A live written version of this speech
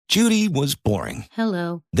Judy was boring.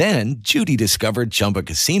 Hello. Then Judy discovered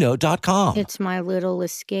ChumbaCasino.com. It's my little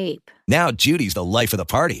escape. Now Judy's the life of the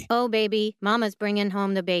party. Oh, baby, mama's bringing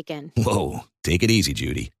home the bacon. Whoa, take it easy,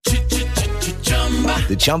 Judy.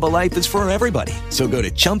 The Chumba life is for everybody. So go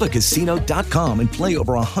to ChumbaCasino.com and play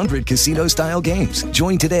over 100 casino-style games.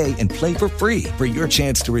 Join today and play for free for your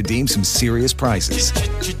chance to redeem some serious prizes.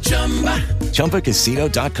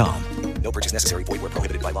 ChumbaCasino.com. No purchase necessary. Void where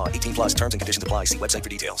prohibited by law. 18 plus terms and conditions apply. See website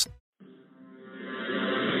for details.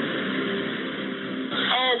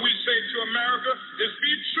 All we say to America is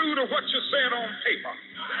be true to what you said on paper.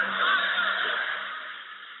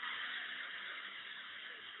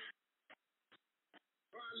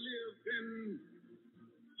 I lived in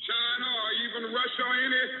China or even Russia or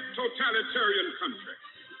any totalitarian country.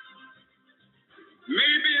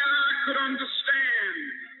 Maybe I could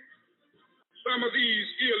understand some of these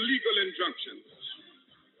illegal injunctions.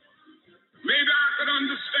 Maybe I could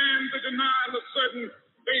understand the denial of certain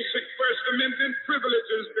basic First Amendment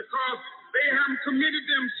privileges because they haven't committed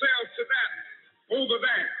themselves to that over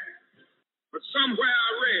that. But somewhere I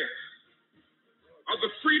read of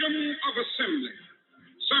the freedom of assembly.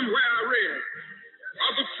 Somewhere I read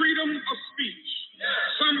of the freedom of speech.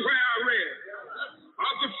 Somewhere I read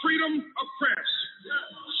of the freedom of press.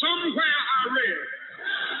 Somewhere I read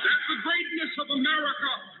that the greatness of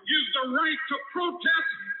America is the right to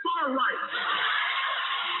protest for rights.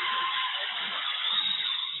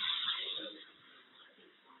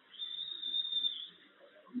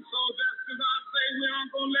 So just as I say we aren't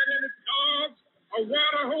going to let any dogs or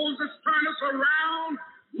water hoses turn us around,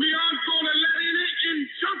 we aren't going to let any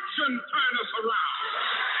injunction turn us around.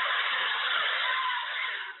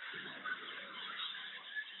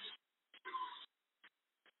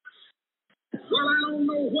 Well, I don't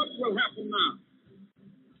know what will happen now.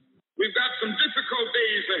 We've got some difficult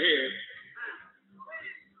days ahead.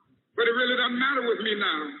 But it really doesn't matter with me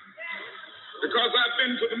now because I've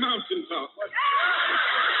been to the mountaintop. I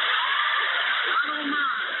don't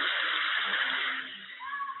mind.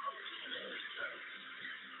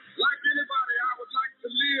 Like anybody, I would like to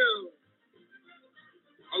live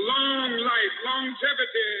a long life.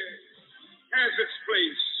 Longevity has its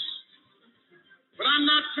place. But I'm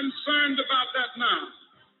not concerned about that now.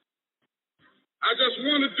 I just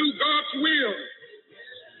want to do God's will.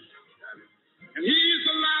 And He's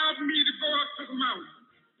allowed me to go up to the mountain.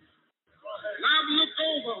 And I've looked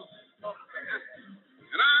over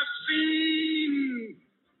and I've seen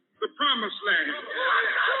the promised land.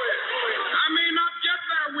 I may not get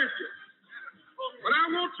there with you, but I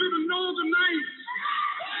want you to know tonight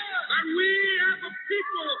that we as a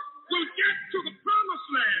people will get to the promised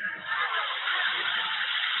land.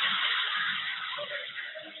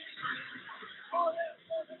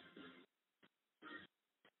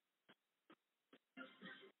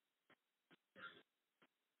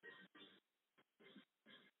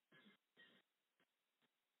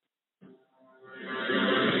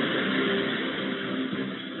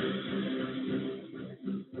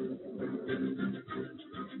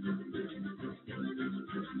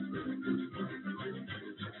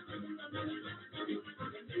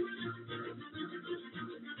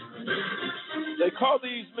 They call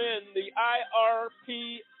these men the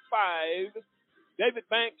IRP-5. David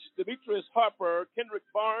Banks, Demetrius Harper, Kendrick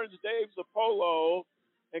Barnes, Dave Zappolo,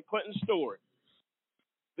 and Clinton Stewart.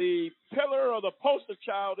 The pillar or the poster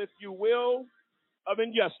child, if you will, of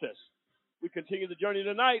injustice. We continue the journey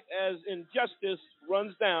tonight as injustice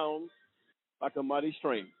runs down like a mighty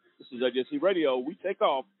stream. This is AJC Radio. We take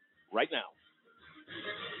off right now.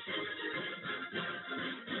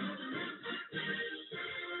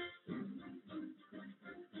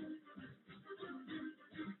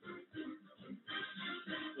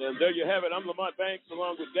 And there you have it. I'm Lamont Banks,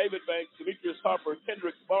 along with David Banks, Demetrius Harper,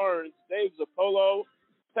 Kendrick Barnes, Dave Zappolo,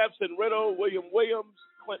 Pepsin Riddle, William Williams,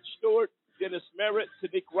 Clint Stewart, Dennis Merritt,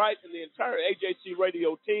 Sadiq Wright, and the entire AJC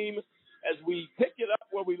Radio team as we pick it up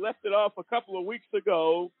where we left it off a couple of weeks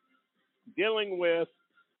ago, dealing with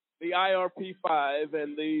the IRP-5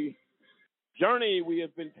 and the journey we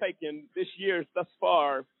have been taking this year thus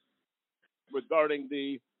far regarding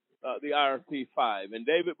the IRP-5. And,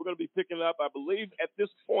 David, we're going to be picking up, I believe, at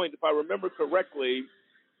this point, if I remember correctly,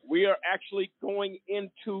 we are actually going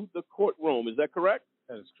into the courtroom. Is that correct?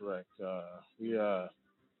 That is correct.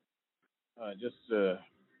 Just to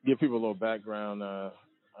give people a little background, the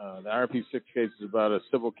IRP-6 case is about a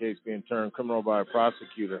civil case being turned criminal by a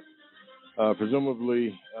prosecutor,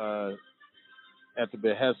 presumably at the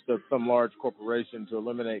behest of some large corporation to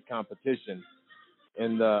eliminate competition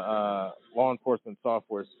in the law enforcement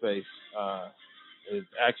software space. It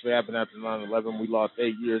actually happened after 9/11. We lost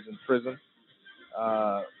 8 years in prison.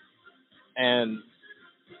 and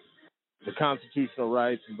the constitutional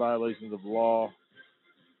rights and violations of law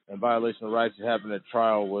and violation of rights that happened at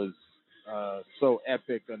trial was so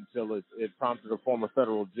epic until it prompted a former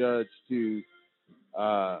federal judge to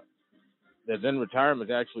that's in retirement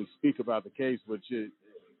to actually speak about the case, which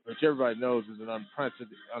everybody knows is an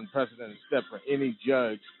unprecedented step for any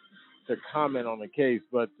judge to comment on the case.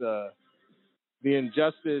 But the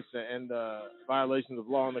injustice and the violations of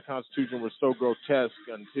law and the Constitution were so grotesque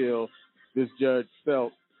until this judge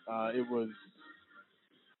felt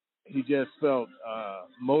he just felt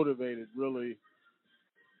motivated, really,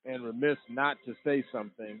 and remiss not to say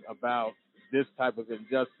something about this type of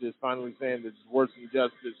injustice, finally saying that it's worse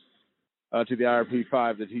injustice to the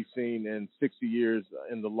IRP-5 that he's seen in 60 years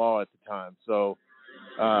in the law at the time. So,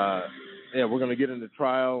 we're going to get into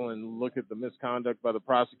trial and look at the misconduct by the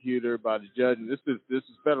prosecutor, by the judge. And this is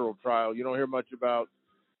federal trial. You don't hear much about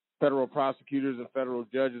federal prosecutors and federal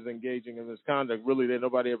judges engaging in misconduct. Really,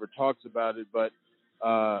 nobody ever talks about it. But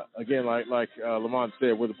again, like Lamont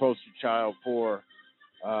said, we're the poster child for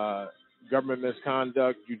government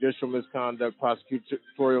misconduct, judicial misconduct,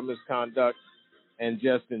 prosecutorial misconduct, and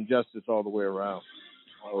just injustice all the way around.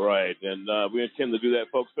 All right, and we intend to do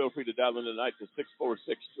that, folks. Feel free to dial in tonight to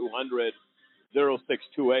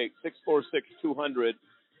 646-200-0628,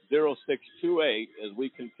 646-200-0628 as we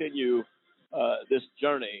continue this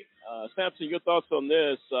journey. Samson, your thoughts on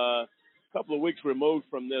this? A couple of weeks removed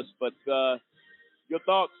from this, but your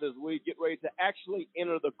thoughts as we get ready to actually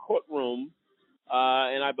enter the courtroom,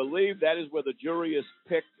 and I believe that is where the jury is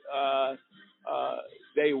picked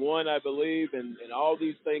day one, I believe, and all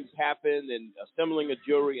these things happen, and assembling a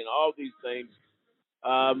jury and all these things.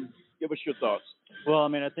 Give us your thoughts. Well, I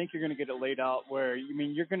mean, I think you're going to get it laid out where,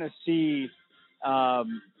 you're going to see,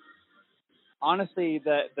 honestly,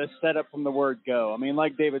 the setup from the word go. I mean,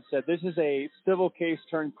 like David said, this is a civil case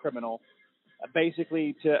turned criminal,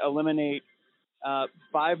 basically to eliminate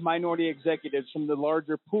 5 minority executives from the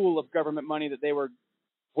larger pool of government money that they were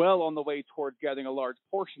well on the way toward gathering a large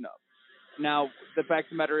portion of. Now, the fact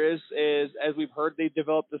of the matter is as we've heard, they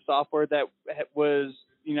developed a software that was,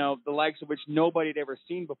 the likes of which nobody had ever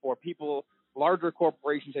seen before. Larger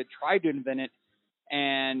corporations had tried to invent it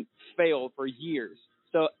and failed for years.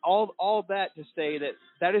 So all that to say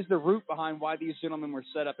that is the root behind why these gentlemen were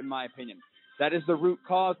set up, in my opinion. That is the root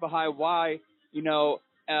cause behind why,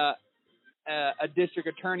 a district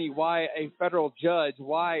attorney, why a federal judge,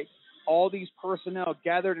 why all these personnel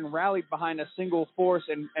gathered and rallied behind a single force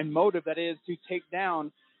and motive, that is to take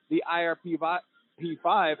down the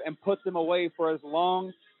IRP-5 and put them away for as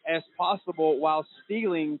long as possible while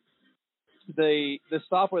stealing the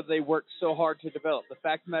software that they worked so hard to develop. The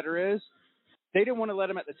fact of the matter is they didn't want to let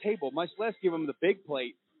them at the table, much less give them the big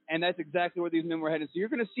plate. And that's exactly where these men were headed. So you're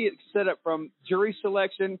going to see it set up from jury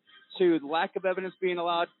selection to the lack of evidence being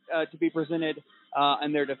allowed to be presented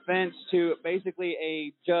in their defense to basically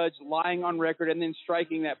a judge lying on record and then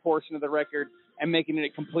striking that portion of the record and making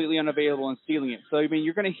it completely unavailable and sealing it. So,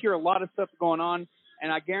 you're going to hear a lot of stuff going on,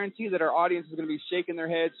 and I guarantee that our audience is going to be shaking their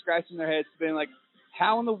heads, scratching their heads, being like,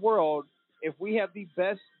 how in the world, if we have the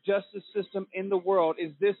best justice system in the world,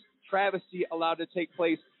 is this travesty allowed to take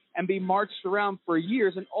place and be marched around for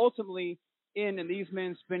years and ultimately and these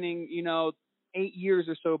men spending, 8 years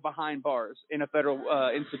or so behind bars in a federal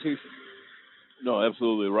institution? No,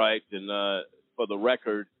 absolutely right. And for the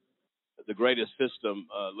record, the greatest system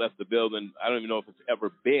left the building. I don't even know if it's ever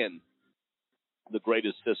been the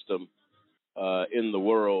greatest system in the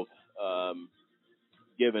world,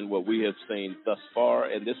 given what we have seen thus far.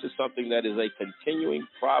 And this is something that is a continuing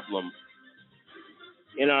problem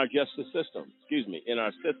in our justice system, in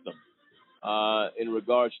our system, in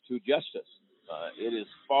regards to justice. It is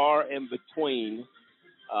far in between,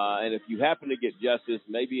 and if you happen to get justice,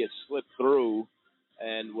 maybe it slipped through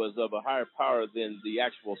and was of a higher power than the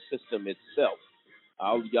actual system itself.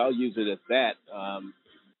 I'll use it at that,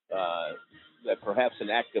 that perhaps an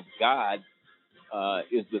act of God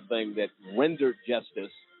is the thing that rendered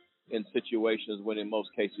justice in situations when in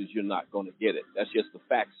most cases you're not going to get it. That's just the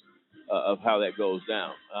facts of how that goes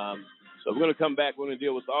down. So we're going to come back. We're going to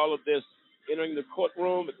deal with all of this, entering the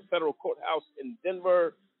courtroom at the federal courthouse in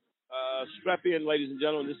Denver. Strap in, ladies and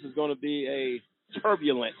gentlemen. This is going to be a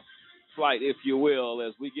turbulent flight, if you will,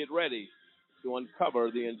 as we get ready to uncover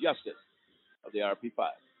the injustice of the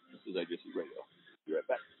IRP-5. This is AJC Radio. Be right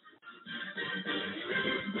back.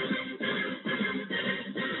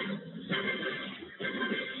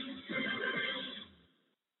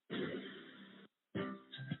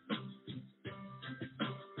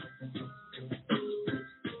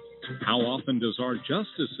 How often does our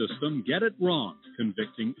justice system get it wrong,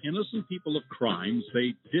 convicting innocent people of crimes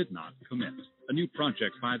they did not commit? A new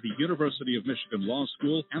project by the University of Michigan Law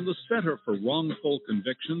School and the Center for Wrongful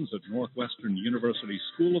Convictions at Northwestern University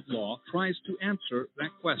School of Law tries to answer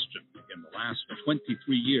that question. In the last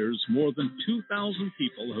 23 years, more than 2,000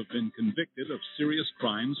 people have been convicted of serious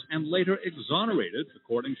crimes and later exonerated,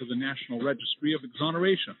 according to the National Registry of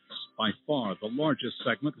Exonerations. By far, the largest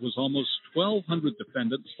segment was almost 1,200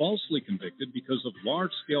 defendants falsely convicted because of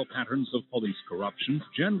large-scale patterns of police corruption,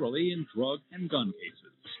 generally in drug and gun cases.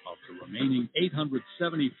 Of the remaining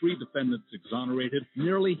 873 defendants exonerated,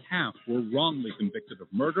 nearly half were wrongly convicted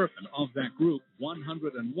of murder, and of that group,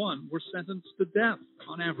 101 were sentenced to death.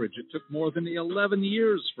 On average, it took more than 11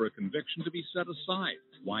 years for a conviction to be set aside.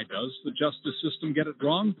 Why does the justice system get it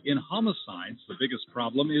wrong? In homicides, the biggest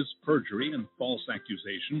problem is perjury and false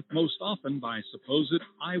accusation, most often by supposed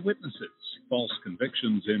eyewitnesses. False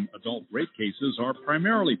convictions in adult rape cases are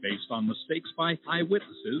primarily based on mistakes by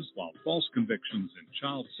eyewitnesses, while false convictions in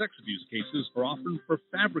child sex abuse cases are often for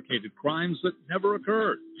fabricated crimes that never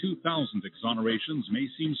occurred. 2,000 exonerations may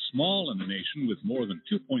seem small in a nation with more than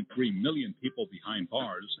 2.3 million people behind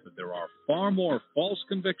bars, but there are far more false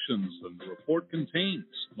convictions than the report contains.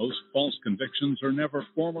 Most false convictions are never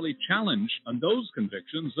formally challenged, and those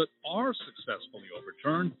convictions that are successfully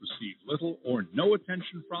overturned receive little or no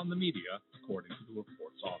attention from the media, according to the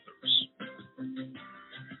report's authors.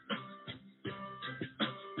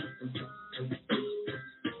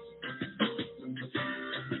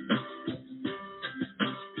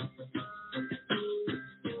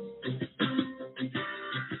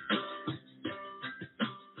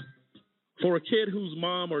 For a kid whose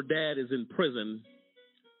mom or dad is in prison,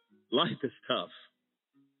 life is tough.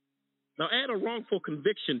 Now add a wrongful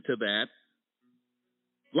conviction to that,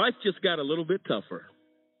 life just got a little bit tougher.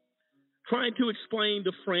 Trying to explain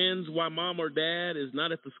to friends why mom or dad is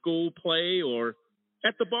not at the school play or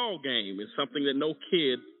at the ball game is something that no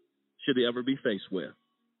kid should ever be faced with,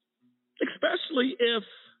 especially if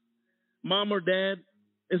mom or dad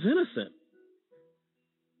is innocent.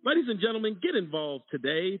 Ladies and gentlemen, get involved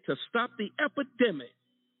today to stop the epidemic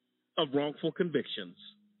of wrongful convictions.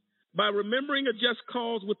 By remembering a Just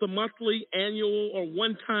Cause with a monthly, annual, or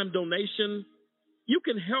one-time donation, you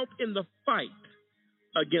can help in the fight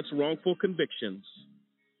against wrongful convictions.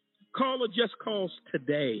 Call a Just Cause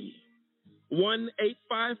today,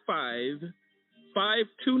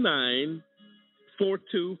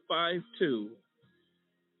 1-855-529-4252.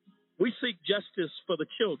 We seek justice for the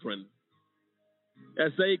children.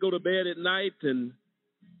 As they go to bed at night and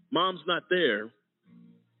mom's not there,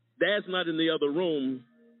 dad's not in the other room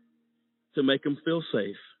to make them feel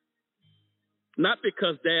safe. Not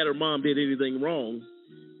because dad or mom did anything wrong,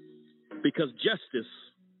 because justice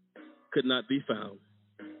could not be found.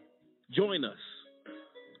 Join us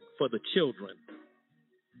for the children,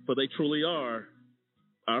 for they truly are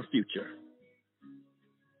our future.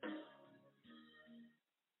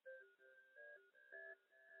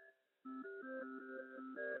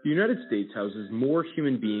 The United States houses more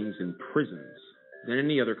human beings in prisons than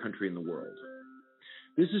any other country in the world.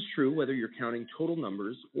 This is true whether you're counting total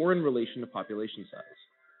numbers or in relation to population size.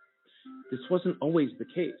 This wasn't always the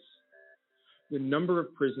case. The number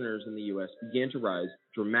of prisoners in the U.S. began to rise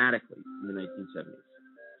dramatically in the 1970s.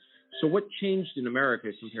 So what changed in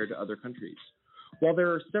America compared to other countries? While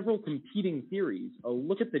there are several competing theories, a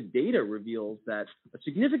look at the data reveals that a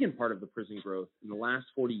significant part of the prison growth in the last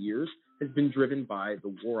 40 years has been driven by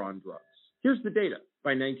the war on drugs. Here's the data.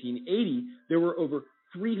 By 1980, there were over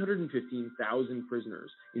 315,000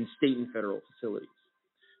 prisoners in state and federal facilities.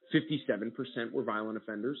 57% were violent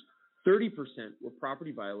offenders. 30% were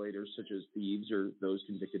property violators, such as thieves or those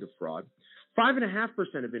convicted of fraud.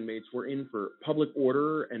 5.5% of inmates were in for public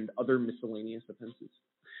order and other miscellaneous offenses.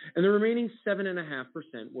 And the remaining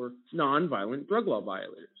 7.5% were nonviolent drug law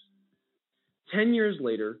violators. 10 years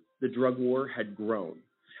later, the drug war had grown,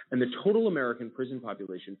 and the total American prison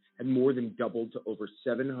population had more than doubled to over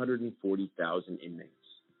 740,000 inmates.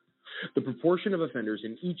 The proportion of offenders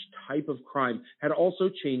in each type of crime had also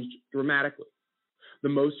changed dramatically. The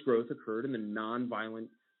most growth occurred in the nonviolent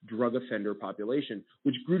drug offender population,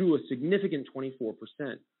 which grew to a significant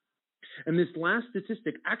 24%. And this last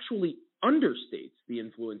statistic actually understates the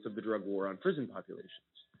influence of the drug war on prison populations.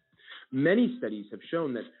 Many studies have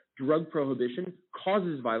shown that drug prohibition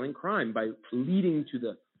causes violent crime by leading to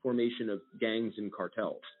the formation of gangs and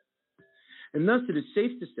cartels. And thus it is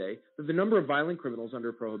safe to say that the number of violent criminals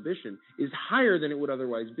under prohibition is higher than it would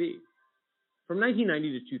otherwise be. From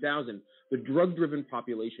 1990 to 2000, the drug-driven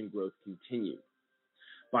population growth continued.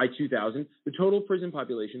 By 2000, the total prison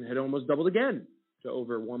population had almost doubled again, to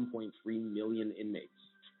over 1.3 million inmates.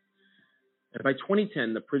 And by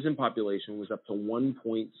 2010, the prison population was up to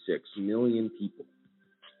 1.6 million people.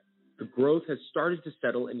 The growth has started to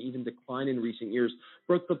settle and even decline in recent years,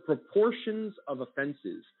 but the proportions of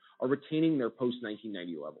offenses are retaining their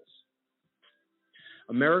post-1990 levels.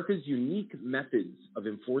 America's unique methods of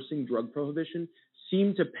enforcing drug prohibition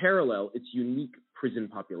seem to parallel its unique prison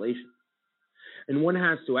population. And one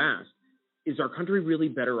has to ask, is our country really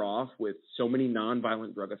better off with so many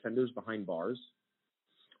nonviolent drug offenders behind bars?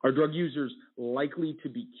 Are drug users likely to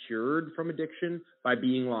be cured from addiction by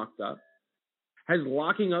being locked up? Has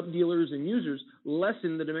locking up dealers and users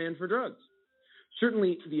lessened the demand for drugs?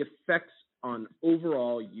 Certainly, the effects on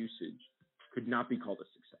overall usage could not be called a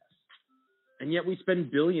success. And yet we spend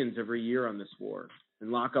billions every year on this war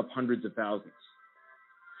and lock up hundreds of thousands.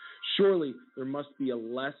 Surely, there must be a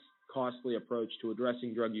less costly approach to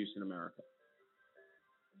addressing drug use in America.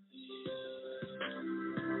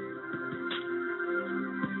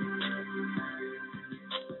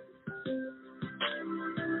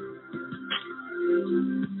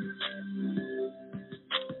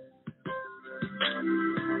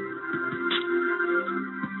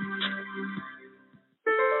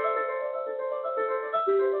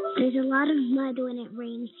 There's a lot of mud when it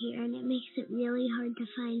rains here, and it makes it really hard to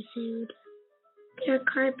find food. There are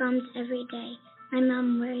car bombs every day. My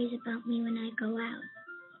mom worries about me when I go out.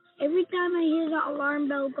 Every time I hear the alarm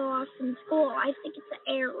bell go off in school, I think it's an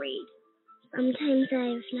air raid. Sometimes I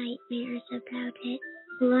have nightmares about it.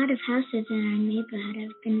 A lot of houses in our neighborhood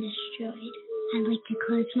have been destroyed. I like to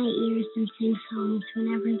close my ears and sing songs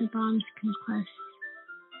whenever the bombs come close.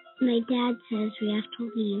 My dad says we have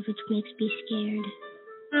to leave, which makes me scared.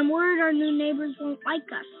 I'm worried our new neighbors won't like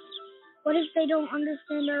us. What if they don't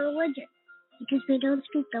understand our religion? Because we don't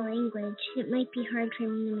speak the language, it might be hard for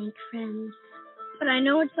them to make friends. But I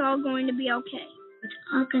know it's all going to be okay. It's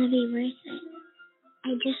all going to be worth it.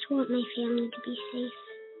 I just want my family to be safe.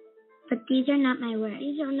 But these are not my words.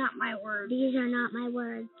 These are not my words. These are not my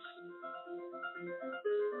words.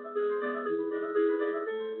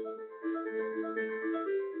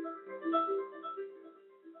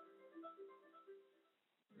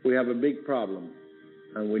 We have a big problem,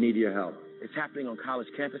 and we need your help. It's happening on college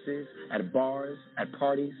campuses, at bars, at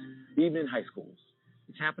parties, even in high schools.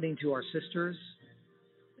 It's happening to our sisters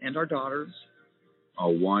and our daughters, our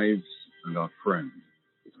wives and our friends.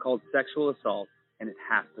 It's called sexual assault, and it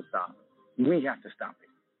has to stop. We have to stop it.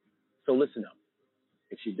 So listen up.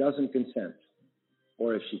 If she doesn't consent,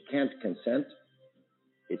 or if she can't consent,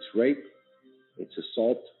 it's rape, it's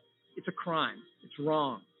assault. It's a crime. It's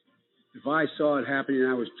wrong. If I saw it happening,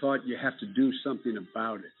 I was taught you have to do something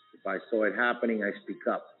about it. If I saw it happening, I speak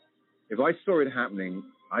up. If I saw it happening,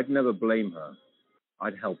 I'd never blame her.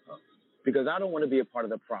 I'd help her. Because I don't want to be a part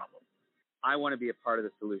of the problem. I want to be a part of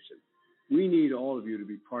the solution. We need all of you to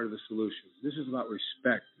be part of the solution. This is about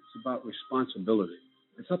respect. It's about responsibility.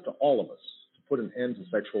 It's up to all of us to put an end to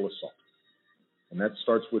sexual assault. And that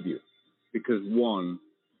starts with you. Because one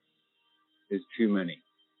is too many.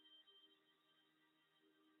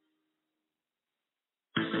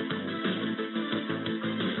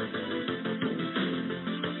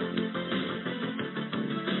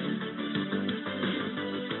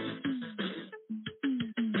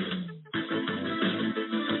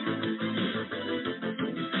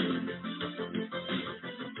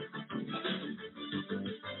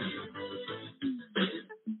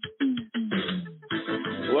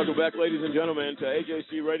 Welcome back, ladies and gentlemen, to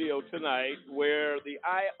AJC Radio tonight, where the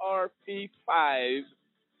IRP5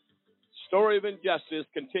 Story of Injustice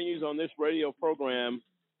continues on this radio program.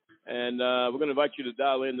 And we're going to invite you to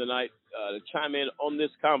dial in tonight to chime in on this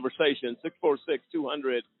conversation,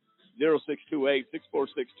 646-200-0628,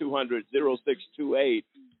 646-200-0628,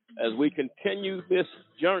 as we continue this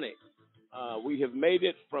journey. We have made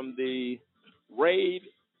it from the raid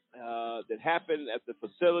that happened at the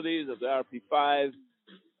facilities of the IRP5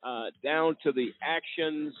 down to the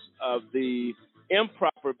actions of the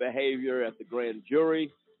improper behavior at the grand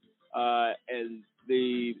jury and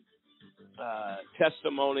the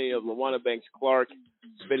testimony of LaWanna Banks Clark,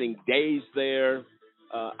 spending days there.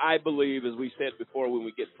 I believe, as we said before, when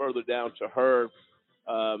we get further down to her,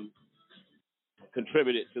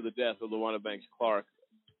 contributed to the death of LaWanna Banks Clark.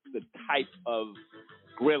 The type of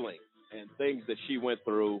grilling and things that she went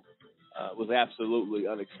through was absolutely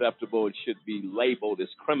unacceptable and should be labeled as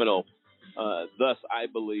criminal. Thus, I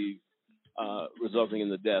believe, resulting in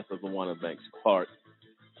the death of LaWanna Banks Clark.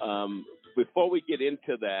 Before we get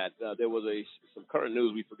into that, there was some current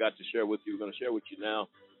news we forgot to share with you. We're going to share with you now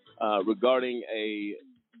regarding a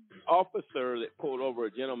officer that pulled over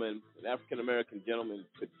a gentleman, an African-American gentleman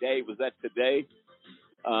today. Was that today?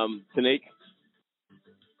 Tanique?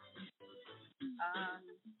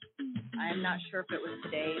 I'm not sure if it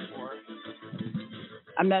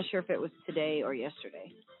was today or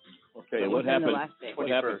yesterday. Okay, what happened? What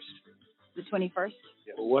happened? The 21st?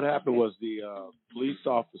 Yeah. Well, what happened was the police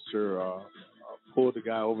officer pulled the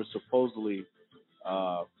guy over supposedly,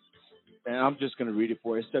 and I'm just going to read it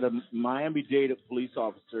for you. It said a Miami-Dade police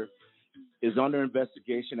officer is under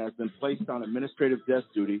investigation, has been placed on administrative desk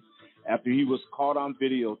duty after he was caught on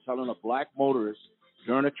video telling a black motorist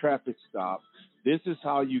during a traffic stop, "This is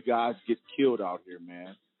how you guys get killed out here,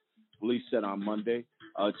 man," police said on Monday.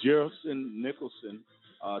 Jerrison Nicholson,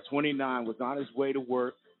 29, was on his way to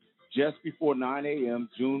work just before 9 a.m.,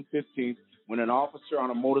 June 15th, when an officer on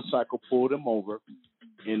a motorcycle pulled him over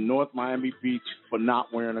in North Miami Beach for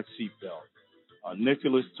not wearing a seatbelt.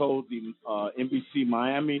 Nicholas told the NBC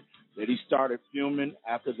Miami that he started fuming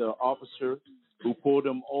after the officer who pulled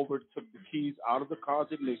him over took the keys out of the car's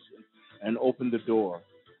ignition and opened the door.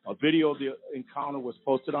 A video of the encounter was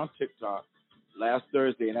posted on TikTok last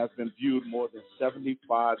Thursday and has been viewed more than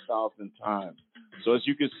 75,000 times. So as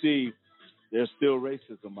you can see, there's still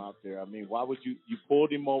racism out there. I mean, why would you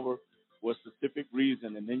pulled him over for a specific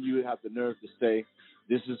reason, and then you have the nerve to say,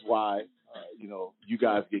 this is why, you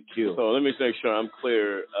guys get killed. So let me make sure I'm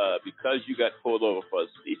clear. Because you got pulled over for a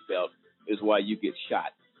seatbelt is why you get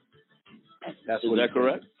shot. Is that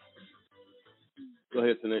correct? Go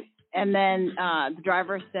ahead, Tanique. And then the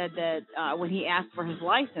driver said that when he asked for his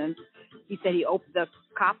license, he said the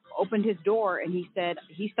cop opened his door and he said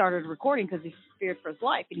he started recording because he feared for his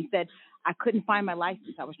life. And he said, I couldn't find my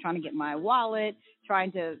license. I was trying to get my wallet,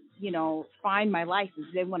 trying to, find my license.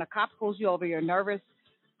 Then when a cop pulls you over, you're nervous.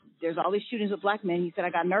 There's all these shootings with black men. He said,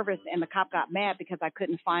 I got nervous and the cop got mad because I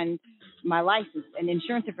couldn't find my license and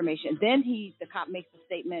insurance information. Then the cop makes a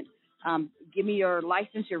statement, give me your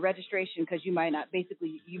license, your registration, because you may not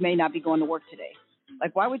be going to work today.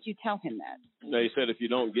 Like, why would you tell him that? No, he said, if you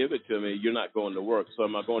don't give it to me, you're not going to work. So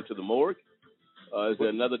am I going to the morgue? Is there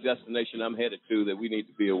another destination I'm headed to that we need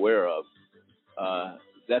to be aware of?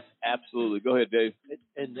 That's absolutely. Go ahead, Dave.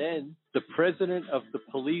 And then the president of the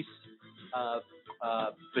Police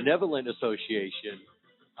Benevolent Association,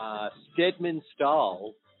 Stedman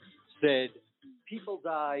Stahl, said people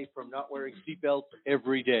die from not wearing seatbelts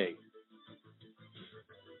every day.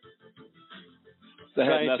 That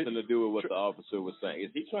had nothing to do with what the officer was saying.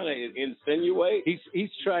 Is he trying to insinuate? He's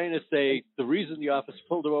trying to say the reason the officer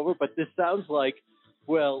pulled him over, but this sounds like,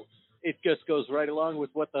 well, it just goes right along with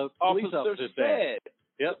what the police officer said.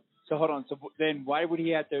 Yep. So hold on. So then why would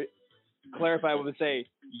he have to clarify and say,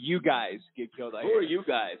 you guys get killed out here? Who are you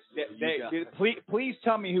guys? Please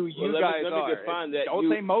tell me who you guys are. Let me define that. Don't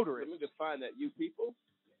say motorists. Let me define that. You people?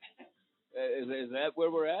 Is that where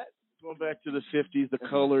we're at? Going back to the 50s, the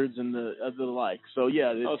coloreds and the like. So,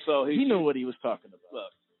 yeah, he knew what he was talking about.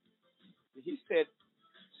 Look, he said,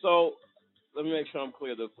 so let me make sure I'm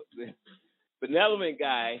clear. The benevolent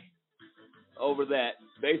guy over that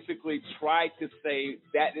basically tried to say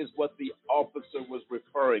that is what the officer was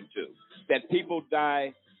referring to, that people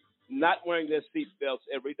die not wearing their seatbelts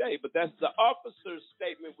every day. But that's the officer's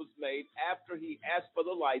statement was made after he asked for the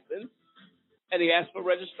license and he asked for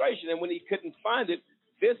registration. And when he couldn't find it,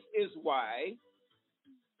 this is why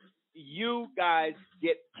you guys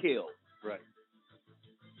get killed. Right.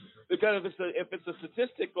 Because if it's a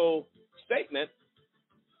statistical statement,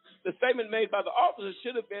 the statement made by the officer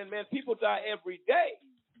should have been, man, people die every day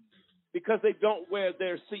because they don't wear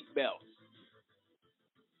their seatbelts.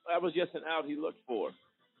 That was just an out he looked for.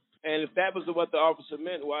 And if that was what the officer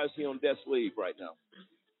meant, why is he on desk leave right now?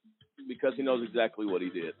 Because he knows exactly what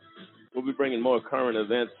he did. We'll be bringing more current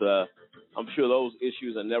events. I'm sure those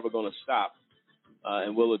issues are never going to stop,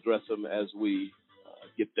 and we'll address them as we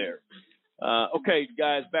get there. Okay,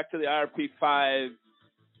 guys, back to the IRP 5.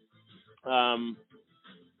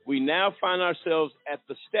 We now find ourselves at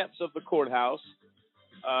the steps of the courthouse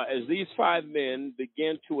as these 5 men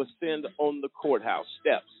begin to ascend on the courthouse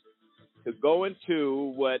steps to go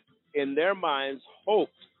into what, in their minds,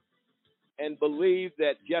 hoped and believed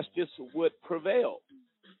that justice would prevail.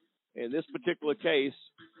 In this particular case,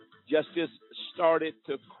 justice started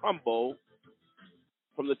to crumble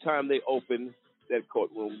from the time they opened that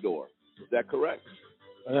courtroom door. Is that correct?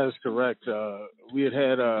 That is correct. We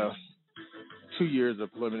had 2 years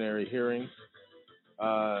of preliminary hearings.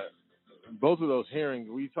 Both of those hearings,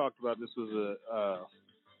 we talked about this was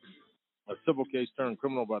a civil case turned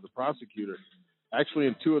criminal by the prosecutor. Actually,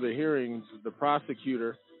 in 2 of the hearings, the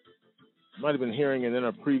prosecutor might have been hearing, and then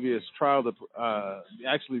a previous trial,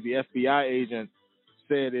 actually the FBI agent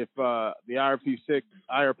said if the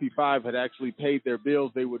IRP 5 had actually paid their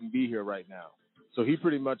bills, they wouldn't be here right now. So he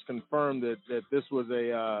pretty much confirmed that this was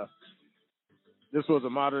a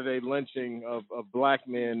modern day lynching of black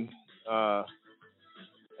men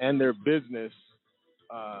and their business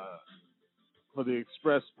for the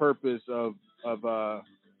express purpose of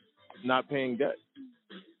not paying debt.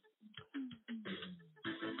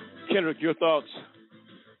 Kendrick, your thoughts?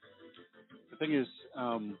 The thing is,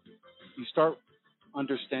 you start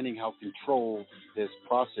understanding how controlled this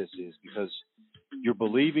process is, because you're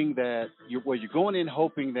believing that you're going in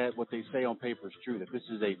hoping that what they say on paper is true, that this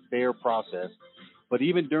is a fair process. But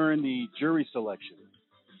even during the jury selection,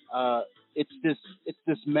 it's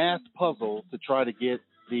this math puzzle to try to get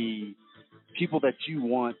the people that you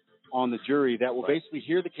want on the jury that will basically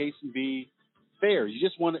hear the case and be fair. You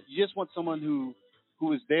just want someone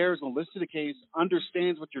who is there, is going to listen to the case,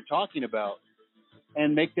 understands what you're talking about,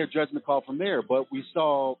 and make their judgment call from there. But we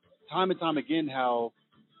saw time and time again how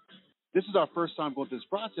this is our first time going through this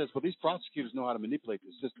process, but these prosecutors know how to manipulate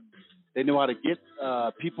the system. They know how to get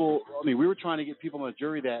people. I mean, we were trying to get people on a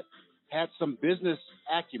jury that had some business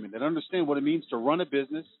acumen, that understand what it means to run a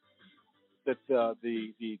business, that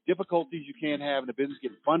the difficulties you can have in a business,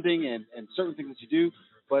 getting funding and certain things that you do.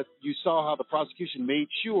 But you saw how the prosecution made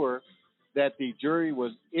sure that the jury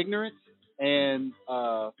was ignorant and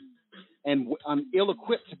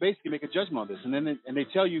ill-equipped to basically make a judgment on this. And then they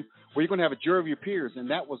tell you, well, you're going to have a jury of your peers,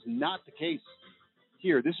 and that was not the case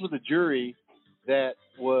here. This was a jury that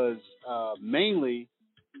was mainly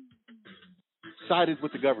sided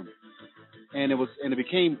with the government, and it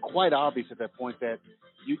became quite obvious at that point that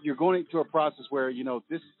you're going into a process where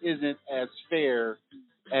this isn't as fair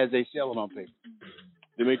as they sell it on paper.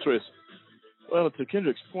 Demetrius. Well, to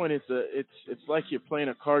Kendrick's point, it's like you're playing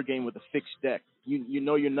a card game with a fixed deck. You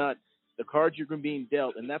know you're not the cards you're being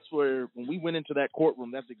dealt, and that's where when we went into that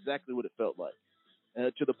courtroom, that's exactly what it felt like.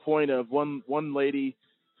 To the point of one lady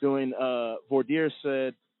doing voir dire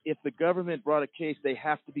said, if the government brought a case, they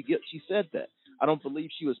have to be guilty. She said that. I don't believe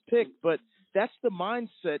she was picked, but that's the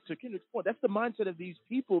mindset. To Kendrick's point, that's the mindset of these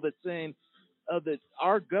people that's saying that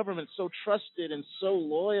our government's so trusted and so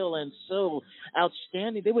loyal and so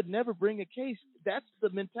outstanding, they would never bring a case. That's the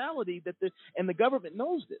mentality and the government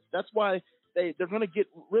knows this. That's why they're going to get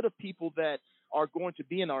rid of people that are going to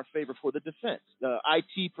be in our favor for the defense, the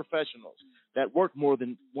IT professionals that work more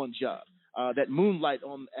than one job, that moonlight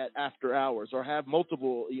at after hours or have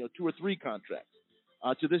multiple, 2 or 3 contracts.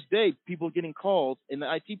 To this day, people are getting called in the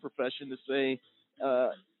IT profession to say,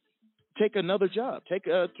 take another job, take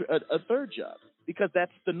a third job, because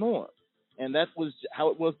that's the norm. And that was how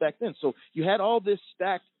it was back then. So you had all this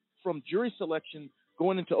stacked from jury selection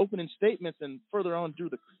going into opening statements and further on through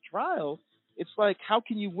the trial. It's like, how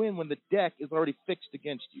can you win when the deck is already fixed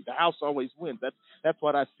against you? The house always wins. That's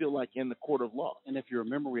what I feel like in the court of law. And if you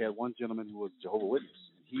remember, we had one gentleman who was Jehovah's Witness.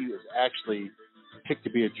 He was actually picked to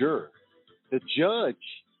be a juror. The judge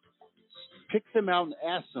picked him out and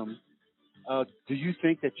asked him, do you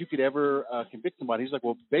think that you could ever convict somebody? He's like,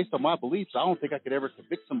 well, based on my beliefs, I don't think I could ever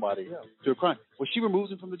convict somebody to a crime. Well, she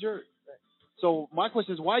removes him from the jury. So my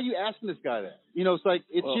question is, why are you asking this guy that? It's like,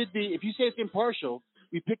 should be, if you say it's impartial,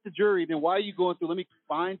 we pick the jury, then why are you going through, let me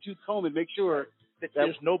fine-tooth comb and make sure that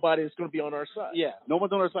there's nobody that's going to be on our side. Yeah, no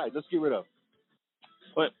one's on our side. Let's get rid of.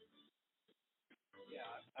 But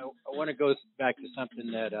I want to go back to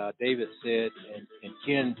something that David said and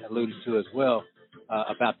Ken alluded to as well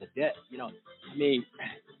about the debt.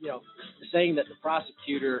 Saying that the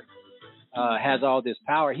prosecutor has all this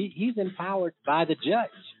power, he's empowered by the judge.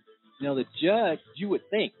 The judge, you would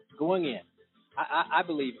think, going in, I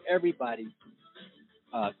believe everybody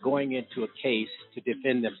going into a case to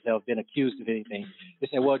defend themselves, been accused of anything, they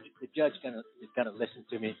say, well, the judge is gonna listen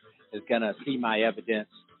to me, is gonna see my evidence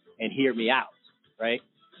and hear me out, right?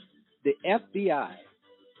 The FBI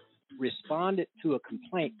responded to a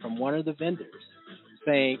complaint from one of the vendors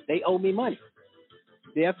saying they owe me money.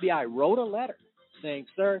 The FBI wrote a letter saying,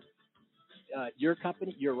 sir, your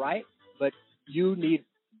company, you're right, but you need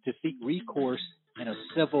to seek recourse in a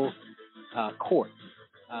civil court.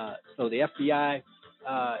 So the FBI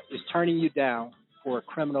is turning you down for a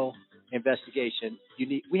criminal investigation.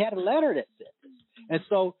 We had a letter that said this. And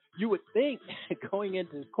so you would think going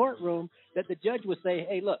into the courtroom that the judge would say,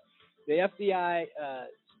 hey, look, the FBI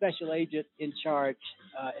special agent in charge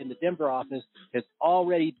in the Denver office has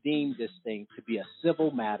already deemed this thing to be a civil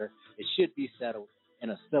matter. It should be settled in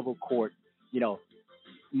a civil court.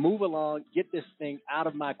 Move along, get this thing out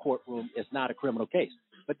of my courtroom. It's not a criminal case.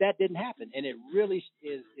 But that didn't happen. And it really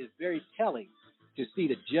is very telling to see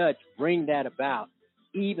the judge bring that about,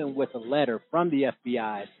 even with a letter from the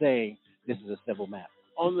FBI saying this is a civil matter.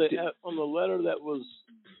 On the letter that was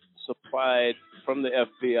supplied from the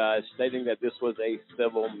FBI stating that this was a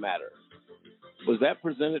civil matter. Was that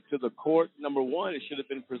presented to the court? Number one, it should have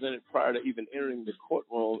been presented prior to even entering the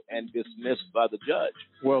courtroom and dismissed by the judge.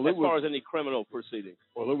 Well, as far as any criminal proceeding.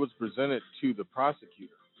 Well, it was presented to the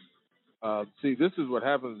prosecutor. See, this is what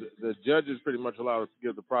happens. The judge is pretty much allowed to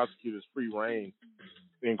give the prosecutors free reign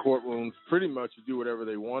in courtrooms, pretty much to do whatever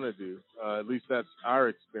they want to do. At least that's our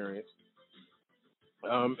experience.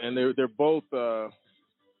 And they're both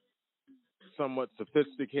somewhat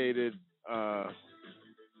sophisticated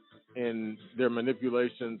in their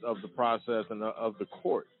manipulations of the process and of the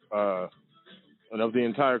court and of the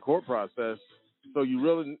entire court process. So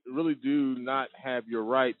you really do not have your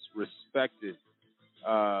rights respected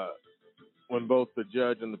when both the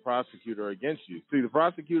judge and the prosecutor are against you. See, the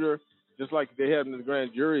prosecutor, just like they have in the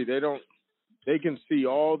grand jury, they can see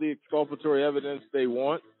all the exculpatory evidence they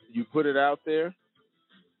want. You put it out there,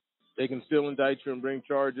 they can still indict you and bring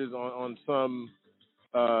charges on some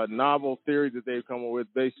novel theory that they've come up with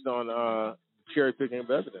based on cherry picking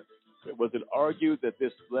of evidence. Was it argued that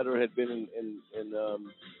this letter had been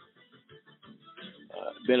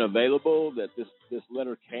been available, that this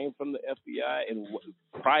letter came from the FBI and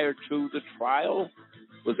prior to the trial?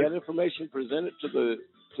 Was that information presented to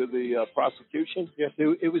the prosecution? Yes,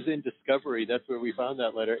 it was in discovery. That's where we found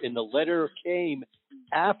that letter. And the letter came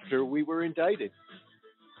after we were indicted.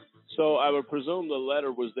 So I would presume the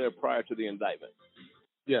letter was there prior to the indictment.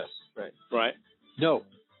 Yes. Right. No.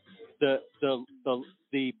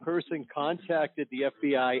 The person contacted the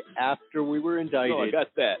FBI after we were indicted. No, I got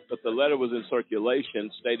that. But the letter was in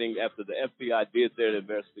circulation stating after the FBI did their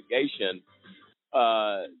investigation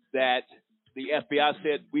that the FBI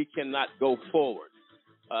said we cannot go forward.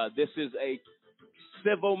 This is a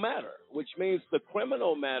civil matter, which means the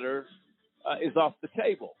criminal matter is off the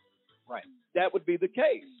table. Right. That would be the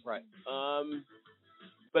case. Right.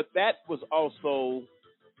 But that was also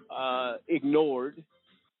ignored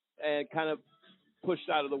and kind of pushed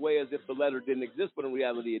out of the way as if the letter didn't exist, but in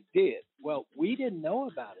reality it did. Well, we didn't know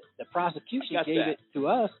about it. The prosecution Got gave that. it to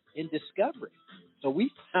us in discovery. So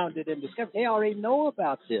we found it in discovery. They already know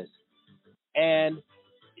about this. And,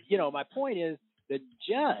 my point is the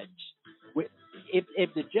judge,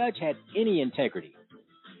 if the judge had any integrity,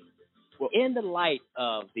 well, in the light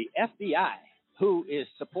of the FBI, who is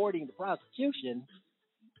supporting the prosecution,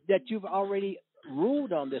 that you've already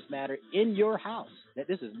ruled on this matter in your house, that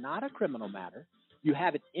this is not a criminal matter. You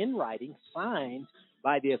have it in writing, signed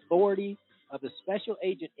by the authority of the special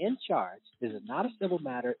agent in charge. This is not a civil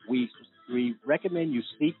matter. We recommend you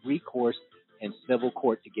seek recourse in civil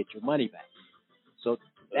court to get your money back. So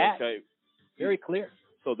that's very clear.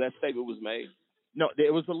 So that statement was made? No,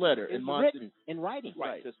 it was a letter. It's written in writing.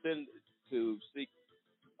 Right. To seek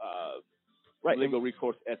legal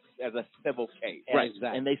recourse as a civil case. Right.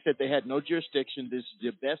 Exactly. And they said they had no jurisdiction. This is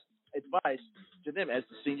your best advice to them as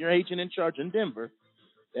the senior agent in charge in Denver,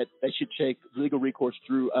 that they should take legal recourse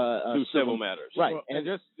through civil matters. Right. Well, and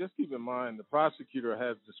just keep in mind, the prosecutor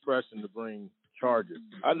has discretion to bring charges.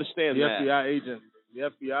 I understand the that. The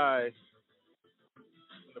FBI,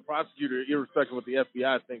 the prosecutor, irrespective of what the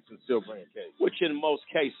FBI thinks, can still bring a case. Which in most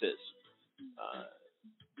cases,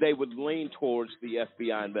 they would lean towards the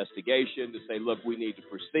FBI investigation to say, look, we need to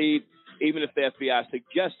proceed. Even if the FBI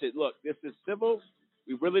suggested, look, this is civil,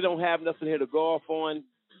 we really don't have nothing here to go off on.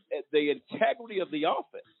 The integrity of the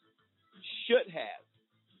office should have,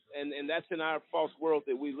 and that's in our false world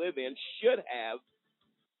that we live in, should have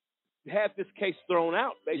had this case thrown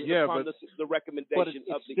out based upon the recommendation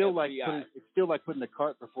of the FBI. It's still like putting the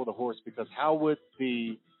cart before the horse, because how would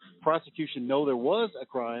the prosecution know there was a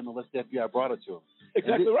crime unless the FBI brought it to them?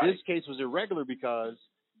 Exactly right. This case was irregular because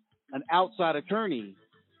an outside attorney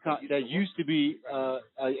that used to be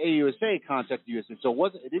AUSA contacted the USA. So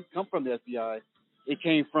it didn't come from the FBI. It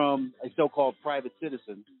came from a so-called private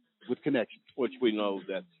citizen with connections. Which we know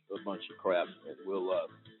that's a bunch of crap. And we'll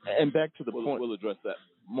and back to the point. We'll address that.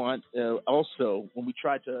 Also, when we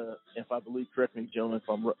tried to, if I believe, correct me, gentlemen, if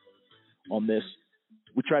I'm on this,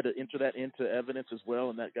 we tried to enter that into evidence as well,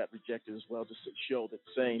 and that got rejected as well, just to show that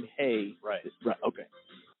saying, hey. Right. Okay.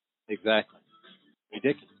 Exactly.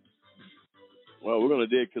 Ridiculous. Well, we're going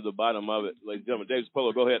to dig to the bottom of it, ladies and gentlemen. David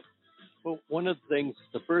Polo, go ahead. Well, one of the things,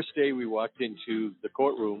 the first day we walked into the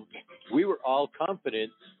courtroom, we were all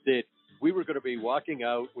confident that we were going to be walking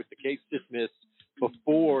out with the case dismissed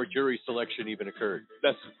before jury selection even occurred.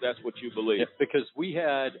 That's what you believe. Yeah, because we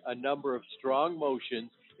had a number of strong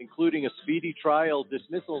motions, including a speedy trial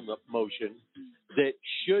dismissal motion that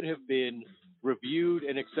should have been reviewed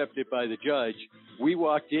and accepted by the judge. We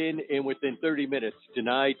walked in, and within 30 minutes,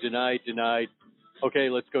 denied. Okay,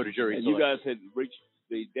 let's go to jury selection. You guys had reached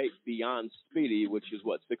the date beyond speedy, which is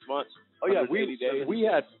what, 6 months? Oh yeah, 180 days? we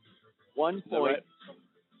had one point. Right?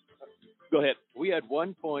 Go ahead. We had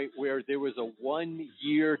one point where there was a 1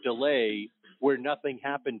 year delay where nothing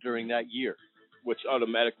happened during that year, which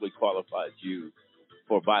automatically qualifies you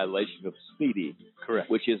for violation of speedy. Correct.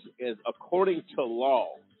 Which is according to law,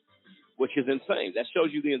 which is insane. That shows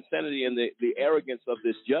you the insanity and the arrogance of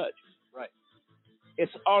this judge. Right.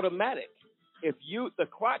 It's automatic. If the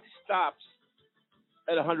clock stops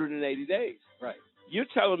at 180 days. Right. You're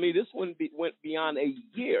telling me this went beyond a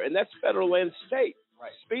year, and that's federal and state.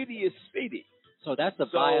 Right. Speedy is speedy. So that's a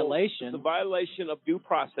violation. The violation of due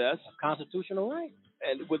process. Of constitutional right.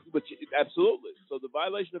 And which absolutely. So the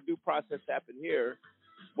violation of due process happened here.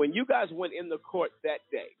 When you guys went in the court that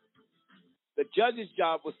day, the judge's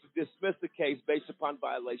job was to dismiss the case based upon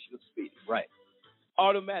violation of speedy. Right.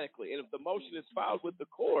 Automatically. And if the motion is filed with the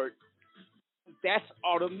court, that's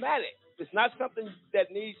automatic. It's not something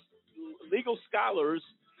that needs legal scholars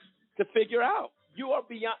to figure out. You are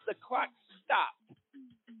beyond the clock stopped.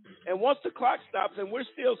 And once the clock stops and we're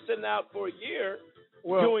still sitting out for a year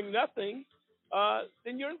doing nothing,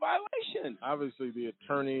 then you're in violation. Obviously, the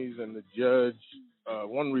attorneys and the judge,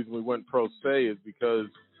 one reason we went pro se is because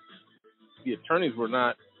the attorneys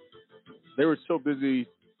they were so busy,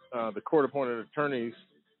 the court-appointed attorneys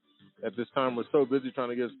at this time were so busy trying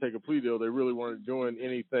to get us to take a plea deal, they really weren't doing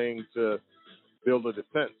anything to build a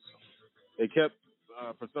defense. They kept,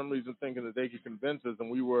 for some reason, thinking that they could convince us, and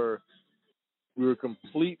we were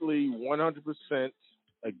completely 100%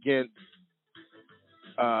 against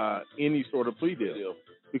any sort of plea deal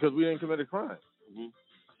because we didn't commit a crime. Mm-hmm.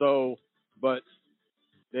 So, but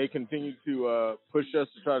they continued to push us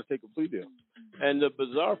to try to take a plea deal. And the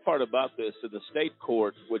bizarre part about this, in the state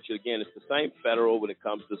court, which again is the same federal when it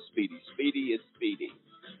comes to speedy. Speedy is speedy.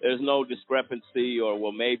 There's no discrepancy or,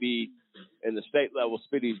 well, maybe in the state level,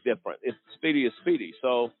 speedy is different. Speedy is speedy.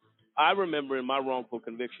 So I remember in my wrongful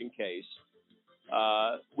conviction case,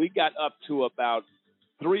 we got up to about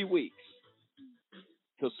 3 weeks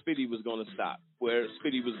till speedy was going to stop, where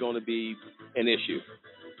speedy was going to be an issue.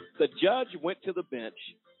 The judge went to the bench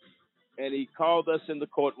and he called us in the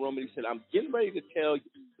courtroom and he said, I'm getting ready to tell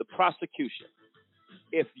the prosecution,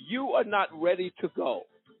 if you are not ready to go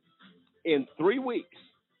in 3 weeks,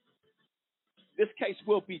 this case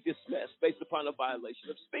will be dismissed based upon a violation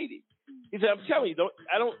of speedy. He said, I'm telling you,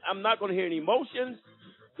 I'm not going to hear any motions.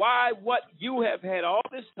 Why? What you have had all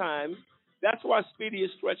this time, that's why speedy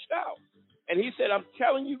is stretched out. And he said, I'm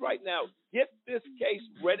telling you right now, get this case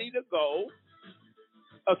ready to go.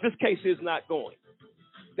 This case is not going.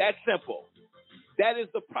 That simple. That is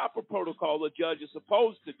the proper protocol the judge is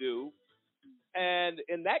supposed to do. And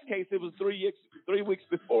in that case, it was 3 weeks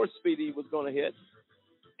before speedy was going to hit.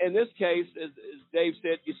 In this case, as Dave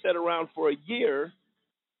said, you sat around for a year,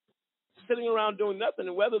 sitting around doing nothing.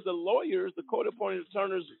 And whether the lawyers, the court-appointed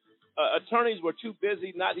attorneys were too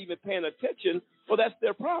busy, not even paying attention, well, that's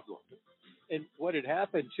their problem. And what had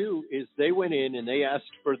happened, too, is they went in and they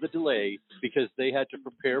asked for the delay because they had to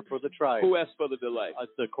prepare for the trial. Who asked for the delay?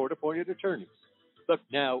 The court-appointed attorneys.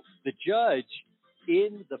 Now, the judge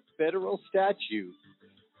in the federal statute,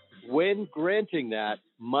 when granting that,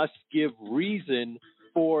 must give reason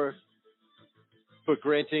for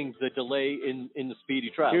granting the delay in the speedy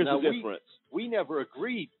trial. Here's now, the difference. We never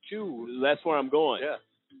agreed to. That's where I'm going. Yeah.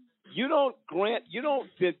 You don't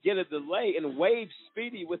get a delay and waive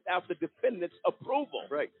speedy without the defendant's approval.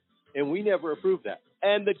 Right. And we never approved that.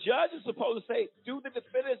 And the judge is supposed to say,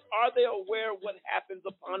 are they aware what happens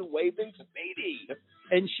upon waiving speedy?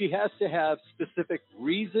 And she has to have specific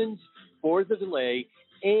reasons for the delay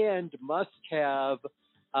and must have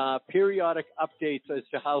periodic updates as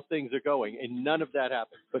to how things are going. And none of that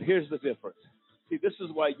happened. But here's the difference. See, this is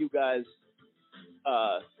why you guys,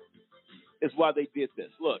 is why they did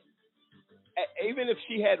this. Look, even if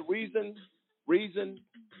she had reason,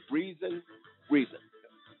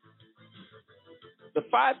 the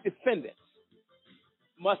 5 defendants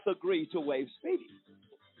must agree to waive speedy.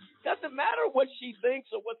 Doesn't matter what she thinks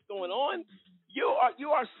or what's going on. You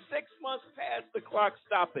are 6 months past the clock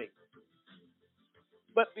stopping.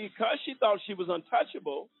 But because she thought she was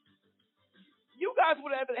untouchable, you guys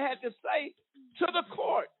would have had to say to the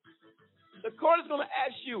court, the court is going to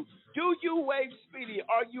ask you, do you waive speedy?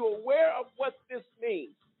 Are you aware of what this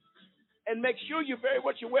means? And make sure you're very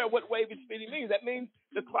much aware of what waiving speedy means. That means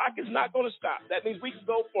the clock is not going to stop. That means we can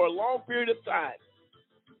go for a long period of time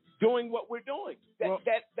doing what we're doing.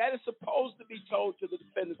 That is supposed to be told to the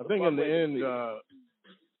defendants. I think in the end,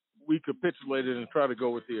 we capitulated and tried to go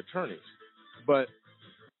with the attorneys. But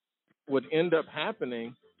what ended up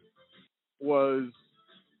happening was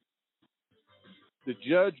the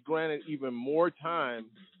judge granted even more time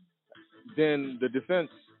than the defense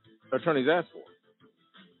attorneys asked for,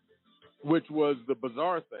 which was the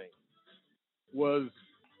bizarre thing. Was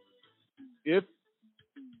if,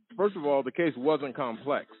 first of all, the case wasn't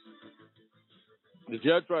complex. The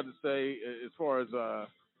judge tried to say, as far as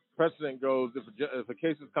precedent goes, if a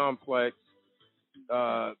case is complex,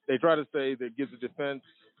 they try to say that gives the defense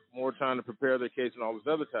more time to prepare their case and all this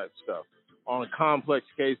other type of stuff. On a complex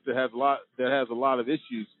case that has a lot of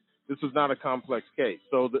issues, this was not a complex case.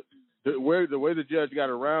 So the way the judge got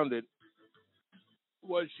around it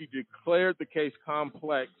was she declared the case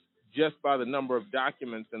complex just by the number of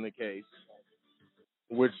documents in the case,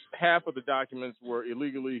 which half of the documents were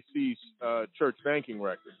illegally seized church banking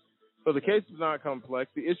records. So the case was not complex.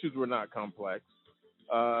 The issues were not complex.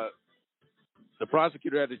 The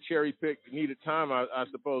prosecutor had to cherry pick, needed time, I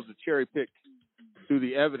suppose, to cherry pick through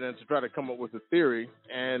the evidence to try to come up with a theory.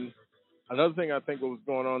 And another thing I think what was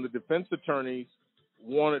going on, the defense attorneys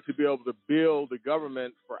wanted to be able to bill the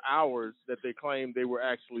government for hours that they claimed they were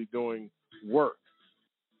actually doing work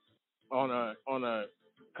on a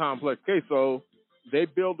complex case. So they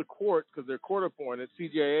billed the court, because they're court-appointed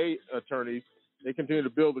CJA attorneys. They continue to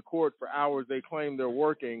bill the court for hours they claim they're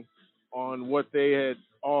working on what they had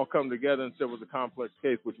all come together and said was a complex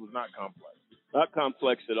case, which was not complex. Not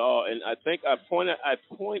complex at all. And I think I point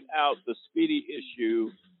out the Speedy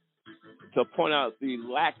issue to point out the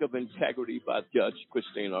lack of integrity by Judge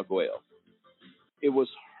Christine Arguello. It was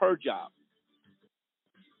her job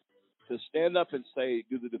to stand up and say,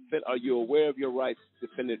 are you aware of your rights,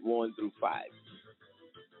 defendant 1 through 5?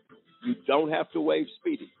 You don't have to waive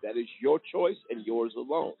Speedy. That is your choice and yours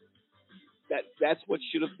alone. That's what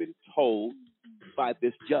should have been told by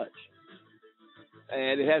this judge.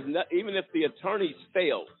 And it has not, even if the attorneys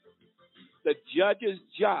failed, the judge's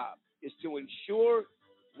job is to ensure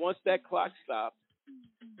once that clock stopped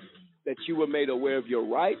that you were made aware of your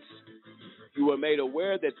rights. You were made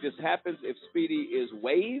aware that this happens if Speedy is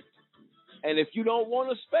waived. And if you don't want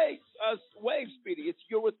to waive Speedy, it's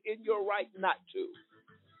within your right not to.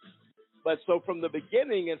 But so from the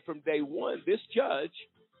beginning and from day one, this judge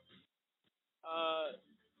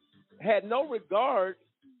had no regard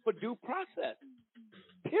for due process,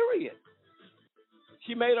 period.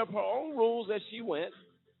 She made up her own rules as she went.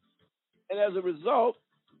 And as a result,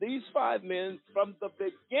 these 5 men, from the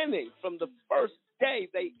beginning, from the first day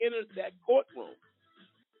they entered that courtroom,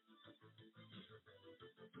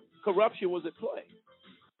 corruption was at play.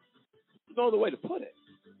 There's no other way to put it.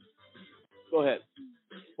 Go ahead.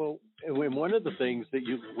 Well, and one of the things that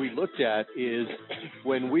we looked at is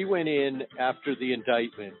when we went in after the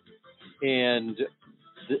indictment, and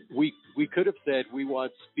we could have said we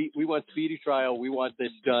want speedy trial, we want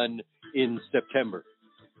this done in September.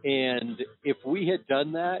 And if we had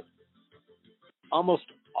done that, almost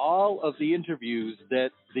all of the interviews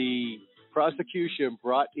that the prosecution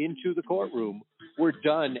brought into the courtroom were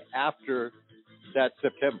done after that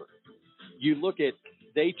September. You look at,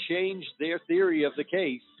 they changed their theory of the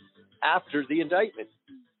case after the indictment.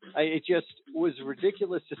 It just was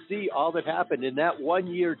ridiculous to see all that happened in that 1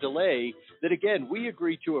 year delay that, again, we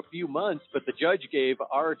agreed to a few months, but the judge gave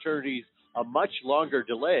our attorneys a much longer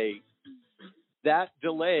delay. That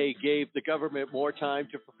delay gave the government more time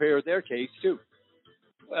to prepare their case, too.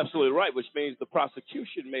 Absolutely right, which means the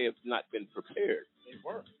prosecution may have not been prepared. They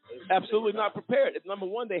weren't. Absolutely not prepared. Number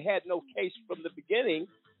one, they had no case from the beginning,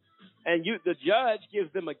 and the judge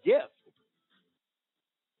gives them a gift.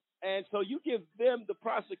 And so you give them, the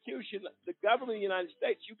prosecution, the government of the United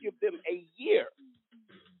States, you give them a year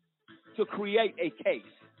to create a case.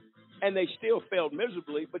 And they still failed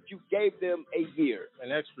miserably, but you gave them a year.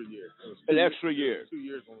 An extra year. An extra year. 2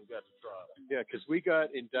 years when we got to trial. Yeah, because we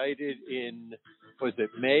got indicted in,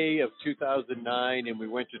 May of 2009, and we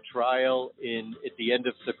went to trial at the end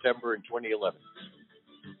of September in 2011.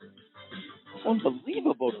 It's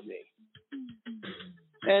unbelievable to me.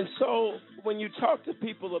 And so when you talk to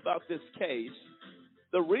people about this case,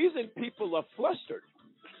 the reason people are flustered,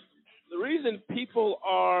 the reason people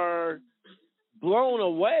are blown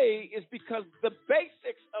away is because the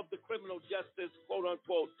basics of the criminal justice, quote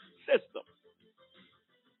unquote, system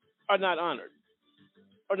are not honored,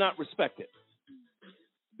 are not respected.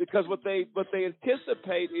 Because what they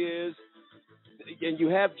anticipate is, and you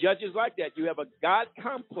have judges like that, you have a God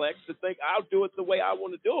complex to think I'll do it the way I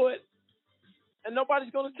want to do it, and nobody's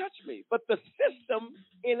going to touch me. But the system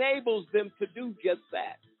enables them to do just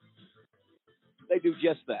that. They do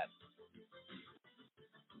just that.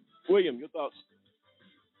 William, your thoughts?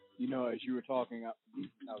 You know, as you were talking, I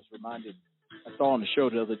was reminded, I saw on the show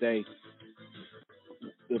the other day,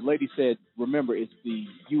 the lady said, remember, it's the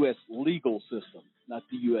U.S. legal system. not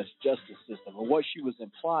the U.S. justice system. And what she was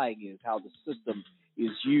implying is how the system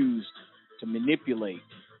is used to manipulate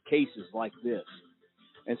cases like this.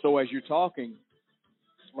 And so as you're talking,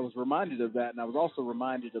 I was reminded of that, and I was also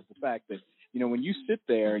reminded of the fact that, when you sit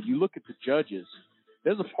there and you look at the judges,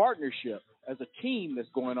 there's a partnership as a team that's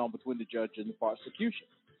going on between the judge and the prosecution.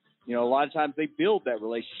 A lot of times they build that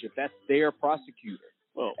relationship. That's their prosecutor.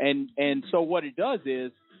 Well, and so what it does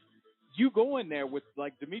is you go in there with,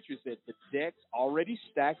 like Demetrius said, the deck's already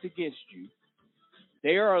stacked against you.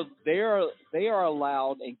 They are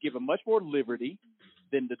allowed and given much more liberty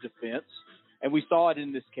than the defense. And we saw it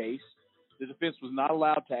in this case. The defense was not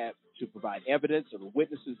allowed to provide evidence or the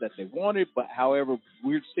witnesses that they wanted. But however,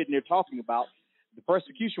 we're sitting there talking about the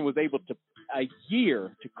prosecution was able to a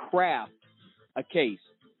year to craft a case.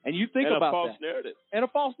 And you think about that. And a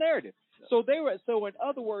false narrative. So in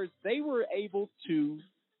other words, they were able to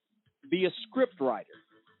be a script writer.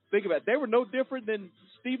 Think about it. They were no different than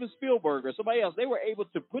Steven Spielberg or somebody else. They were able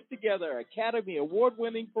to put together an Academy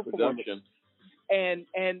Award-winning performance. And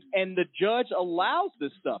the judge allows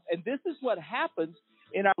this stuff. And this is what happens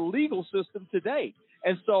in our legal system today.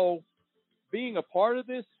 And so being a part of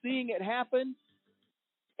this, seeing it happen,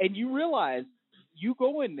 and you realize you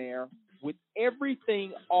go in there with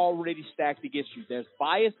everything already stacked against you. There's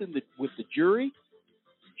bias with the jury.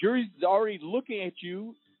 Jury's already looking at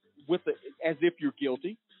you as if you're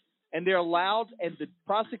guilty, and they're allowed, and the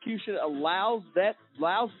prosecution allows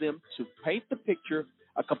them to paint the picture,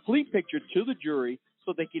 a complete picture to the jury,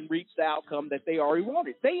 so they can reach the outcome that they already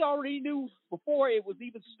wanted. They already knew before it was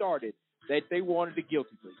even started that they wanted a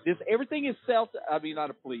guilty plea. Everything is a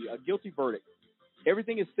guilty verdict.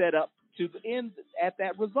 Everything is set up to end at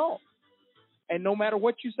that result. And no matter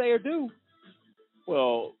what you say or do.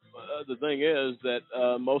 Well, the thing is that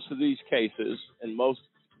most of these cases and most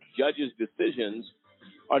judges' decisions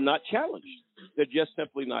are not challenged. They're just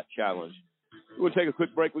simply not challenged. We're going to take a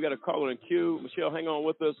quick break. We got a caller in queue. Michelle, hang on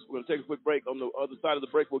with us. We're going to take a quick break. On the other side of the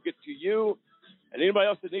break, we'll get to you. And anybody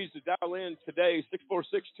else that needs to dial in today,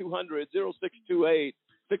 646-200-0628,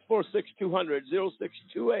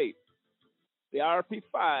 646-200-0628. The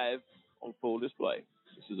IRP-5 on full display.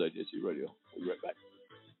 This is AJC Radio. We'll be right back.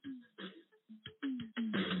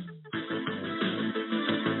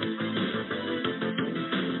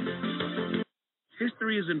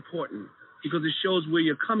 History is important because it shows where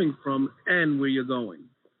you're coming from and where you're going.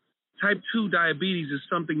 Type 2 diabetes is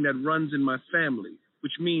something that runs in my family,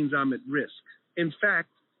 which means I'm at risk. In fact,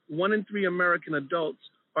 1 in 3 American adults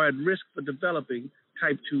are at risk for developing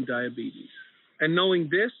type 2 diabetes. And knowing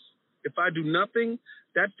this, if I do nothing,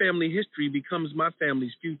 that family history becomes my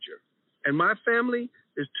family's future. And my family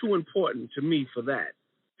is too important to me for that.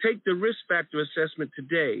 Take the risk factor assessment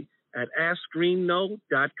today at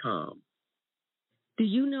AskScreenKnow.com. Do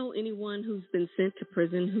you know anyone who's been sent to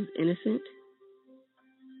prison who's innocent?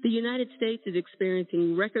 The United States is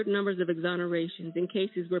experiencing record numbers of exonerations in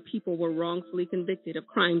cases where people were wrongfully convicted of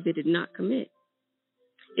crimes they did not commit.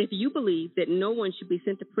 If you believe that no one should be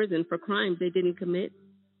sent to prison for crimes they didn't commit,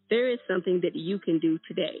 there is something that you can do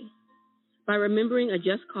today. By remembering a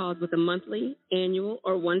just cause with a monthly, annual,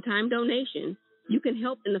 or one-time donation, you can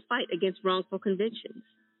help in the fight against wrongful convictions.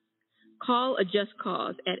 Call a just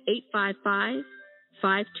cause at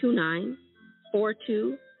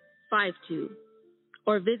 855-529-4252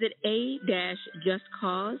 or visit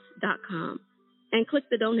a-justcause.com and click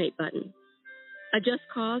the donate button. A Just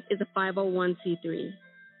Cause is a 501c3.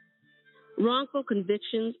 Wrongful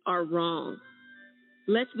convictions are wrong.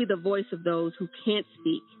 Let's be the voice of those who can't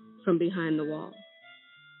speak from behind the wall.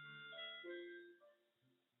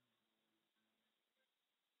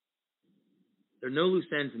 There are no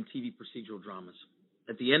loose ends in TV procedural dramas.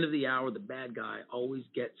 At the end of the hour, the bad guy always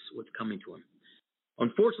gets what's coming to him.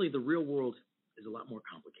 Unfortunately, the real world is a lot more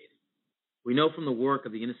complicated. We know from the work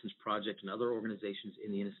of the Innocence Project and other organizations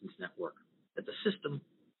in the Innocence Network that the system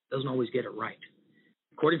doesn't always get it right.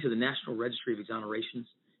 According to the National Registry of Exonerations,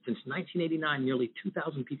 since 1989, nearly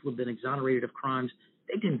 2,000 people have been exonerated of crimes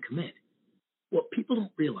they didn't commit. What people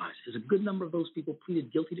don't realize is a good number of those people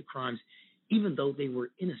pleaded guilty to crimes even though they were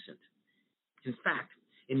innocent. In fact,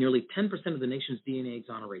 in nearly 10% of the nation's DNA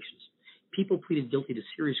exonerations, people pleaded guilty to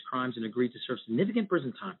serious crimes and agreed to serve significant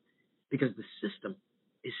prison time because the system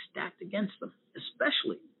is stacked against them,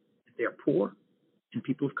 especially if they are poor and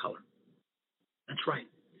people of color. That's right.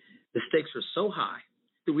 The stakes are so high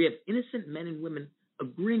that we have innocent men and women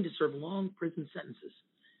agreeing to serve long prison sentences.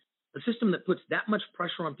 A system that puts that much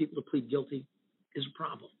pressure on people to plead guilty is a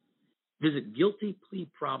problem. Visit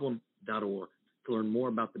guiltypleaproblem.org to learn more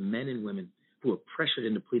about the men and women who are pressured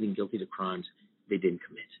into pleading guilty to crimes they didn't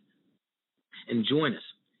commit. And join us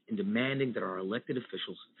in demanding that our elected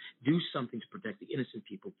officials do something to protect the innocent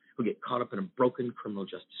people who get caught up in a broken criminal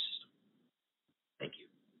justice system. Thank you.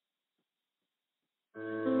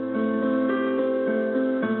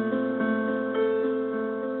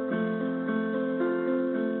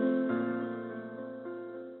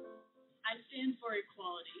 I stand for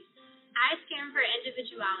equality. I stand for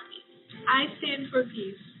individuality. I stand for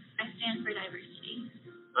peace. I stand for diversity.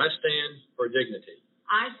 I stand for dignity.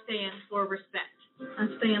 I stand for respect. I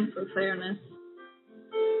stand for fairness.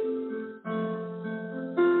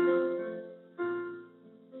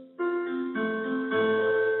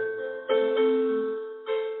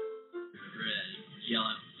 Red,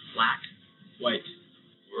 yellow, black, white.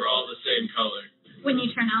 We're all the same color. When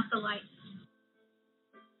you turn out the lights.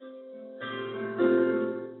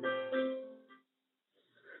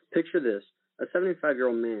 Picture this, a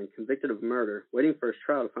 75-year-old man convicted of murder, waiting for his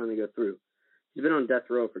trial to finally go through. He's been on death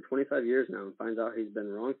row for 25 years now and finds out he's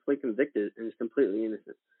been wrongfully convicted and is completely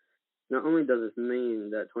innocent. Not only does this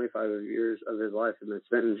mean that 25 years of his life have been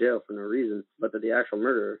spent in jail for no reason, but that the actual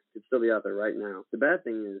murderer could still be out there right now. The bad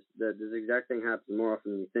thing is that this exact thing happens more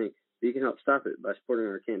often than you think, but you can help stop it by supporting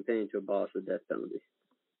our campaign to abolish the death penalty.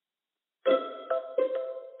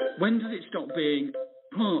 When does it stop being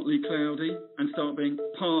partly cloudy and start being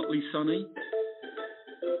partly sunny?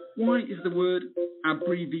 Why is the word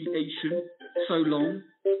abbreviation so long?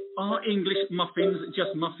 Are English muffins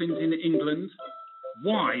just muffins in England?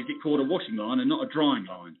 Why is it called a washing line and not a drying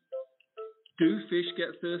line? Do fish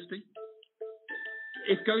get thirsty?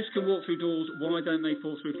 If ghosts can walk through doors, why don't they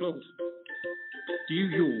fall through floors? Do you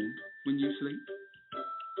yawn when you sleep?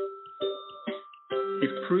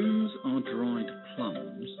 If prunes are dried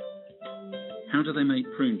plums, how do they make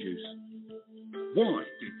prune juice? Why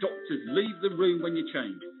do doctors leave the room when you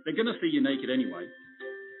change? They're going to see you naked anyway.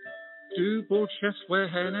 Do bald chefs wear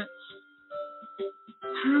hairnets?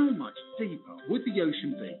 How much deeper would the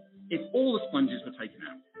ocean be if all the sponges were taken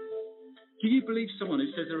out? Do you believe someone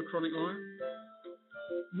who says they're a chronic liar?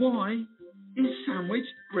 Why is sandwich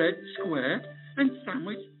bread square and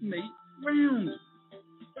sandwich meat round?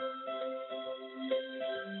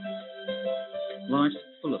 Life's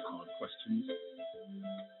full of hard questions.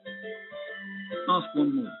 Ask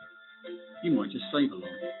one more. You might just save a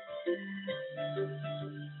life.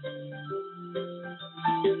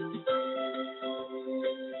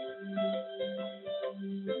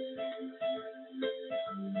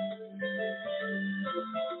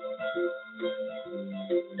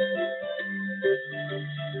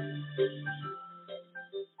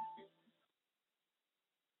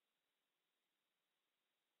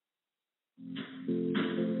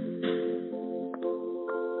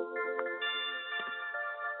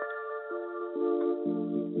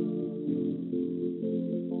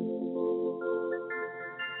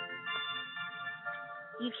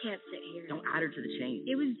 You can't sit here. Don't add her to the chain.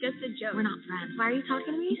 It was just a joke. We're not friends. Why are you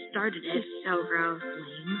talking to me? You started it. It's so gross.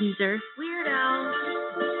 Lame. Loser. Weirdo.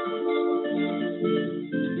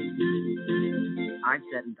 I've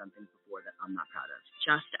said and done things before that I'm not proud of.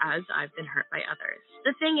 Just as I've been hurt by others.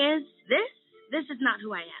 The thing is, this is not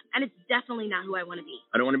who I am. And it's definitely not who I want to be.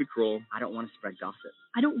 I don't want to be cruel. I don't want to spread gossip.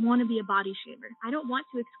 I don't want to be a body shamer. I don't want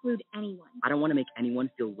to exclude anyone. I don't want to make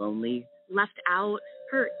anyone feel lonely, left out,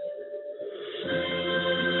 hurt. We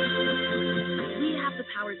have the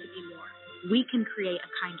power to be more. We can create a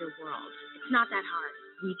kinder world. It's not that hard.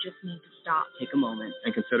 We just need to stop. Take a moment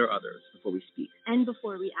and consider others before we speak. And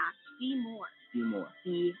before we act. Be more. Be more.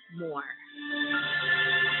 Be more.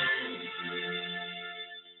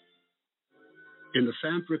 In the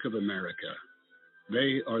fabric of America,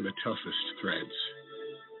 they are the toughest threads.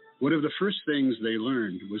 One of the first things they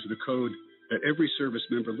learned was the code that every service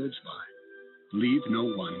member lives by. Leave no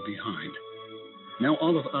one behind. Now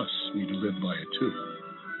all of us need to live by it too,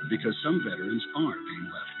 because some veterans are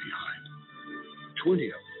being left behind. 20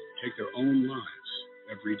 of them take their own lives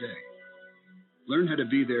every day. Learn how to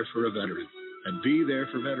be there for a veteran at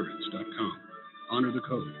BeThereForVeterans.com. Honor the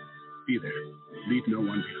code. Be there. Leave no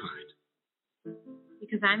one behind.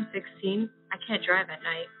 Because I'm 16, I can't drive at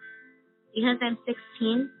night. Because I'm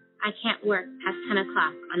 16, I can't work past 10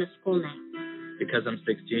 o'clock on a school night. Because I'm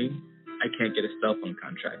 16, I can't get a cell phone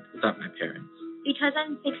contract without my parents. Because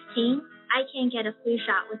I'm 16, I can't get a flu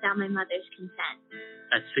shot without my mother's consent.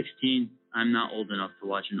 At 16, I'm not old enough to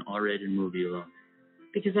watch an R-rated movie alone.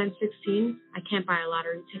 Because I'm 16, I can't buy a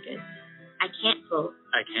lottery ticket. I can't vote.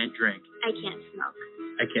 I can't drink. I can't smoke.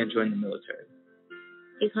 I can't join the military.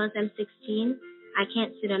 Because I'm 16, I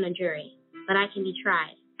can't sit on a jury, but I can be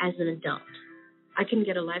tried as an adult. I can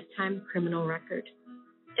get a lifetime criminal record.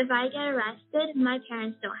 If I get arrested, my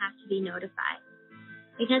parents don't have to be notified.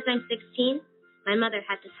 Because I'm 16, My mother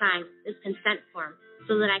had to sign this consent form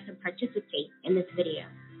so that I could participate in this video.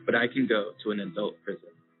 But I can go to an adult prison.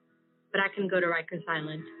 But I can go to Rikers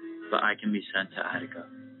Island. But I can be sent to Attica.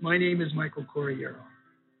 My name is Michael Corriero.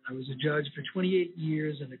 I was a judge for 28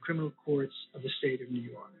 years in the criminal courts of the state of New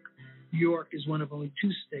York. New York is one of only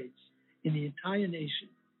 2 states in the entire nation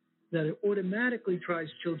that automatically tries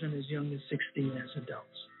children as young as 16 as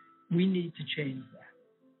adults. We need to change that.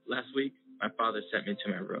 Last week, my father sent me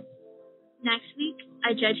to my room. Next week,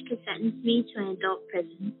 a judge could sentence me to an adult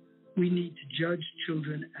prison. We need to judge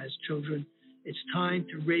children as children. It's time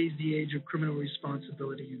to raise the age of criminal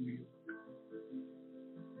responsibility in New York.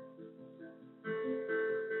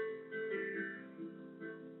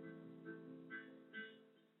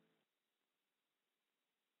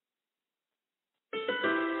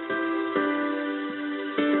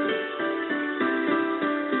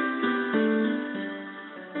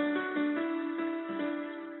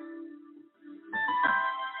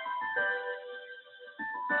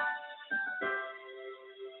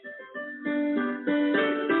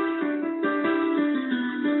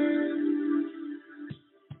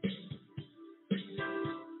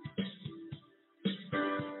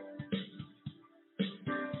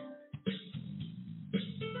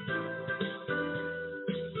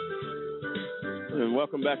 And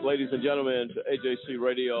welcome back, ladies and gentlemen, to AJC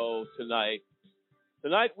Radio tonight.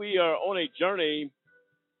 Tonight we are on a journey,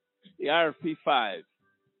 the IRP 5.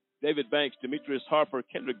 David Banks, Demetrius Harper,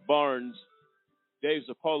 Kendrick Barnes, Dave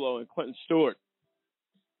Zappolo, and Clinton Stewart.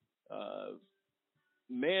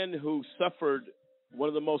 Men who suffered one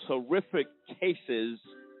of the most horrific cases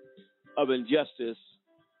of injustice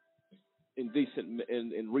in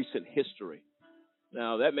recent history.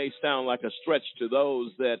 Now, that may sound like a stretch to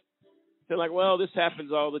those that feel like, well, this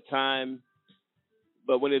happens all the time.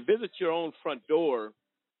 But when it visits your own front door,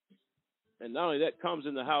 and not only that, comes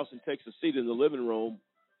in the house and takes a seat in the living room,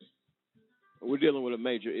 we're dealing with a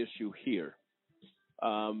major issue here.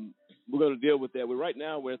 We're going to deal with that. Right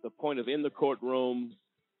now, we're at the point of in the courtroom,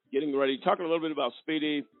 getting ready, talking a little bit about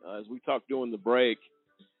Speedy, as we talked during the break.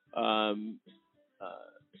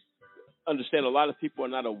 Understand a lot of people are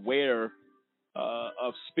not aware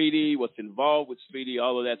of Speedy, what's involved with Speedy,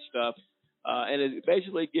 all of that stuff. And it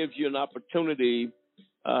basically gives you an opportunity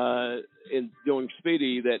in doing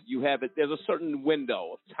Speedy that you have it. There's a certain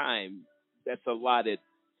window of time that's allotted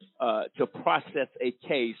to process a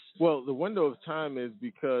case. Well, the window of time is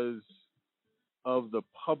because of the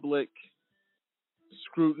public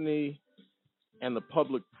scrutiny and the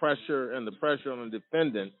public pressure and the pressure on the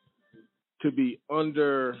defendant to be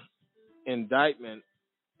under indictment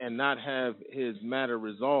and not have his matter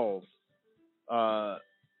resolved.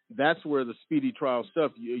 That's where the speedy trial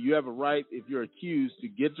stuff, you have a right, if you're accused, to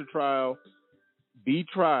get to trial, be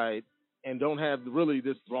tried, and don't have really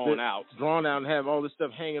this drawn out and have all this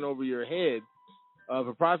stuff hanging over your head. If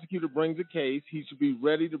a prosecutor brings a case, he should be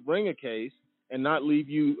ready to bring a case and not leave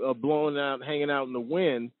you blowing out, hanging out in the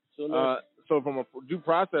wind. So from a due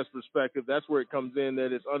process perspective, that's where it comes in,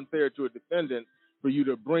 that it's unfair to a defendant for you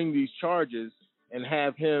to bring these charges and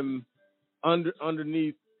have him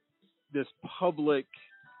underneath this public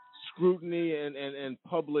scrutiny and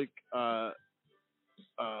public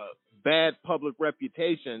bad public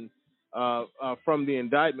reputation from the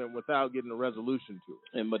indictment without getting a resolution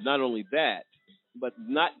to it. But not only that, but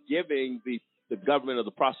not giving the government or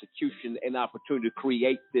the prosecution an opportunity to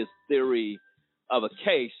create this theory of a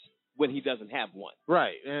case when he doesn't have one.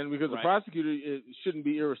 Right, and because the prosecutor shouldn't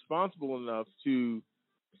be irresponsible enough to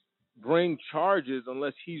bring charges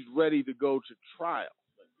unless he's ready to go to trial.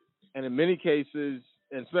 And in many cases,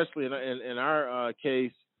 and especially in our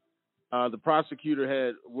case, the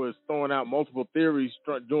prosecutor was throwing out multiple theories,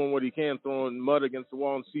 doing what he can, throwing mud against the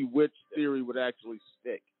wall and see which theory would actually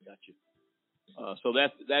stick. Gotcha. So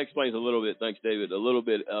that explains a little bit, thanks, David, a little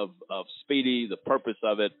bit of Speedy, the purpose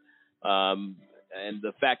of it, and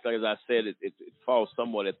the fact that, as I said, it falls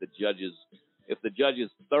somewhat at the judge's. If the judge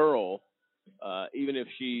is thorough, even if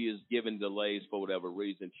she is given delays for whatever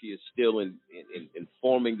reason, she is still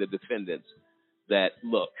informing the defendants that,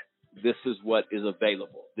 look, this is what is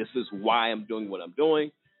available. This is why I'm doing what I'm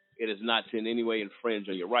doing. It is not to in any way infringe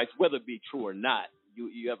on your rights, whether it be true or not.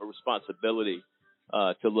 You have a responsibility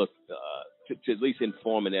to look to at least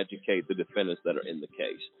inform and educate the defendants that are in the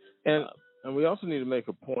case. And we also need to make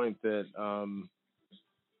a point that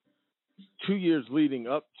 2 years leading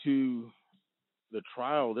up to the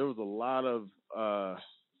trial, there was a lot of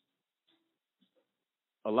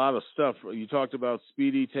stuff. You talked about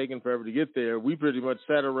Speedy taking forever to get there. We pretty much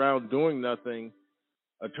sat around doing nothing.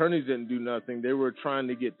 Attorneys didn't do nothing. They were trying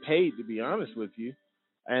to get paid, to be honest with you.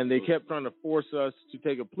 And they kept trying to force us to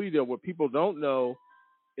take a plea deal. What people don't know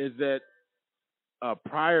is that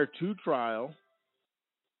prior to trial,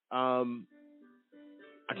 I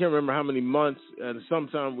can't remember how many months, and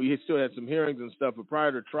sometime we still had some hearings and stuff, but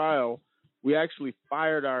prior to trial, we actually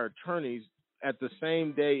fired our attorneys at the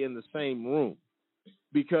same day in the same room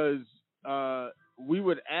because we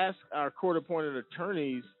would ask our court-appointed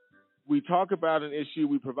attorneys, we talk about an issue,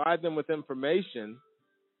 we provide them with information,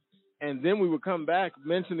 and then we would come back,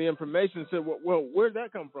 mention the information, and say, well, where'd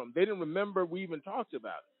that come from? They didn't remember we even talked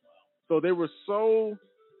about it. So they were so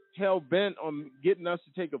hell-bent on getting us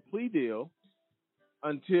to take a plea deal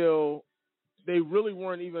until they really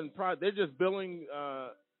weren't even they're just billing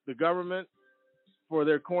the government for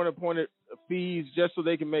their court-appointed fees just so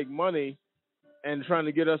they can make money and trying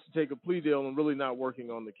to get us to take a plea deal and really not working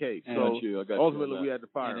on the case. And so ultimately we had to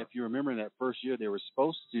fire And them. if you remember in that first year, they were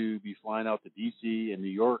supposed to be flying out to D.C. and New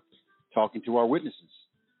York talking to our witnesses.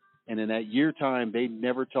 And in that year time, they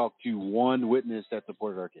never talked to one witness that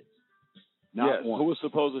supported our case. Not one. Who was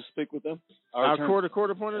supposed to speak with them? Our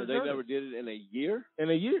court-appointed They attorney. never did it in a year? In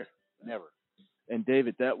a year. Never. And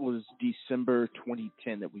David, that was December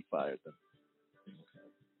 2010 that we fired them.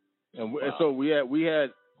 And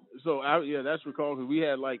that's recalled because we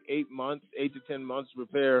had like 8 to 10 months to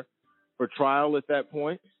prepare for trial at that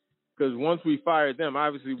point. Because once we fired them,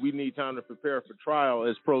 obviously we need time to prepare for trial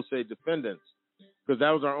as pro se defendants. Because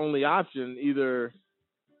that was our only option. Either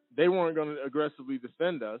they weren't going to aggressively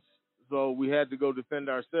defend us, so we had to go defend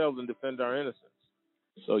ourselves and defend our innocence.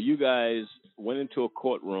 So you guys went into a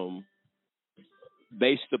courtroom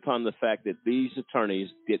based upon the fact that these attorneys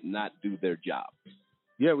did not do their job.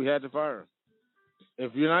 Yeah, we had to fire them.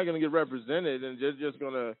 If you're not going to get represented and just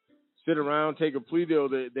going to sit around, take a plea deal,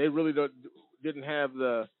 they really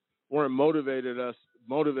weren't motivated to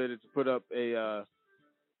put up a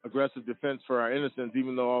aggressive defense for our innocence,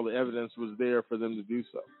 even though all the evidence was there for them to do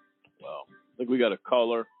so. Well, I think we got a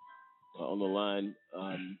caller on the line.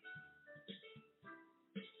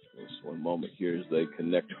 Just one moment here as they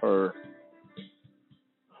connect her.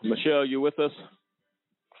 Michelle, you with us?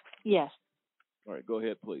 Yes. All right, go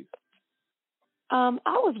ahead, please. I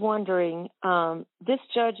was wondering, this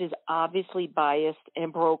judge is obviously biased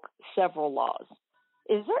and broke several laws.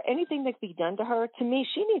 Is there anything that can be done to her? To me,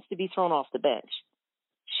 she needs to be thrown off the bench.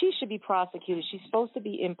 She should be prosecuted. She's supposed to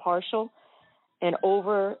be impartial and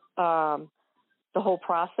over the whole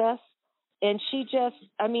process. And she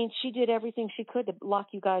did everything she could to lock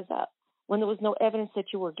you guys up when there was no evidence that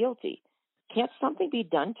you were guilty. Can't something be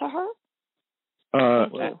done to her?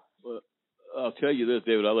 Well, I'll tell you this,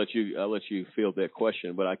 David. I'll let you field that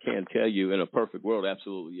question, but I can tell you, in a perfect world,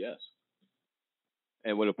 absolutely yes.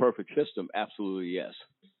 And with a perfect system, absolutely yes.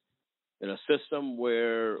 In a system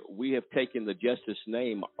where we have taken the justice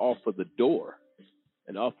name off of the door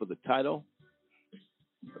and off of the title,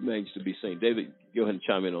 remains to be seen. David, go ahead and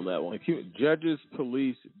chime in on that one. Judges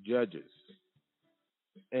police judges.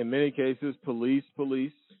 In many cases, police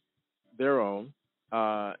their own,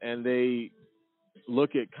 and they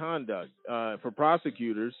look at conduct. For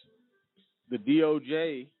prosecutors, the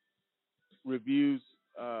DOJ reviews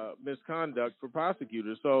misconduct for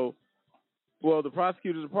prosecutors. So, the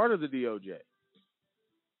prosecutors are part of the DOJ.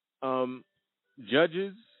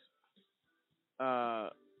 Judges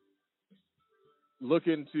look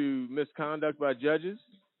into misconduct by judges,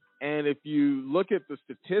 and if you look at the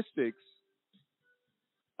statistics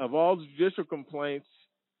of all the judicial complaints,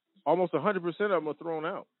 almost 100% of them are thrown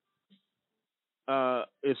out.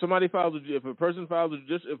 If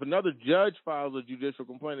another judge files a judicial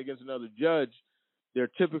complaint against another judge,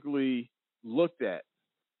 they're typically looked at.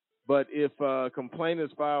 But if a complaint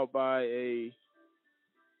is filed by a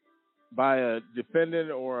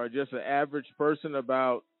defendant or just an average person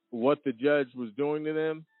about what the judge was doing to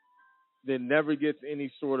them, then never gets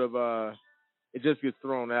any sort of it just gets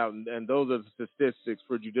thrown out, and those are the statistics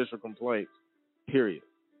for judicial complaints, period.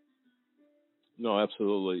 No,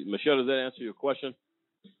 absolutely. Michelle, does that answer your question?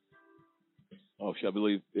 Oh, I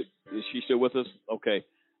believe, is she still with us? Okay.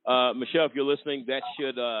 Michelle, if you're listening, that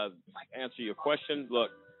should answer your question.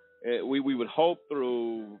 Look, we would hope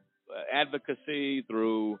through advocacy,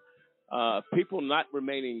 through people not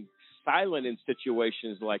remaining silent in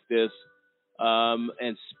situations like this,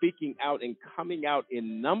 and speaking out and coming out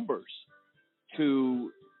in numbers to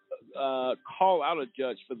call out a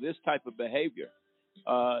judge for this type of behavior.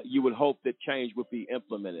 You would hope that change would be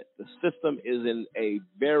implemented. The system is in a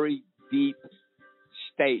very deep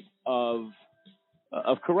state of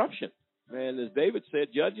corruption. And as David said,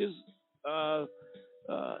 judges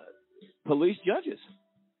police judges.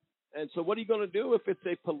 And so what are you going to do if it's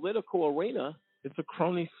a political arena? It's a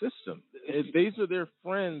crony system. If these are their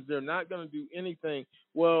friends, they're not going to do anything.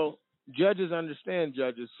 Well, judges understand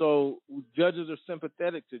judges, so judges are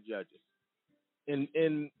sympathetic to judges.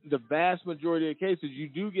 In the vast majority of cases, you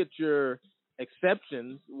do get your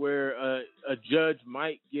exceptions where a judge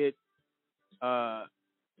might get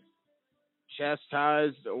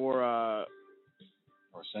chastised or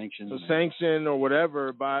sanctioned or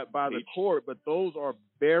whatever by the court, but those are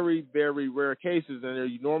very, very rare cases, and they're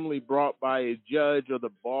normally brought by a judge or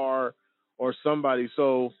the bar or somebody.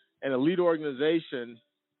 So an elite organization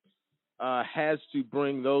has to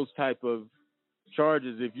bring those type of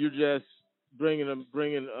charges. If you're just bringing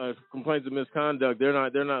complaints of misconduct, they're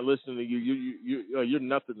not listening to you. You're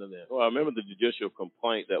nothing to them. Well, I remember the judicial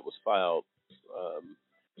complaint that was filed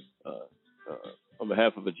on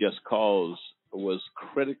behalf of a just cause was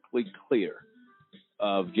critically clear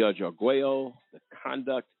of Judge Arguello, the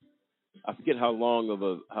conduct. I forget how long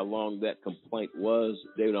that complaint was,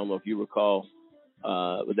 David. I don't know if you recall,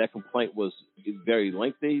 but that complaint was very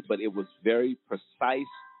lengthy, but it was very precise,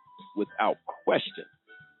 without question.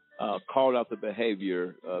 Called out the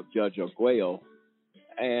behavior of Judge Arguello,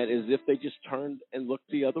 and as if they just turned and looked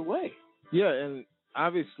the other way. Yeah, and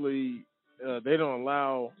obviously they don't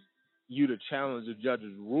allow you to challenge the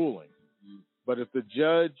judge's ruling. But if the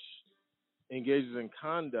judge engages in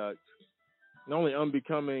conduct, not only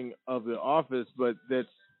unbecoming of the office, but that's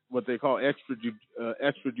what they call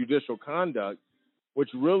extrajudicial conduct,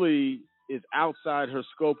 which really is outside her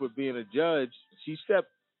scope of being a judge.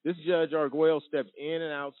 This Judge Arguello stepped in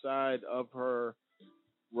and outside of her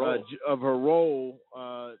role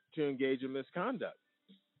to engage in misconduct.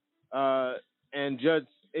 And Judge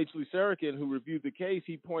H. Lee Sarakin, who reviewed the case,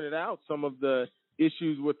 he pointed out some of the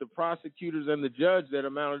issues with the prosecutors and the judge that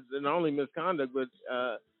amounted to not only misconduct but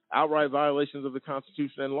outright violations of the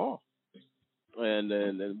Constitution and law.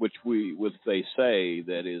 And which they say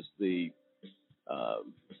that is the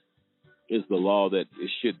law that it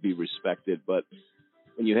should be respected. But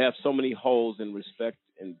when you have so many holes in respect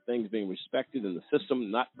and things being respected and the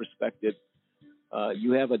system not respected,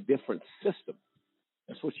 you have a different system.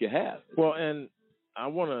 That's what you have. Well, and I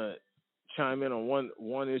want to chime in on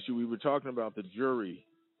one issue. We were talking about the jury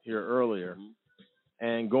here earlier,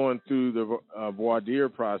 and going through the voir dire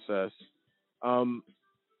process.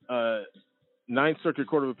 Ninth Circuit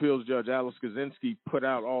Court of Appeals Judge Alice Kaczynski put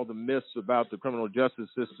out all the myths about the criminal justice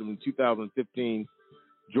system in 2015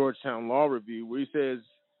 Georgetown Law Review, where he says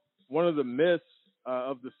one of the myths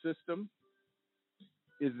of the system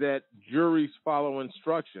is that juries follow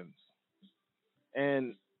instructions.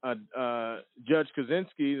 And Judge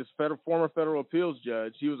Kaczynski, this former federal appeals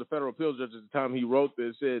judge, he was a federal appeals judge at the time he wrote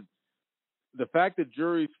this, said the fact that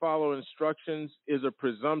juries follow instructions is a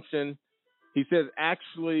presumption. He says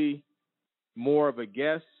actually more of a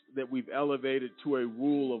guess that we've elevated to a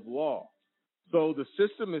rule of law. So the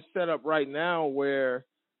system is set up right now where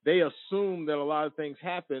they assume that a lot of things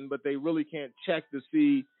happen, but they really can't check to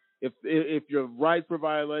see if your rights were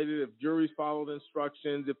violated, if juries followed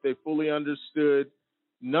instructions, if they fully understood.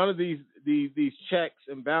 None of these checks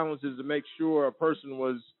and balances to make sure a person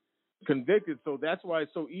was convicted. So that's why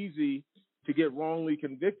it's so easy to get wrongly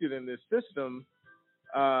convicted in this system,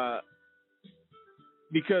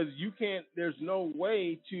 because you can't. There's no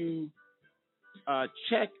way to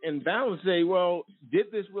check and balance. Say, well,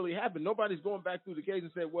 did this really happen? Nobody's going back through the case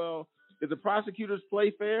and say, well, did the prosecutors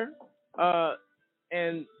play fair?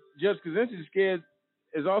 And Judge Kaczynski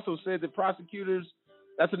has also said that prosecutors.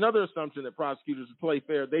 That's another assumption, that prosecutors play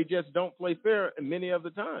fair. They just don't play fair many of the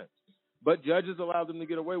times. But judges allow them to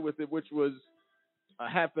get away with it, which was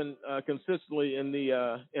happened consistently in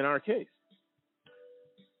our case.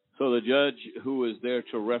 So the judge who is there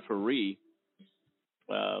to referee,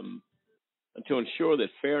 to ensure that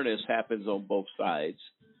fairness happens on both sides,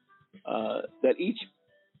 that each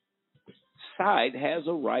side has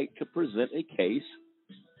a right to present a case,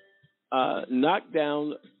 knocked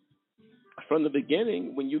down from the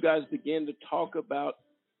beginning when you guys began to talk about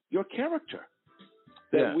your character,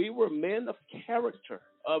 that we were men of character,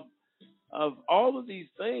 of all of these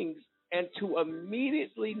things, and to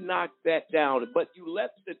immediately knock that down. But you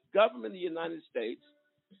let the government of the United States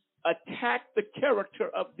attack the character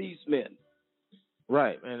of these men.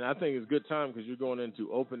 Right, and I think it's good time because you're going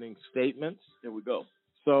into opening statements. There we go.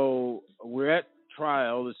 So we're at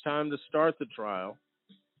trial. It's time to start the trial.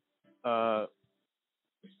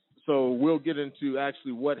 So we'll get into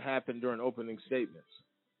actually what happened during opening statements.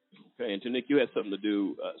 Okay, and Nick, you had something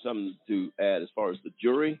to add as far as the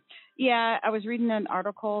jury? Yeah, I was reading an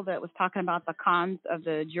article that was talking about the cons of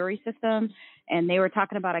the jury system, and they were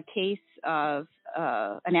talking about a case of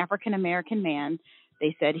an African-American man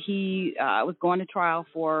They said he was going to trial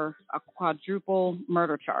for a quadruple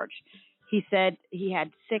murder charge. He said he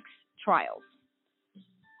had 6 trials.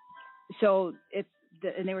 So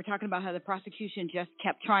and they were talking about how the prosecution just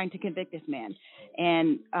kept trying to convict this man,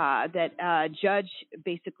 and that judge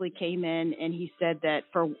basically came in and he said that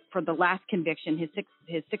for the last conviction, his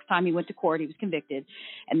sixth time he went to court, he was convicted,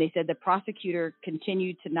 and they said the prosecutor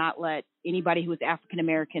continued to not let anybody who was African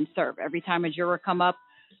American serve. Every time a juror come up,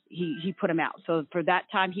 he put him out. So for that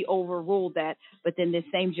time, he overruled that. But then this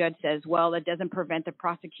same judge says, well, that doesn't prevent the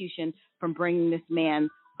prosecution from bringing this man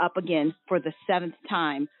up again for the 7th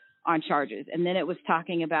time on charges. And then it was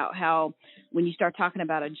talking about how when you start talking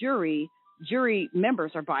about a jury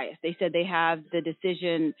members are biased. They said they have the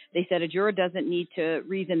decision. They said a juror doesn't need to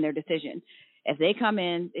reason their decision. If they come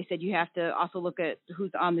in, they said you have to also look at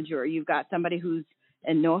who's on the jury. You've got somebody who's,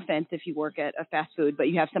 and no offense if you work at a fast food, but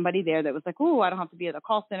you have somebody there that was like, oh, I don't have to be at a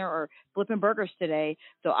call center or flipping burgers today,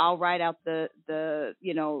 so I'll write out the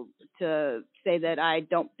to say that I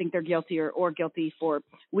don't think they're guilty or guilty for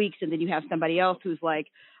weeks. And then you have somebody else who's like,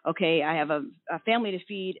 okay, I have a family to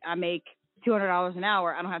feed. I make $200 an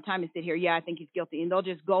hour. I don't have time to sit here. Yeah, I think he's guilty. And they'll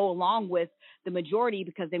just go along with the majority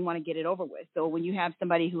because they want to get it over with. So when you have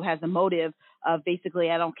somebody who has a motive of basically,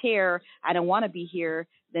 I don't care, I don't want to be here,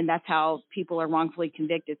 then that's how people are wrongfully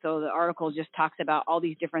convicted. So the article just talks about all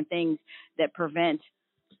these different things that prevent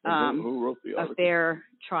who wrote the article? A fair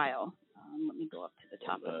trial. Let me go up to the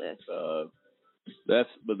top of this.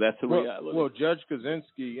 That's the reality. Well, Judge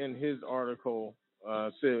Kaczynski in his article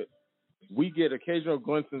said, we get occasional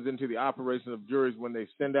glimpses into the operation of juries when they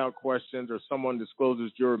send out questions or someone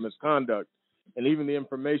discloses juror misconduct, and even the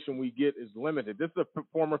information we get is limited. This is a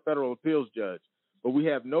former federal appeals judge, but we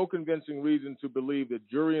have no convincing reason to believe that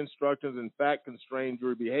jury instructions in fact constrain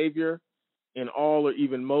jury behavior in all or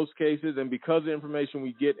even most cases, and because the information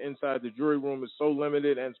we get inside the jury room is so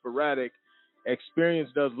limited and sporadic,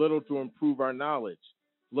 experience does little to improve our knowledge.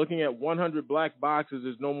 Looking at 100 black boxes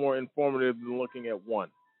is no more informative than looking at one.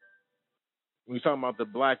 When you're talking about the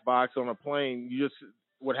black box on a plane,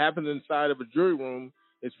 what happens inside of a jury room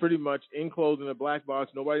is pretty much enclosed in a black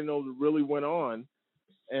box. Nobody knows what really went on.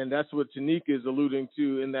 And that's what Tanika is alluding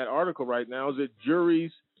to in that article right now, is that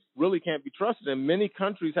juries really can't be trusted. And many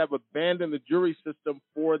countries have abandoned the jury system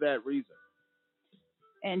for that reason.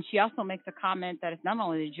 And she also makes a comment that it's not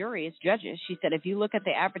only the jury, it's judges. She said, if you look at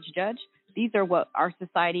the average judge, these are what our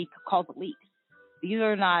society calls elite. These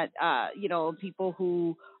are not, people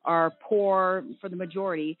who are poor for the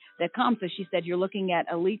majority that come. So she said, you're looking at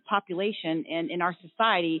elite population, and in our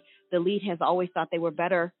society, the elite has always thought they were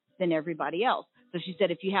better than everybody else. So she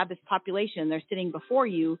said, if you have this population, they're sitting before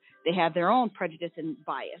you, they have their own prejudice and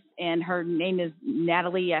bias. And her name is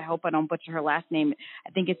Natalie. I hope I don't butcher her last name.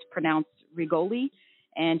 I think it's pronounced Rigoli.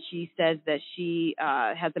 And she says that she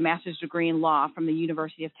has a master's degree in law from the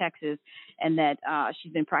University of Texas, and that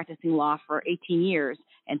she's been practicing law for 18 years.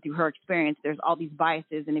 And through her experience, there's all these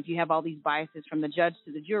biases. And if you have all these biases from the judge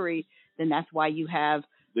to the jury, then that's why you have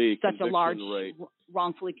such a large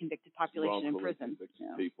wrongfully convicted population in prison.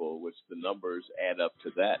 People, which the numbers add up to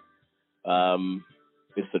that.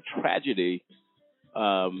 It's a tragedy,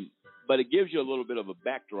 but it gives you a little bit of a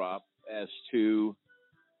backdrop as to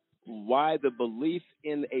why the belief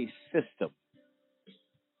in a system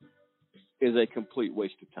is a complete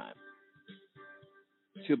waste of time.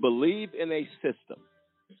 To believe in a system,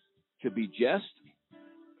 to be just,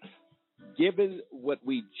 given what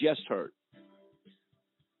we just heard.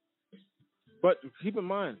 But keep in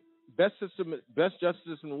mind, best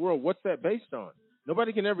justice in the world, what's that based on?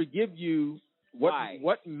 Nobody can ever give you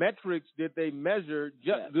what metrics did they measure,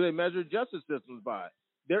 do they measure justice systems by?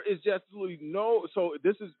 There is absolutely no, so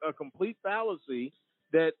this is a complete fallacy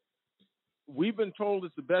that we've been told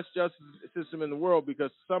it's the best justice system in the world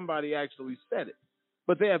because somebody actually said it.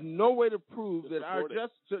 But they have no way to prove that our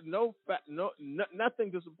justice,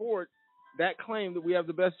 nothing to support that claim that we have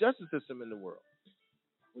the best justice system in the world.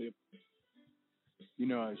 You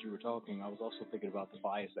know, as you were talking, I was also thinking about the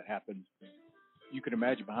bias that happens. You can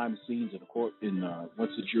imagine behind the scenes of a court,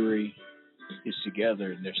 once the jury is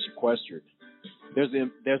together and they're sequestered,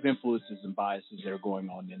 there's influences and biases that are going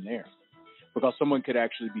on in there, because someone could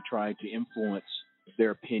actually be trying to influence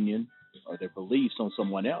their opinion or their beliefs on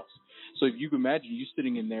someone else. So if you can imagine you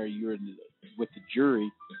sitting in there, with the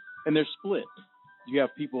jury, and they're split. You have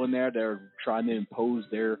people in there that are trying to impose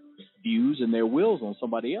their views and their wills on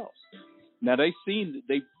somebody else. Now they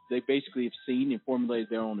basically have seen and formulated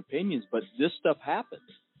their own opinions, but this stuff happens,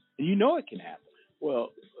 and you know it can happen. Well,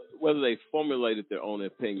 whether they formulated their own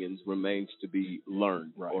opinions remains to be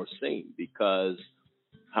learned or seen, because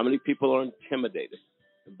how many people are intimidated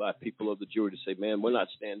and by people of the jury to say, man, we're not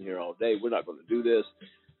standing here all day. We're not going to do this.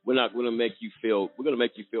 We're not going to make you feel. We're going to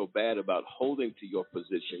make you feel bad about holding to your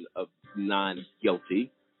position of not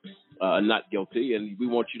guilty, and we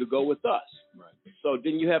want you to go with us. Right. So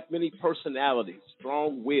then you have many personalities,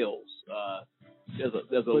 strong wills. There's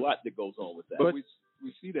a lot that goes on with that. But we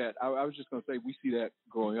see that. I was just going to say, we see that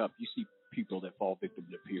growing up. You see people that fall victim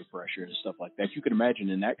to peer pressure and stuff like that. You can imagine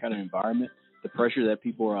in that kind of environment, the pressure that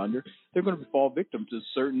people are under, they're going to fall victim to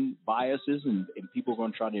certain biases, and people are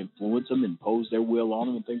going to try to influence them, impose their will on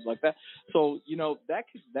them, and things like that. So,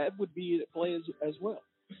 that would be at play as well.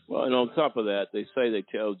 Well, and on top of that, they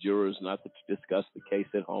tell jurors not to discuss the case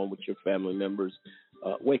at home with your family members.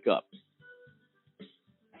 Wake up.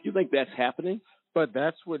 You think that's happening? But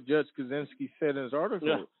that's what Judge Kaczynski said in his article.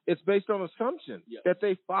 Yeah. It's based on assumption that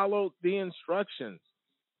they followed the instructions,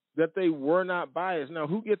 that they were not biased. Now,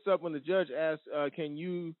 who gets up when the judge asks, can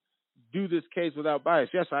you do this case without bias?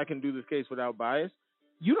 Yes, I can do this case without bias.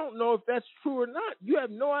 You don't know if that's true or not. You have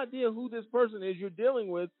no idea who this person is you're dealing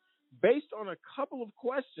with. Based on a couple of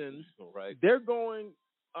questions, right, they're going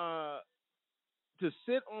to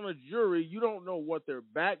sit on a jury. You don't know what their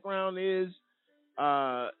background is.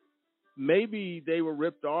 Maybe they were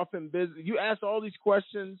ripped off in business. You ask all these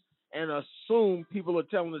questions and assume people are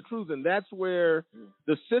telling the truth, and that's where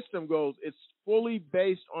the system goes. It's fully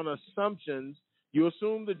based on assumptions. You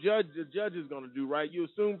assume the judge is going to do right. You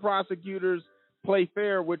assume prosecutors play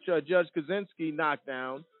fair, which Judge Kaczynski knocked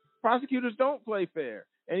down. Prosecutors don't play fair.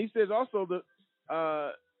 And he says also that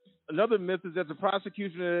another myth is that the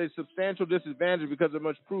prosecution is at a substantial disadvantage because it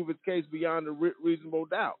must prove its case beyond a reasonable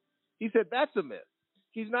doubt. He said that's a myth.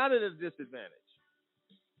 He's not at a disadvantage.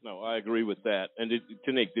 No, I agree with that. And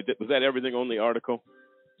Tanique, was that everything on the article?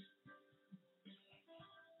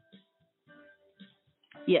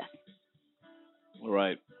 Yes. All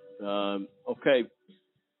right. Okay.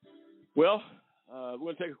 Well, we're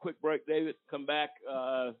going to take a quick break, David. Come back.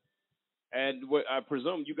 And I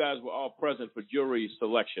presume you guys were all present for jury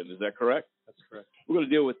selection. Is that correct? That's correct. We're going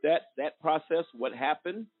to deal with that process, what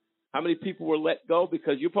happened, how many people were let go,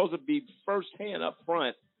 because you're supposed to be firsthand up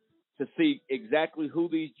front to see exactly who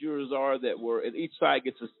these jurors are that were, and each side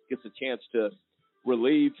gets a chance to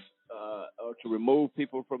relieve or to remove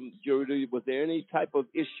people from jury duty. Was there any type of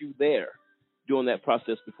issue there during that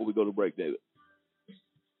process before we go to break, David?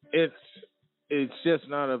 It's just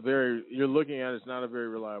not you're looking at it's not a very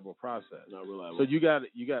reliable process. Not reliable. So you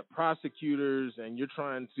got prosecutors, and you're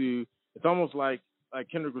trying to, it's almost like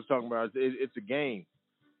Kendrick was talking about, it's a game.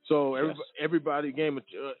 So everybody game,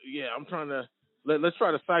 I'm trying to, let's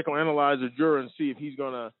try to psychoanalyze a juror and see if he's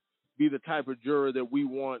going to be the type of juror that we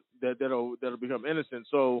want that'll become innocent.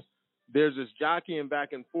 So there's this jockeying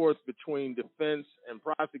back and forth between defense and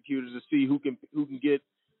prosecutors to see who can get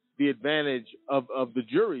the advantage of the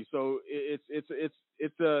jury. So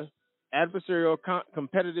it's a adversarial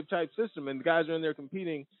competitive type system, and the guys are in there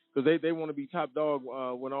competing because they want to be top dog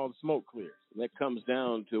when all the smoke clears. And that comes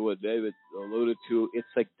down to what David alluded to. It's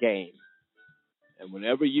a game, and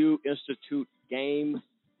whenever you institute game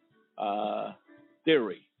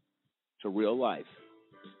theory to real life,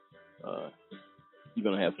 you're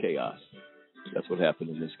going to have chaos. That's what happened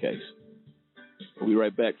in this case. We'll be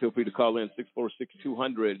right back. Feel free to call in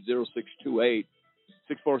 646-200-0628.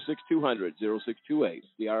 646-200-0628.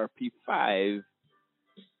 The RP5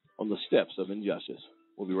 on the steps of injustice.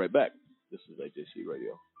 We'll be right back. This is AJC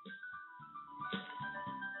Radio.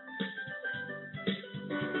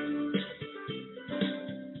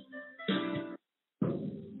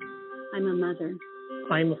 I'm a mother.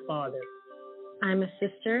 I'm a father. I'm a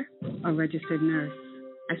sister. A registered nurse.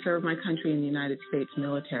 I serve my country in the United States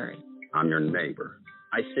military. I'm your neighbor.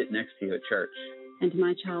 I sit next to you at church. And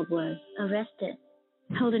my child was arrested,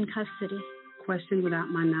 held in custody, questioned without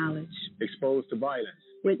my knowledge, exposed to violence,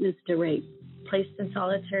 witnessed to rape, placed in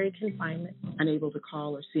solitary confinement, unable to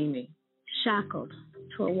call or see me, shackled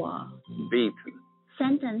to a wall, beaten,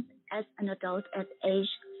 sentenced as an adult at age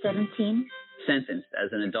 17, sentenced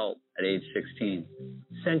as an adult at age 16,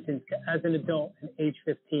 sentenced as an adult at age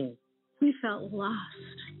 15. We felt lost,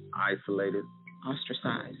 isolated,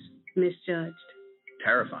 ostracized, misjudged,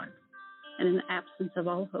 terrified. And in the absence of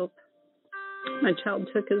all hope, my child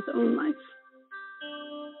took his own life.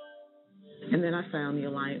 And then I found the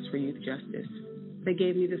Alliance for Youth Justice. They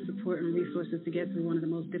gave me the support and resources to get through one of the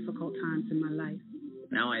most difficult times in my life.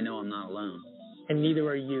 Now I know I'm not alone. And neither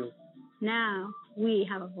are you. Now we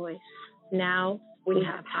have a voice. Now we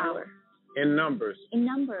have power. In numbers. In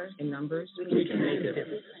numbers. In numbers, we can make a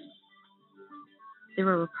difference. There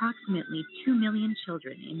are approximately 2 million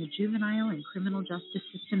children in the juvenile and criminal justice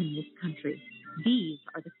system in this country. These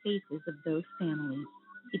are the faces of those families.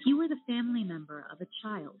 If you are the family member of a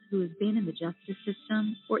child who has been in the justice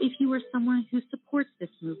system, or if you are someone who supports this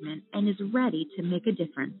movement and is ready to make a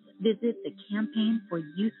difference, visit the Campaign for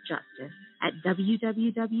Youth Justice at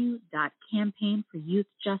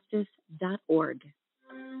www.campaignforyouthjustice.org.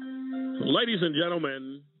 Ladies and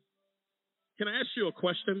gentlemen, can I ask you a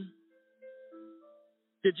question?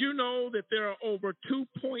 Did you know that there are over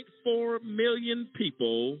 2.4 million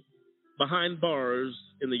people behind bars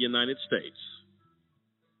in the United States?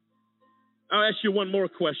 I'll ask you one more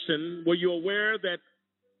question. Were you aware that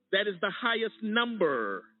that is the highest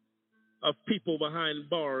number of people behind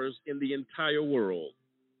bars in the entire world?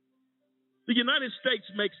 The United States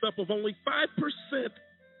makes up of only 5%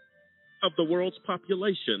 of the world's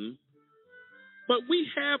population, but we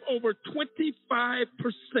have over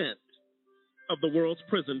 25% of the world's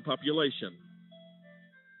prison population.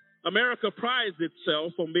 America prides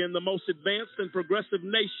itself on being the most advanced and progressive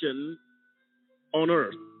nation on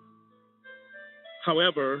earth.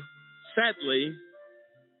 However, sadly,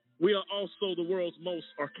 we are also the world's most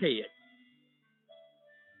archaic.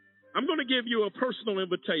 I'm going to give you a personal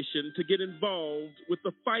invitation to get involved with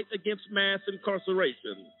the fight against mass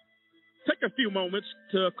incarceration. Take a few moments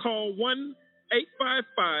to call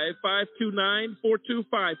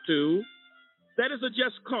 1-855-529-4252. That is a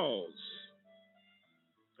just cause.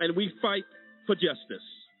 And we fight for justice.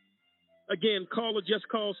 Again, call a just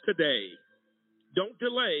cause today. Don't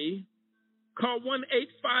delay. Call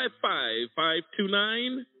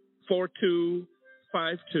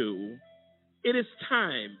 1-855-529-4252. It is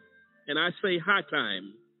time, and I say high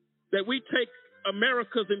time, that we take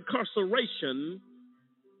America's incarceration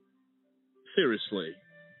seriously.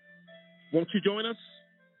 Won't you join us?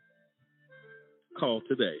 Call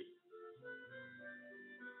today.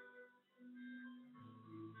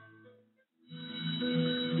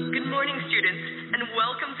 Good morning, students, and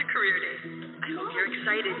welcome to Career Day. I hope you're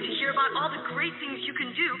excited to hear about all the great things you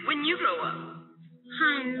can do when you grow up.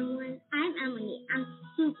 Hi, everyone. I'm Emily. I'm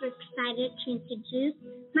super excited to introduce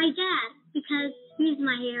my dad because he's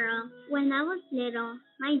my hero. When I was little,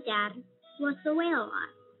 my dad was away a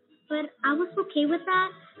lot, but I was okay with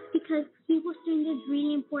that because he was doing this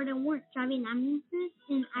really important work driving ambulances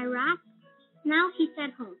in Iraq. Now he's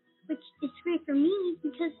at home, which is great for me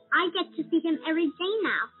because I get to see him every day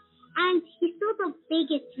now. And he's still the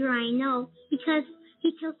biggest hero I know because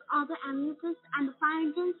he kills all the ambulances and the fire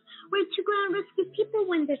engines where to go and rescue people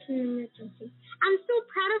when there's an emergency. I'm so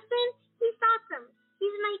proud of him. He's awesome.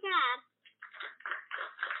 He's my dad.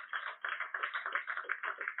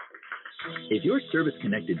 If your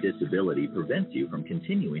service-connected disability prevents you from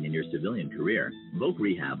continuing in your civilian career, Voc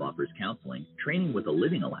Rehab offers counseling, training with a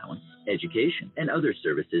living allowance, education, and other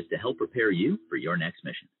services to help prepare you for your next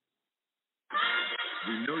mission.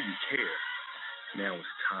 We know you care. Now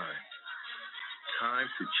it's time. Time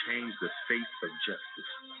to change the face of justice.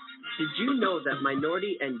 Did you know that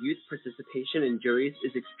minority and youth participation in juries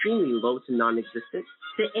is extremely low to non-existent?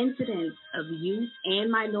 The incidence of youth and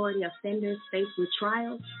minority offenders faced with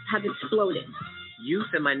trials have exploded. Youth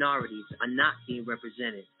and minorities are not being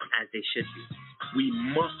represented as they should be. We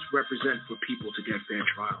must represent for people to get fair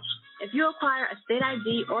trials. If you acquire a state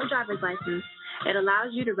ID or driver's license, it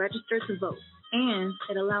allows you to register to vote, and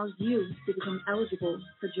it allows you to become eligible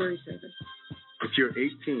for jury service. If you're 18,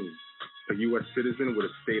 a U.S. citizen with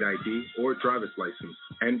a state ID or driver's license,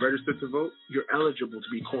 and registered to vote, you're eligible to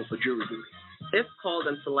be called for jury duty. If called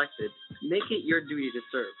and selected, make it your duty to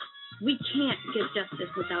serve. We can't get justice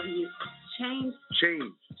without you. Change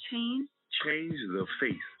the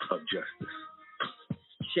face of justice.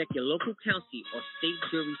 Check your local county or state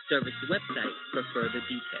jury service website for further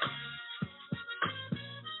details.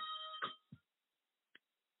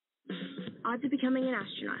 Odds of becoming an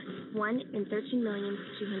astronaut, 1 in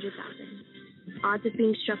 13,200,000. Odds of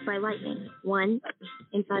being struck by lightning, 1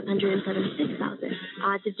 in 576,000.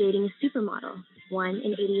 Odds of dating a supermodel, 1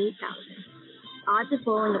 in 88,000. Odds of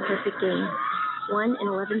bowling a perfect game, 1 in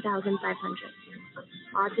 11,500.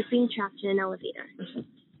 Odds of being trapped in an elevator,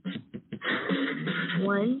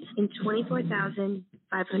 1 in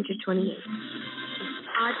 24,528.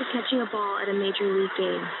 Odds of catching a ball at a major league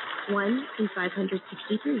game, 1 in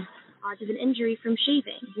 563. Odds of an injury from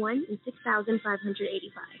shaving, 1 in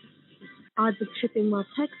 6,585. Odds of tripping while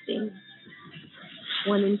texting,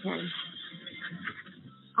 1 in 10.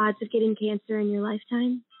 Odds of getting cancer in your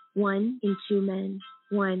lifetime, 1 in 2 men,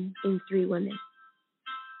 1 in 3 women.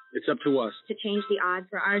 It's up to us. To change the odds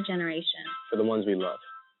for our generation. For the ones we love.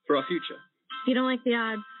 For our future. If you don't like the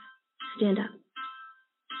odds, stand up.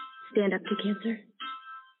 Stand up to cancer.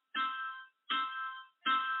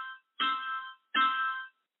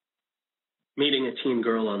 Meeting a teen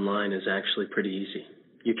girl online is actually pretty easy.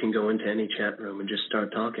 You can go into any chat room and just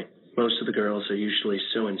start talking. Most of the girls are usually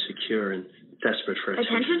so insecure and desperate for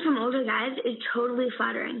Attention from older guys is totally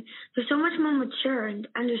flattering. They're so much more mature and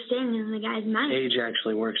understanding than the guys my age. Age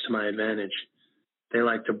actually works to my advantage. They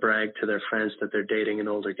like to brag to their friends that they're dating an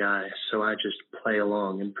older guy, so I just play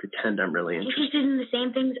along and pretend I'm really interested. Interested in the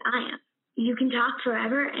same things I am. You can talk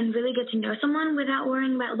forever and really get to know someone without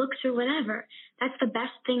worrying about looks or whatever. That's the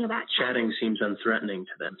best thing about Chatting seems unthreatening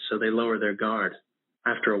to them, so they lower their guard.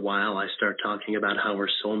 After a while, I start talking about how we're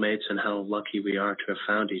soulmates and how lucky we are to have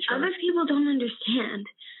found each other. Other people don't understand.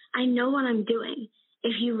 I know what I'm doing.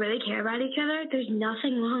 If you really care about each other, there's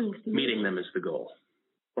nothing wrong with me. Meeting them is the goal.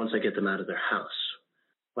 Once I get them out of their house,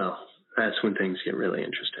 well, that's when things get really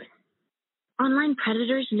interesting. Online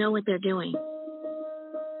predators know what they're doing.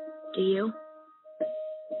 Do you?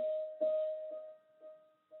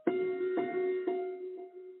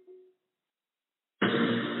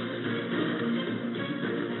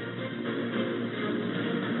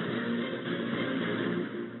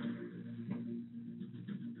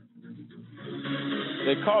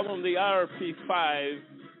 They call them the IRP5.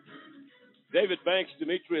 David Banks,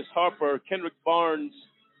 Demetrius Harper, Kendrick Barnes,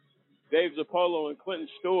 Dave Zappolo, and Clinton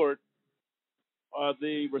Stewart are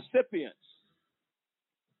the recipients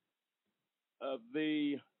of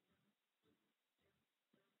the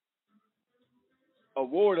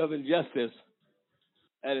award of injustice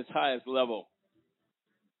at its highest level.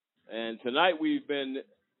 And tonight we've been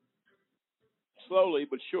slowly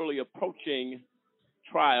but surely approaching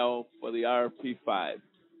trial for the IRP5.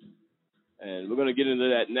 And we're going to get into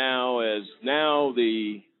that now, as now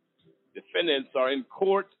the defendants are in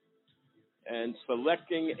court and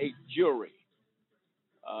selecting a jury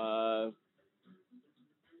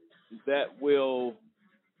that will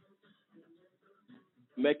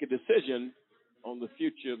make a decision on the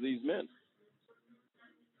future of these men.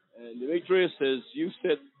 And Demetrius, as you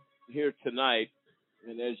sit here tonight,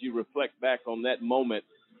 and as you reflect back on that moment,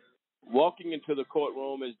 walking into the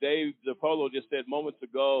courtroom, as Dave Zappolo just said moments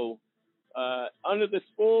ago, under this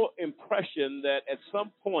full impression that at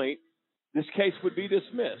some point this case would be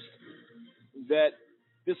dismissed, that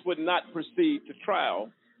this would not proceed to trial.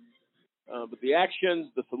 But the actions,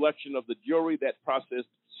 the selection of the jury, that process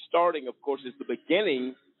starting, of course, is the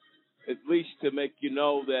beginning, at least to make you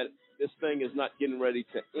know that this thing is not getting ready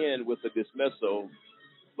to end with a dismissal,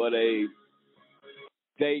 but a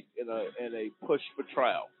date and a push for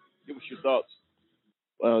trial. Give us your thoughts.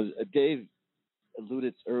 Well, Dave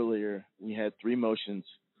alluded earlier, we had 3 motions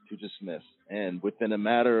to dismiss, and within a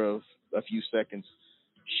matter of a few seconds,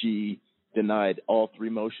 she denied all 3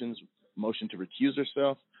 motions: motion to recuse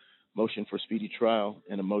herself, motion for speedy trial,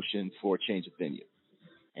 and a motion for change of venue.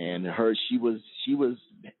 And she was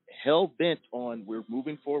hell bent on, we're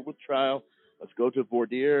moving forward with trial. Let's go to voir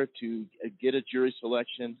dire to get a jury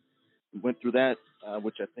selection. We went through that,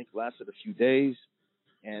 which I think lasted a few days,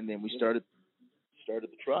 and then we started the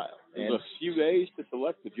trial. It was a few days to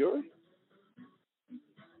select the jury?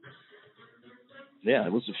 Yeah,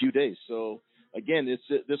 it was a few days. So, again,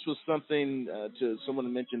 this was something, to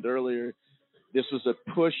someone mentioned earlier, this was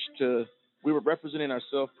a push to, we were representing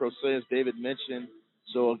ourselves pro se, as David mentioned,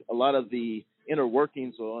 so a lot of the inner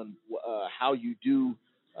workings on how you do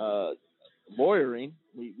lawyering,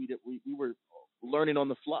 we were learning on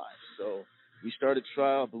the fly. So we started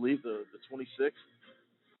trial, I believe, the 26th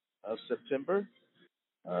of September,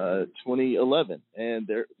 2011, and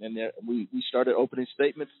we started opening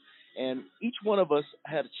statements, and each one of us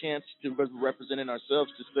had a chance to representing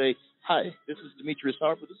ourselves to say, "Hi, this is Demetrius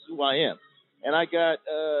Harper. This is who I am," and I got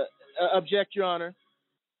object, Your Honor.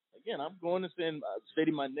 Again, I'm going to send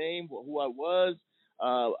stating my name, who I was,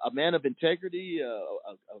 a man of integrity, a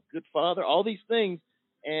good father, all these things,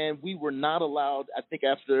 and we were not allowed. I think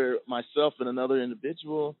after myself and another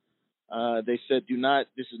individual, they said, "Do not.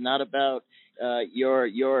 This is not about your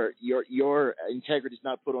integrity is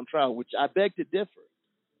not put on trial," which I beg to differ.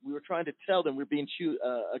 We were trying to tell them we're being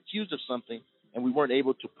accused of something, and we weren't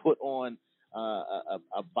able to put on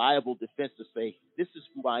a viable defense to say, "This is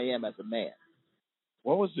who I am as a man."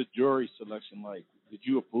 What was the jury selection like? Did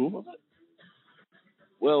you approve of it?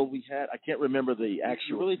 Well, I can't remember the actual.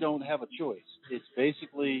 You really don't have a choice. It's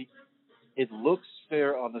basically, it looks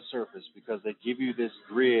fair on the surface because they give you this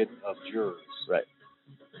grid of jurors. Right.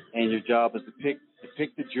 And your job is to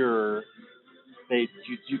pick the juror.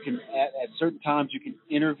 You can at certain times you can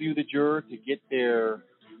interview the juror to get their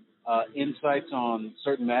insights on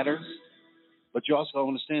certain matters. But you also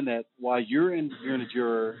understand that while you're interviewing a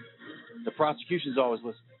juror, the prosecution is always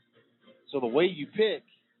listening. So the way you pick,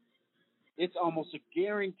 it's almost a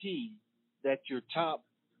guarantee that your top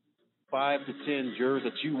 5 to 10 jurors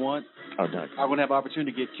that you want are going to have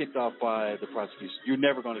opportunity to get kicked off by the prosecution. You're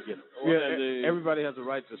never going to get them. Yeah, everybody has a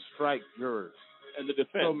right to strike jurors. And the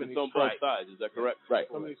defense is on both sides. Is that correct? Right.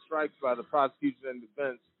 So many strikes by the prosecution and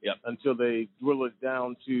defense until they dwindle it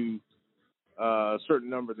down to a certain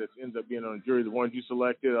number that ends up being on a jury. The ones you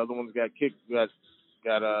selected, other ones got kicked, got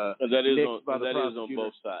that is on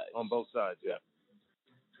both sides. On both sides, yeah.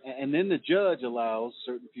 And then the judge allows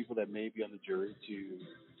certain people that may be on the jury to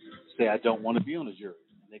say, I don't want to be on the jury.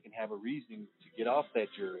 And they can have a reason to get off that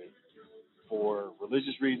jury for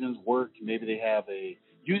religious reasons, work. Maybe they have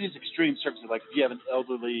usually it's extreme circumstances, like if you have an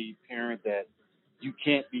elderly parent that you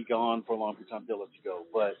can't be gone for a long period of time, they'll let you go.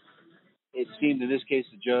 But it seemed in this case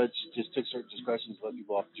the judge just took certain discretions to let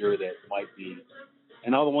people off the jury that might be,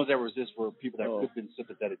 and all the ones that resist were people that could have been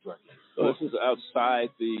sympathetic to our case. So this is outside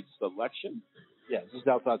the selection? Yeah, this is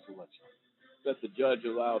outside selection. That the judge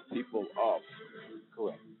allowed people off.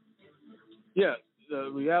 Correct. Yeah,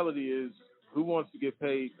 the reality is, who wants to get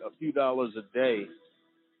paid a few dollars a day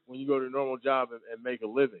when you go to a normal job and make a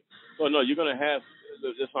living? Well, no, you're going to have,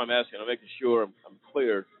 that's what I'm asking, I'm making sure I'm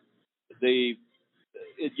clear.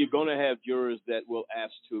 You're going to have jurors that will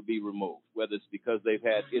ask to be removed, whether it's because they've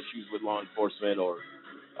had issues with law enforcement or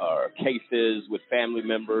cases with family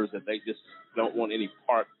members that they just don't want any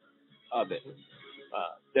part of it.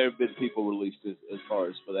 There have been people released as far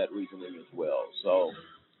as for that reasoning as well. So,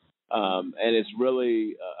 and it's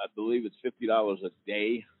really, I believe it's $50 a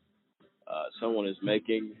day someone is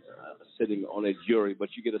making sitting on a jury, but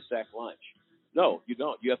you get a sack lunch. No, you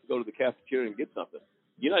don't. You have to go to the cafeteria and get something.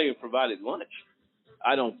 You're not even provided lunch,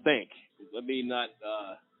 I don't think. Let me not,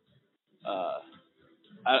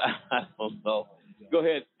 I don't know. Go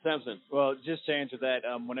ahead, Samson. Well, just to answer that,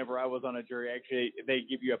 whenever I was on a jury, actually, they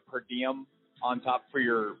give you a per diem on top for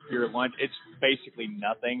your lunch. It's basically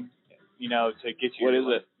nothing, to get you. What is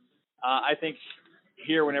it? I think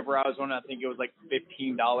here, whenever I was on, I think it was like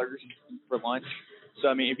 $15 for lunch. So,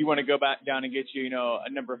 I mean, if you want to go back down and get you, a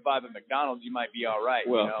number 5 at McDonald's, you might be all right.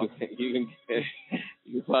 Well, you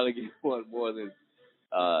can probably get one more than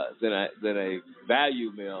a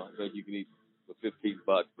value meal that you can eat for $15.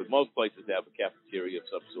 But most places have a cafeteria of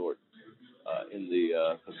some sort in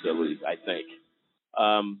the facilities, I think.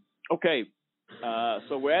 Okay,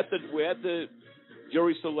 so we're at the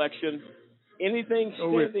jury selection. Anything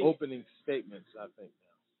standing? We're at opening statements, I think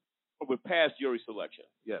now. We're past jury selection.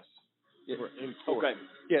 Yes. Yeah. We're in court. Okay.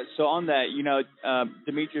 Yeah. So on that,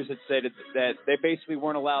 Demetrius had said that they basically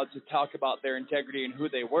weren't allowed to talk about their integrity and who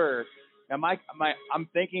they were. Now, I'm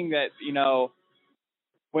thinking that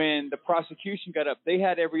when the prosecution got up, they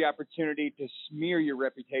had every opportunity to smear your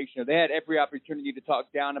reputation. They had every opportunity to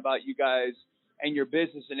talk down about you guys and your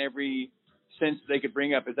business in every sense they could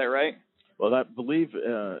bring up. Is that right? Well, I believe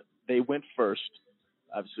they went first.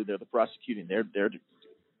 Obviously, they're the prosecuting. They're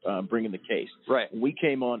bringing the case. Right. When we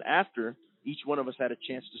came on after, each one of us had a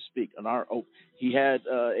chance to speak. He had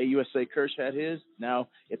AUSA Kirsch had his. Now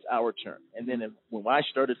it's our turn. And then when I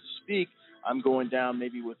started to speak, I'm going down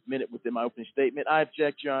maybe within my opening statement. I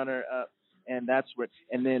object, Your Honor. And that's where.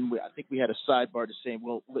 And then I think we had a sidebar to saying,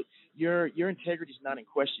 well, look, your integrity is not in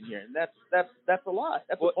question here, and that's a lie.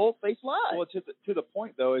 That's a whole-faced lie. Well, to the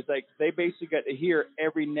point though is like they basically got to hear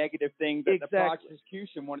every negative thing that the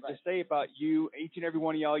prosecution wanted to say about you, each and every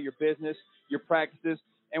one of y'all, your business, your practices,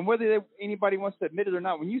 and whether anybody wants to admit it or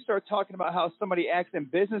not. When you start talking about how somebody acts in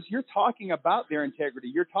business, you're talking about their integrity.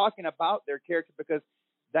 You're talking about their character because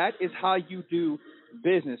that is how you do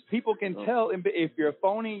business. People can tell if you're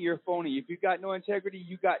phony, you're phony. If you got no integrity,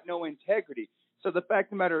 you got no integrity. So the fact of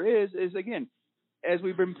the matter is again, as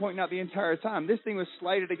we've been pointing out the entire time, this thing was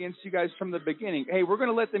slighted against you guys from the beginning. Hey, we're going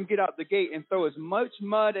to let them get out the gate and throw as much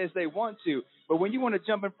mud as they want to. But when you want to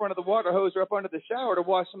jump in front of the water hose or up under the shower to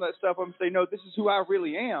wash some of that stuff up and say, no, this is who I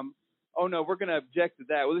really am. Oh, no, we're going to object to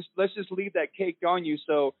that. Well, let's just leave that cake on you.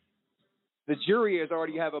 So the jury has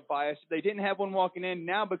already have a bias. They didn't have one walking in.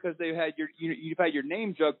 Now because you've had your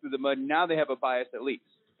name dragged through the mud, now they have a bias at least.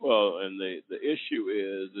 Well, and the issue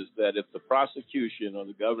is that if the prosecution or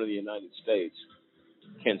the government of the United States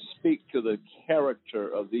can speak to the character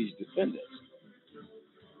of these defendants,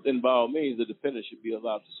 then by all means, the defendant should be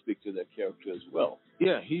allowed to speak to their character as well.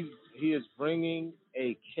 Yeah, he is bringing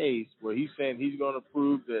a case where he's saying he's going to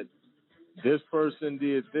prove that this person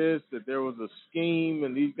did this, that there was a scheme,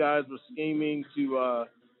 and these guys were scheming to,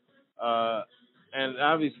 and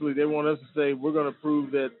obviously they want us to say we're going to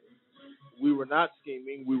prove that we were not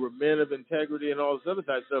scheming, we were men of integrity and all this other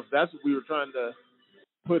type of stuff. That's what we were trying to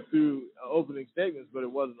put through opening statements, but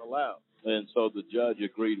it wasn't allowed. And so the judge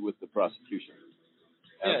agreed with the prosecution.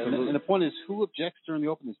 Yeah, and the point is, who objects during the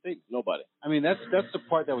opening statement? Nobody. I mean, that's the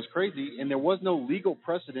part that was crazy, and there was no legal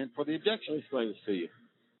precedent for the objection. Let me explain this to you.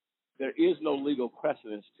 There is no legal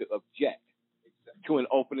precedence to object to an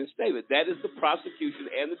opening statement. That is the prosecution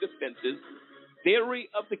and the defense's theory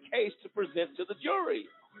of the case to present to the jury.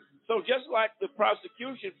 So just like the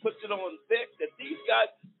prosecution puts it on thick that these guys,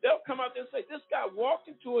 they'll come out there and say, this guy walked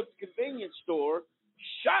into a convenience store,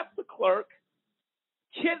 shot the clerk,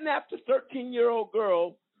 kidnapped a 13-year-old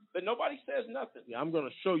girl, but nobody says nothing. Yeah, I'm going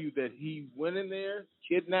to show you that he went in there,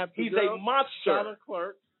 kidnapped the He's girl, a monster. shot a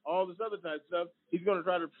clerk, all this other type of stuff. He's going to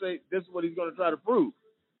try to say this is what he's going to try to prove.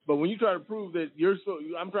 But when you try to prove that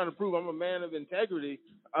I'm trying to prove I'm a man of integrity,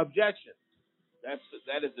 objection.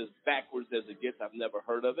 That is as backwards as it gets. I've never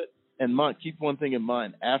heard of it. And keep one thing in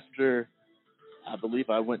mind. After, I believe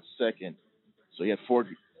I went second, so you had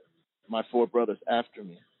my four brothers after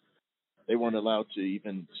me. They weren't allowed to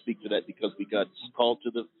even speak to that because we got called to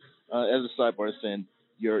the as a sidebar saying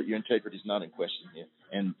your integrity is not in question here.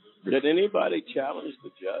 And did anybody challenge the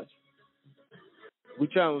judge? We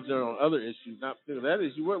challenged her on other issues, not that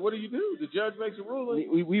issue. What do you do? The judge makes a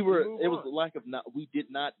ruling. We were. It was the lack of we did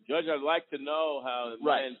not. Judge, I'd like to know how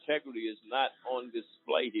my integrity is not on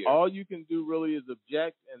display here. All you can do really is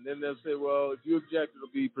object, and then they'll say, well, if you object,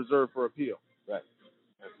 it'll be preserved for appeal. Right.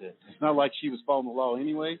 That's it. It's not like she was following the law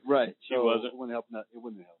anyway. Right. She wasn't. It wouldn't help. It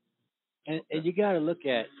wouldn't help. And you got to look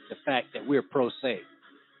at the fact that we're pro se.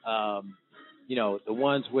 The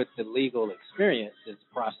ones with the legal experience is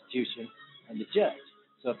the prosecution and the judge.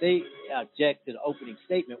 So if they object to the opening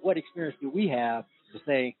statement, what experience do we have to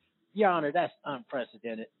say, Your Honor, that's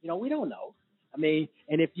unprecedented? We don't know. I mean,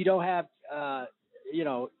 and if you don't have,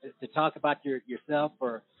 to talk about yourself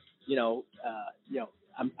or,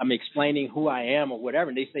 I'm explaining who I am or whatever,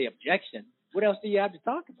 and they say objection, what else do you have to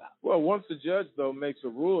talk about? Well, once the judge, though, makes a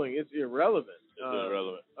ruling, it's irrelevant.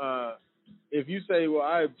 Irrelevant. If you say, well,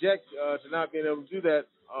 I object to not being able to do that,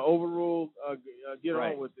 overrule, get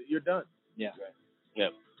on with it, you're done. Yeah. Right. Yeah.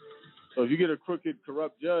 So if you get a crooked,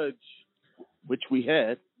 corrupt judge, which we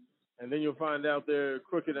had, and then you'll find out they're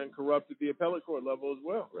crooked and corrupt at the appellate court level as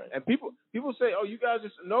well. Right. And people say, oh, you guys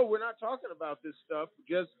no, we're not talking about this stuff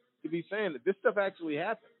just to be saying that this stuff actually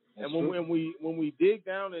happened. That's and when we dig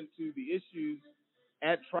down into the issues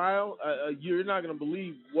at trial, you're not going to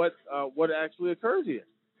believe what actually occurs here.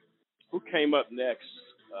 Who came up next?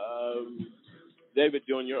 David,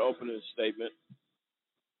 during your opening statement,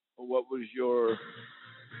 what was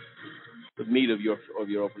the meat of your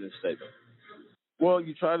opening statement? Well,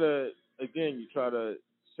 you try to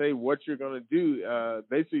say what you're going to do.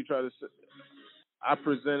 Basically, I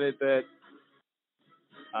presented that,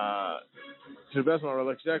 to the best of my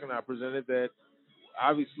recollection, I presented that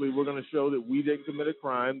obviously we're going to show that we didn't commit a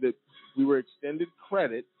crime, that we were extended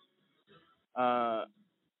credit,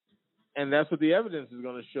 and that's what the evidence is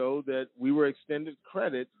going to show, that we were extended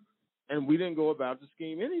credit and we didn't go about to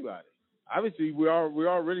scheme anybody. Obviously, we're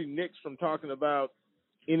already nixed from talking about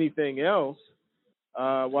anything else,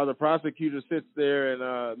 while the prosecutor sits there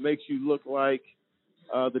and makes you look like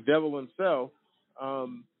the devil himself.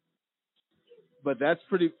 But that's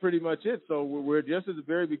pretty much it. So we're just at the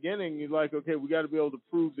very beginning. You're like, okay, we got to be able to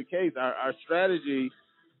prove the case. Our strategy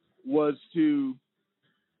was to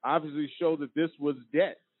obviously show that this was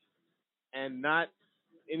debt and not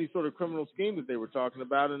any sort of criminal scheme that they were talking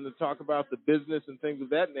about, and to talk about the business and things of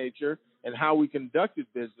that nature and how we conducted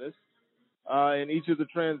business in each of the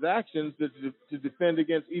transactions to defend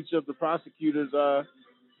against each of the prosecutor's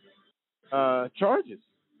charges.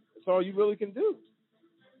 That's all you really can do.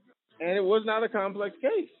 And it was not a complex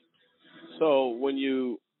case. So when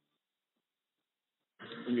you're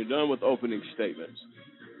done with opening statements,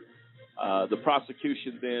 the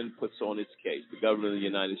prosecution then puts on its case. The government of the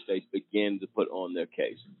United States begins to put on their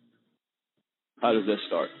case. How does that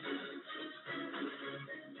start?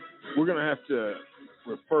 We're going to have to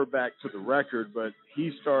refer back to the record, but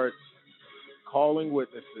he starts calling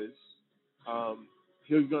witnesses.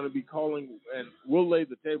 He's going to be calling, and we'll lay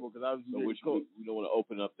the table because I was. So we don't want to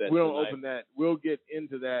open up that. We don't tonight. open that. We'll get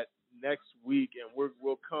into that next week, and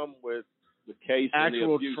we'll come with the case actual and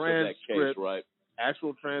the abuse transcripts, of that case, right?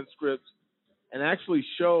 Actual transcripts, and actually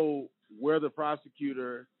show where the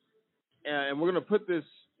prosecutor. And we're going to put this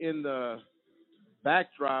in the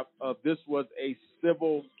backdrop of this was a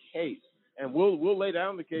civil case, and we'll lay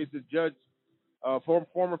down the case that Judge,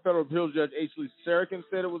 former federal appeals judge H. Lee Sarakin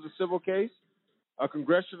said it was a civil case. A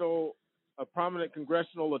prominent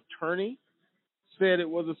congressional attorney said it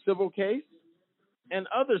was a civil case, and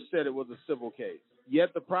others said it was a civil case.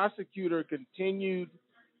 Yet the prosecutor continued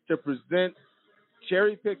to present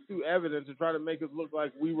cherry pick through evidence and try to make us look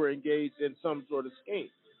like we were engaged in some sort of scheme.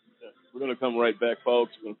 We're going to come right back,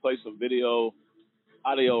 folks. We're going to play some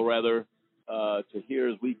audio to hear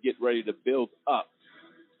as we get ready to build up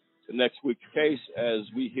to next week's case as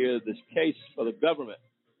we hear this case for the government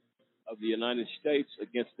of the United States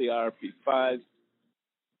against the IRP-5.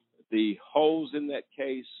 The holes in that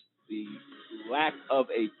case, the lack of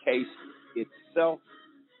a case itself.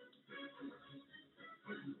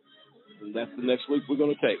 And that's the next week we're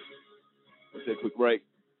going to take. We'll take a quick break.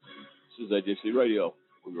 This is AJC Radio.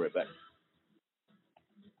 We'll be right back.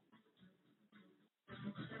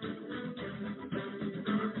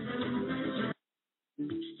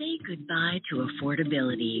 Say goodbye to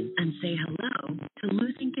affordability and say hello to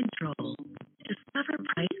losing control. Discover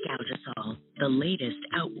Price Gougasol, the latest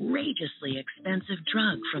outrageously expensive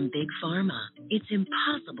drug from Big Pharma. It's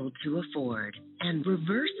impossible to afford and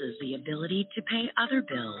reverses the ability to pay other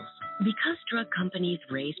bills. Because drug companies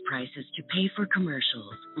raise prices to pay for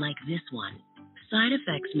commercials like this one, side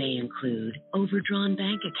effects may include overdrawn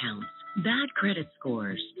bank accounts, bad credit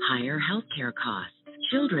scores, higher healthcare costs,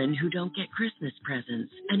 children who don't get Christmas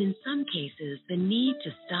presents, and in some cases, the need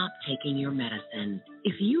to stop taking your medicine.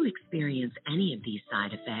 If you experience any of these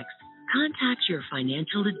side effects, contact your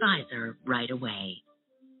financial advisor right away.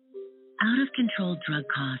 Out-of-control drug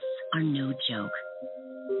costs are no joke.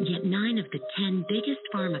 Yet 9 of the 10 biggest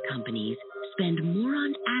pharma companies spend more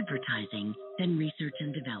on advertising than research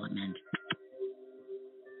and development.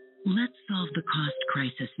 Let's solve the cost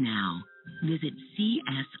crisis now. Visit csrxp.org.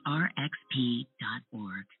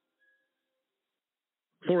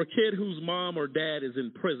 For a kid whose mom or dad is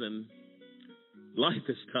in prison, life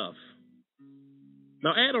is tough.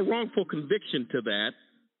 Now add a wrongful conviction to that,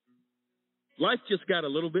 life just got a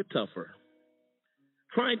little bit tougher.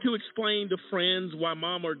 Trying to explain to friends why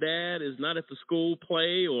mom or dad is not at the school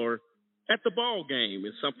play or at the ball game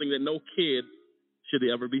is something that no kid should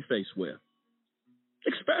ever be faced with.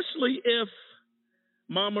 Especially if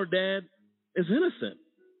mom or dad is innocent.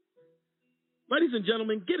 Ladies and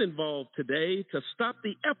gentlemen, get involved today to stop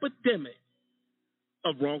the epidemic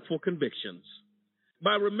of wrongful convictions.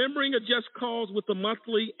 By remembering a just cause with a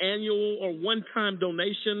monthly, annual, or one-time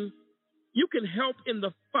donation, you can help in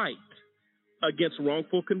the fight against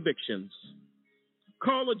wrongful convictions.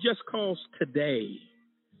 Call a just cause today.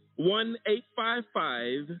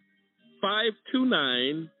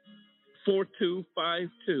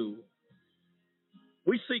 1-855-529-4252.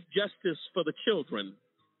 We seek justice for the children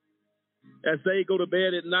as they go to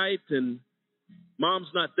bed at night and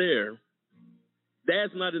mom's not there,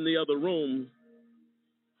 dad's not in the other room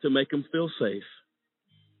to make them feel safe.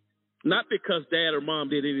 Not because dad or mom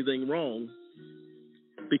did anything wrong,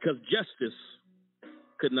 because justice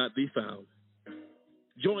could not be found.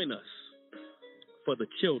 Join us for the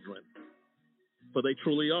children, for they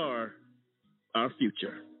truly are our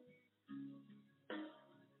future.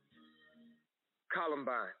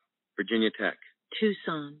 Columbine, Virginia Tech,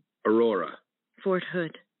 Tucson, Aurora, Fort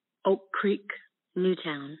Hood, Oak Creek,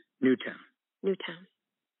 Newtown. Newtown.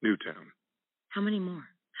 How many more?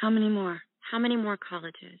 How many more? How many more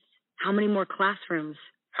colleges? How many more classrooms?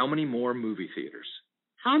 How many more movie theaters?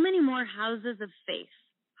 How many more houses of faith?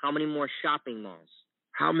 How many more shopping malls?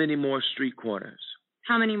 How many more street corners?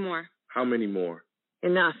 How many more? How many more?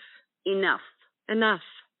 Enough. Enough. Enough.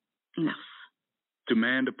 Enough.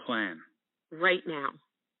 Demand a plan. Right now.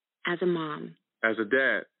 As a mom. As a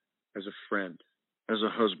dad. As a friend. As a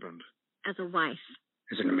husband. As a wife.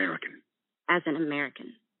 As an American. As an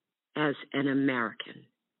American. As an American.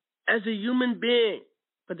 As a human being.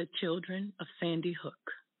 For the children of Sandy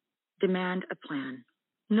Hook. Demand a plan.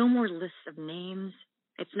 No more lists of names.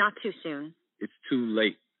 It's not too soon. It's too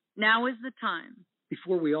late. Now is the time.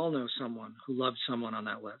 Before we all know someone who loved someone on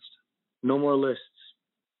that list. No more lists.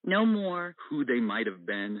 No more. Who they might have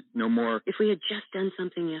been. No more. If we had just done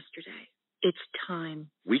something yesterday. It's time.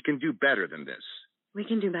 We can do better than this. We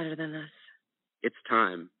can do better than this. It's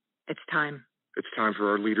time. It's time. It's time for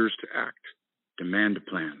our leaders to act. Demand a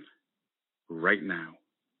plan. Right now.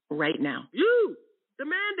 Right now. You!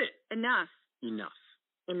 Demand it! Enough. Enough.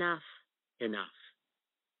 Enough. Enough.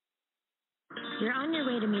 You're on your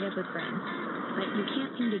way to meet up with friends, but you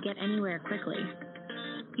can't seem to get anywhere quickly.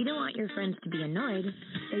 You don't want your friends to be annoyed,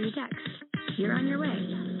 so you text. You're on your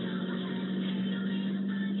way.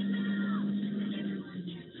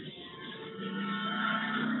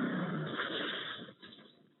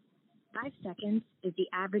 Five seconds is the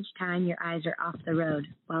average time your eyes are off the road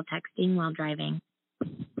while texting while driving.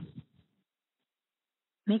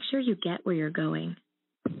 Make sure you get where you're going.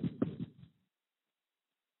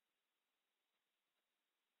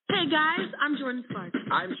 Hey guys, I'm Jordan Sparks.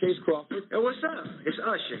 I'm Chase Crawford. Hey, what's up? It's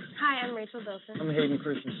Usher. Hi, I'm Rachel Bilson. I'm Hayden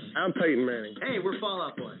Christensen. I'm Peyton Manning. Hey, we're Fall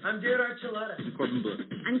Out Boy. I'm Jared Archuleta. I'm Corbin Blue.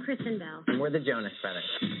 I'm Kristen Bell. And we're the Jonas Brothers.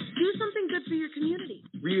 Do something good for your community.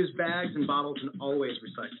 Reuse bags and bottles and always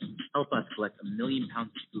recycle. Help us collect 1 million pounds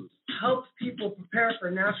of food. Help people prepare for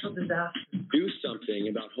natural disasters. Do something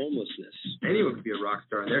about homelessness. Anyone could be a rock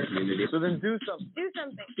star in their community. So then do something. Do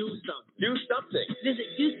something. Do something. Do something. Visit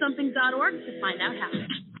DoSomething.org to find out how.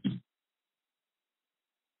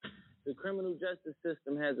 The criminal justice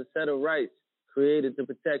system has a set of rights created to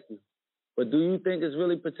protect you. But do you think it's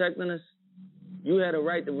really protecting us? You had a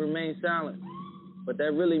right to remain silent, but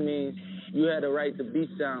that really means you had a right to be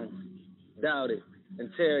silent, doubted,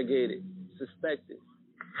 interrogated, suspected.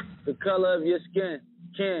 The color of your skin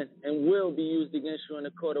can and will be used against you in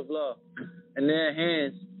a court of law. In their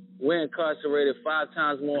hands, we're incarcerated 5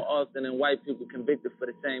 times more often than white people convicted for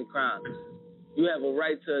the same crimes. You have a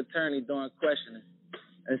right to attorney during questioning.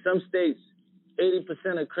 In some states,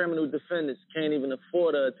 80% of criminal defendants can't even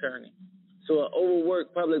afford an attorney. So an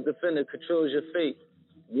overworked public defender controls your fate.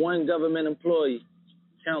 One government employee,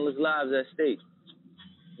 countless lives at stake.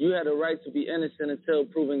 You had a right to be innocent until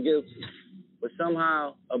proven guilty. But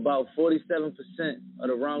somehow, about 47% of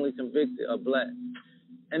the wrongly convicted are black.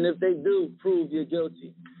 And if they do prove you're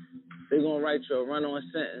guilty, they're going to write you a run-on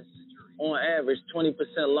sentence, on average 20%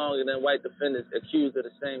 longer than white defendants accused of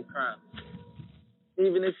the same crime.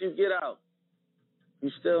 Even if you get out,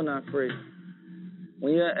 you're still not free.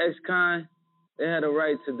 When you're an ex-con, they had a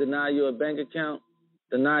right to deny you a bank account,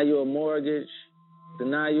 deny you a mortgage,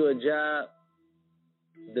 deny you a job,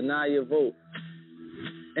 deny your vote.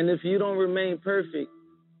 And if you don't remain perfect,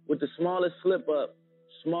 with the smallest slip-up,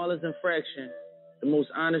 smallest infraction, the most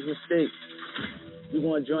honest mistake, you're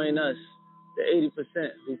going to join us, the 80%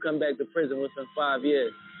 who come back to prison within 5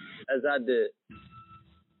 years, as I did.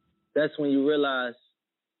 That's when you realize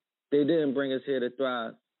they didn't bring us here to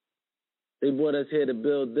thrive. They brought us here to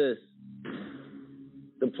build this.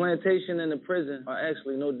 The plantation and the prison are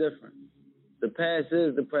actually no different. The past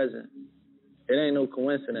is the present. It ain't no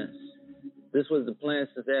coincidence. This was the plan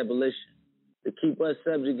since abolition, to keep us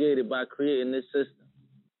subjugated by creating this system.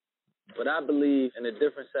 But I believe in a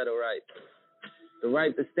different set of rights. The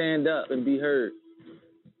right to stand up and be heard.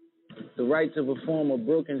 The right to reform a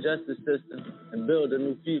broken justice system and build a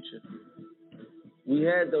new future. We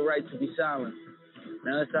had the right to be silent.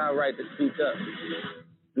 Now it's our right to speak up.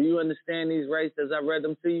 Do you understand these rights as I read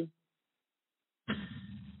them to you?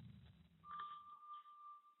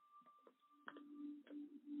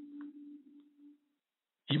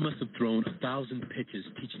 You must have thrown 1,000 pitches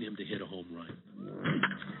teaching him to hit a home run.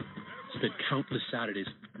 Spent countless Saturdays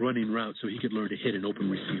running routes so he could learn to hit an open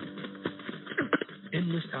receiver.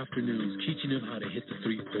 Endless afternoons teaching him how to hit the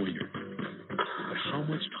three-pointer. But how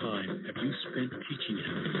much time have you spent teaching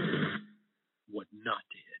him what not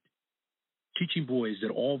to hit? Teaching boys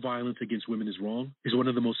that all violence against women is wrong is one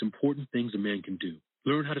of the most important things a man can do.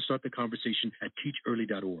 Learn how to start the conversation at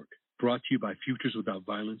teachearly.org. Brought to you by Futures Without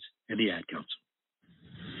Violence and the Ad Council.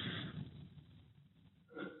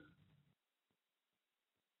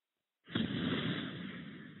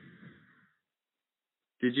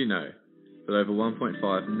 Did you know that over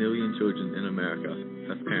 1.5 million children in America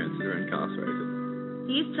have parents that are incarcerated?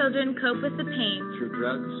 These children cope with the pain Through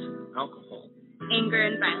drugs, alcohol, anger,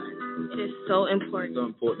 and violence. It is so important.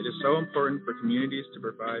 It is so important for communities to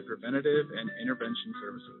provide preventative and intervention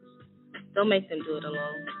services. Don't make them do it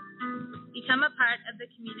alone. Become a part of the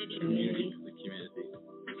community.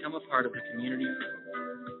 Become a part of the community.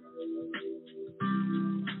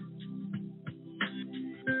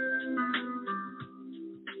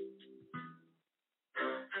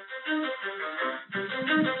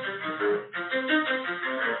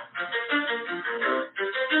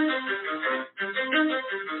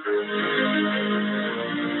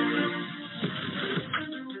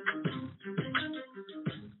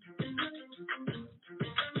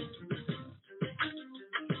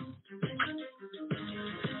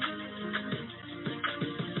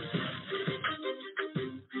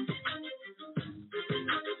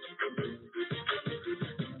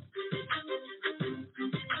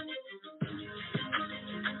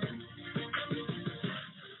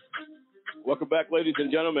 Welcome back, ladies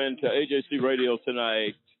and gentlemen, to AJC Radio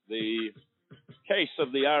tonight. The case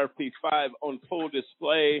of the IRP-5 on full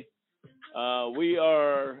display. We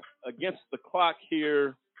are against the clock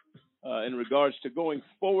here in regards to going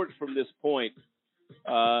forward from this point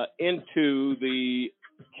into the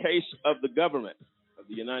case of the government of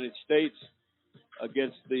the United States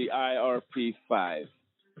against the IRP-5.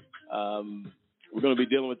 We're going to be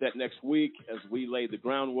dealing with that next week as we lay the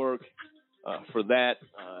groundwork for that.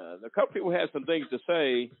 A couple people had some things to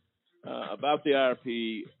say about the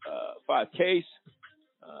IRP 5 case,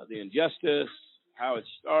 the injustice, how it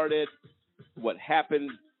started, what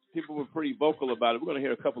happened. People were pretty vocal about it. We're going to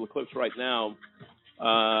hear a couple of clips right now.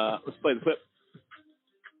 Let's play the clip.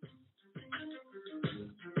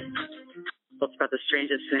 It's about the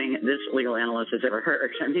strangest thing this legal analyst has ever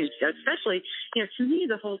heard. I mean, especially, to me,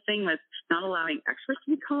 the whole thing with not allowing experts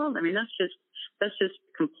to be called. I mean, that's just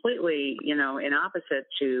completely, in opposite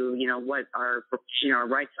to, what our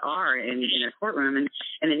rights are in a courtroom and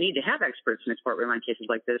the need to have experts in a courtroom on cases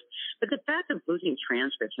like this. But the fact of losing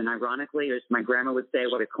transcripts, and ironically, as my grandma would say,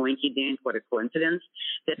 what a coinky dink, what a coincidence,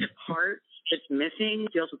 that the part that's missing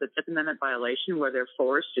deals with a Fifth Amendment violation where they're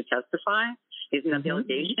forced to testify. Isn't that the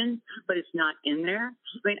allegation? But it's not in there.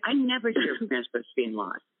 I mean, I never hear transcripts being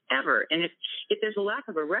lost, ever. And if there's a lack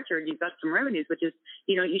of a record, you've got some remedies, which is,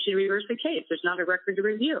 you should reverse the case. There's not a record to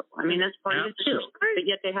review. I mean, that's part of it too. But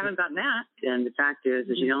yet they haven't gotten that. And the fact is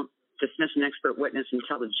you don't dismiss an expert witness and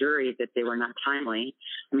tell the jury that they were not timely.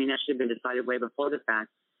 I mean, that should have been decided way before the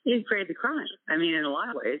fact. You created the crime. I mean, in a lot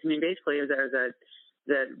of ways. I mean, basically,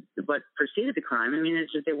 what preceded the crime. I mean,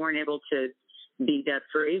 it's just they weren't able to be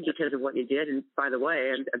debt-free because of what you did. And by the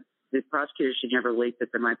way, the prosecutors should never leak that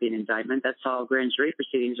there might be an indictment. That's all grand jury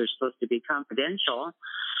proceedings are supposed to be confidential.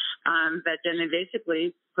 But then they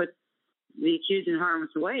basically put the accused in harm's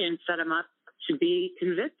way and set them up to be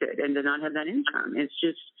convicted and to not have that income. It's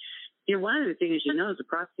just, one of the things, is the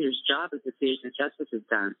prosecutor's job is to see that justice is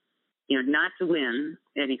done. Not to win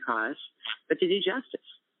at any cost, but to do justice.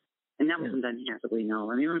 And that wasn't done here, that we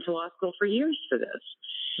know. I mean, I went to law school for years for this.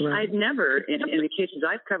 Right. I've never, in the cases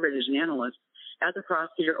I've covered as an analyst, as a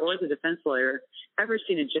prosecutor or as a defense lawyer, ever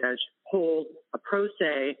seen a judge hold a pro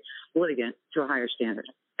se litigant to a higher standard,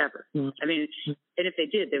 ever. Mm-hmm. I mean, and if they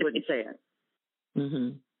did, they wouldn't say it.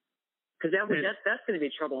 Because that's going to be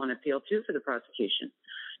trouble on appeal, too, for the prosecution.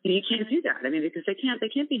 You can't do that. I mean, because they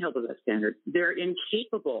can't be held to that standard. They're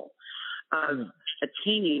incapable of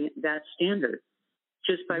attaining that standard.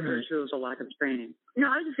 Just by virtue of the lack of training. I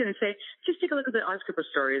was just going to say, just take a look at the Oscar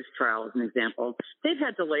Pistorius trial as an example. They've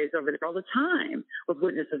had delays over there all the time with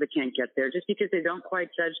witnesses that can't get there just because they don't quite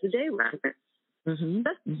judge the day right.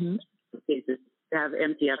 Cases have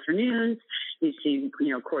empty afternoons. You see,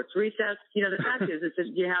 courts recess. The fact is that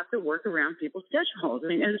you have to work around people's schedules. I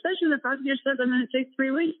mean, and especially when the prosecutor says I'm going to take 3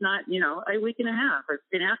 weeks, not, a week and a half or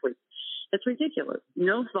 3.5 weeks. That's ridiculous.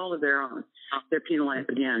 No fault of their own. They're penalized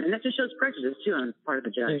again. And that just shows prejudice, too, on the part of the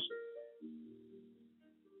judge.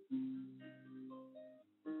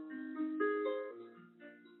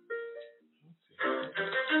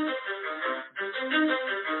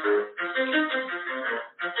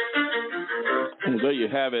 Well, there you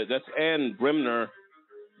have it. That's Ann Bremner,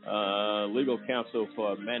 legal counsel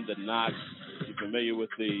for Amanda Knox. If you're familiar with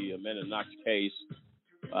the Amanda Knox case,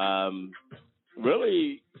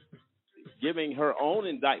 really giving her own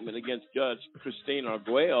indictment against Judge Christine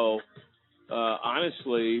Arguello,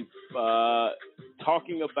 honestly,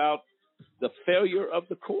 talking about the failure of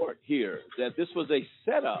the court here, that this was a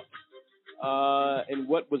setup in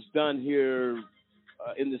what was done here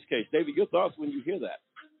in this case. David, your thoughts when you hear that?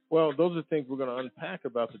 Well, those are things we're going to unpack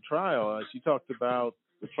about the trial. She talked about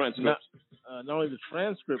the transcripts. Not only the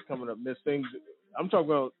transcript coming up missing, I'm talking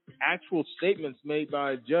about actual statements made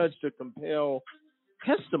by a judge to compel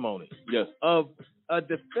testimony of a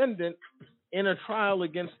defendant in a trial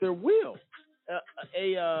against their will.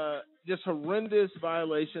 Just horrendous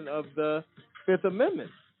violation of the Fifth Amendment.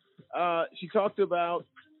 She talked about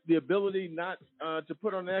the ability not to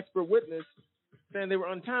put on an expert witness, saying they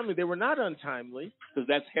were untimely. They were not untimely. Because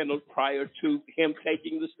that's handled prior to him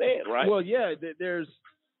taking the stand, right? Well, yeah, there's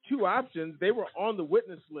two options. They were on the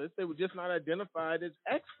witness list. They were just not identified as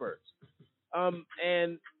experts.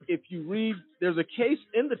 And if you read, there's a case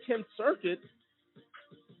in the 10th Circuit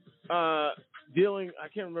dealing, I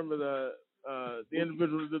can't remember the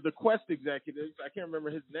individual, the Quest executives, I can't remember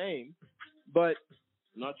his name, but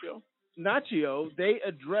Nacho, they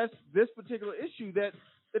addressed this particular issue that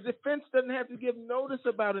the defense doesn't have to give notice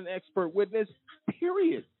about an expert witness,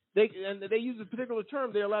 period. They use a particular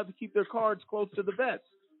term, they're allowed to keep their cards close to the vest.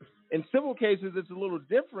 In civil cases, it's a little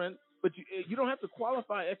different, but you don't have to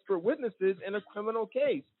qualify expert witnesses in a criminal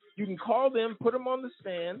case. You can call them, put them on the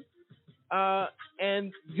stand,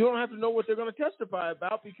 and you don't have to know what they're going to testify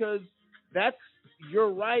about because that's your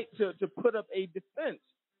right to put up a defense.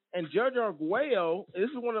 And Judge Arguello, this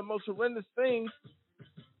is one of the most horrendous things.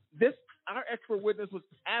 Our expert witness was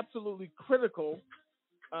absolutely critical.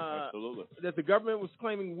 That the government was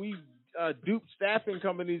claiming we duped staffing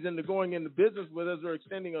companies into going into business with us or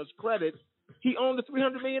extending us credit. he owned a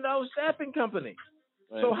 $300 million staffing company.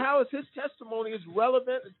 Right. So how is his testimony is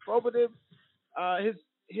relevant, it's probative?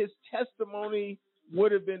 His testimony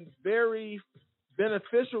would have been very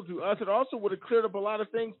beneficial to us. It also would have cleared up a lot of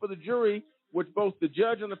things for the jury, which both the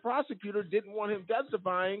judge and the prosecutor didn't want him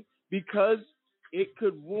testifying because it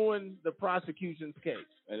could ruin the prosecution's case.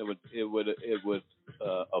 And it would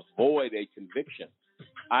avoid a conviction,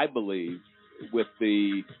 I believe, with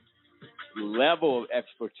the level of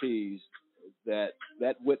expertise that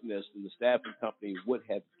witness and the staffing company would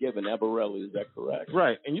have given Eberelli. Is that correct?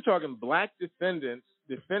 Right. And you're talking black defendants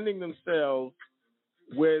defending themselves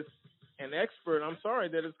with an expert. I'm sorry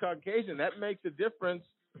that it's Caucasian. That makes a difference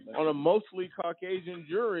on a mostly Caucasian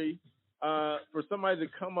jury for somebody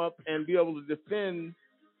to come up and be able to defend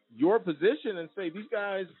your position and say these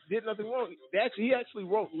guys did nothing wrong. He actually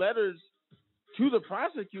wrote letters to the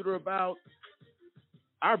prosecutor about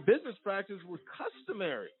our business practices were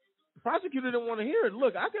customary. The prosecutor didn't want to hear it.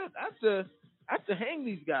 Look, I have to hang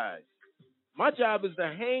these guys. My job is to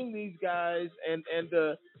hang these guys and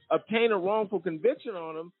to obtain a wrongful conviction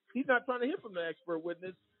on them. He's not trying to hear from the expert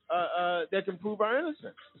witness that can prove our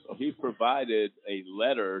innocence. So he provided a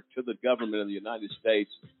letter to the government of the United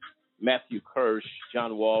States, Matthew Kirsch,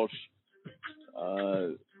 John Walsh,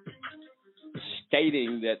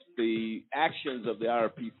 stating that the actions of the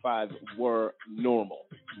IRP-5 were normal,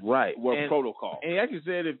 right? Were protocol. And he actually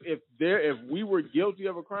said if we were guilty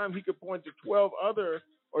of a crime, he could point to 12 other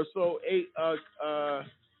or so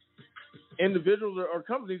individuals or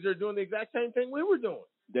companies that are doing the exact same thing we were doing.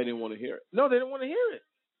 They didn't want to hear it. No, they didn't want to hear it.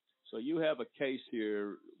 So you have a case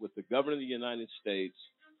here with the government of the United States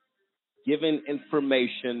giving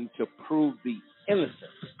information to prove the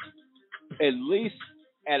innocence, at least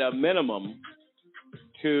at a minimum,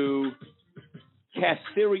 to cast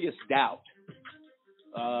serious doubt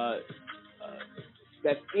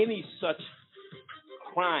that any such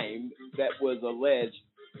crime that was alleged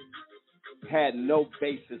had no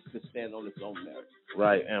basis to stand on its own merit.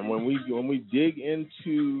 Right, and when we dig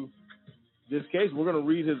into this case, we're going to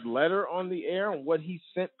read his letter on the air and what he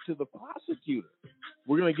sent to the prosecutor.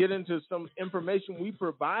 We're going to get into some information we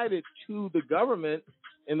provided to the government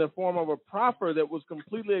in the form of a proffer that was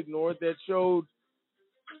completely ignored that showed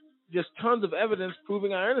just tons of evidence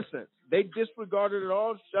proving our innocence. They disregarded it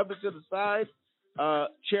all, shoved it to the side,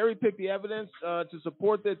 cherry-picked the evidence to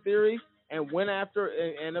support their theory, and went after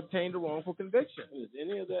and obtained a wrongful conviction. Is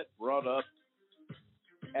any of that brought up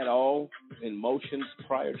at all in motions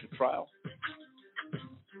prior to trial?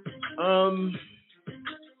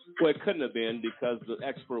 Well, it couldn't have been because the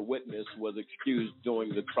expert witness was excused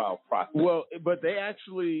during the trial process. Well, but they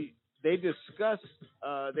discussed,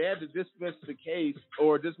 they had to dismiss the case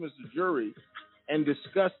or dismiss the jury and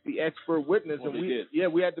discuss the expert witness. Well,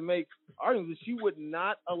 and we had to make arguments that she would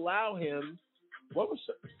not allow him. What was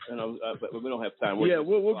but we don't have time.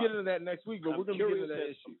 We'll get into that next week, but we're going to get into that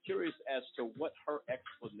issue. I'm curious as to what her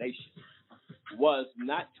explanation was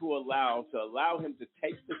not to allow him to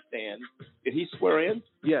take the stand. Did he swear in?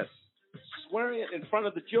 Yes. Swear in front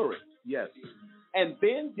of the jury? Yes. And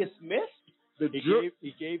then dismissed?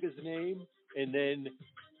 He gave his name, and then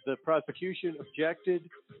the prosecution objected,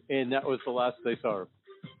 and that was the last they saw him.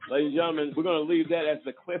 Ladies and gentlemen, we're going to leave that as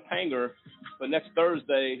the cliffhanger for next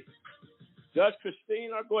Thursday. Judge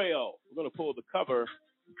Christine Arguello. We're going to pull the cover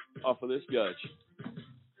off of this judge.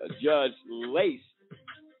 A judge laced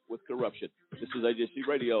with corruption. This is AJC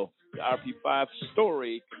Radio. The RP5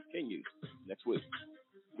 story continues next week.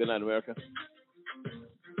 Good night, America.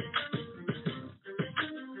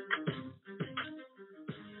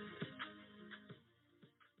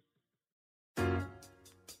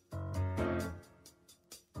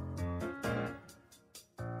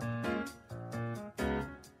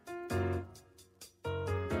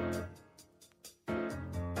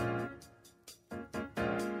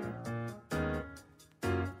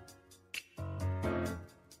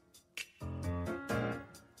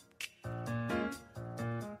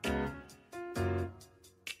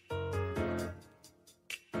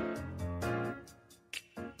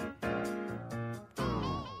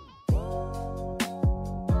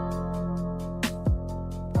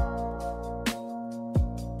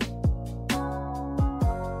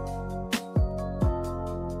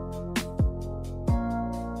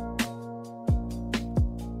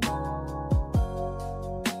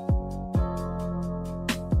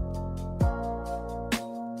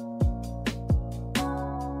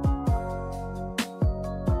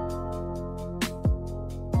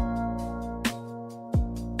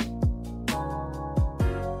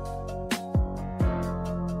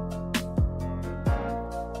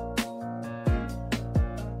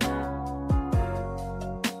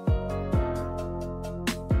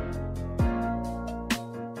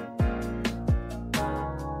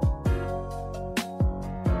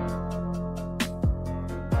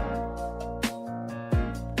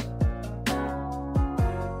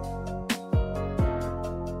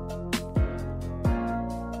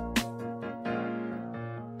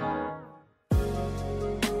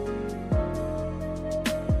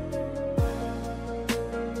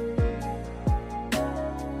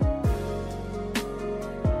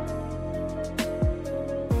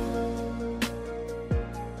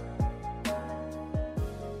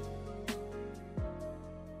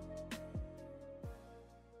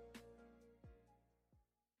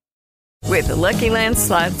 With the Lucky Land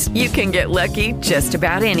Slots, you can get lucky just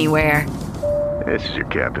about anywhere. This is your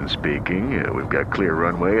captain speaking. We've got clear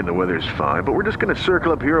runway and the weather's fine, but we're just going to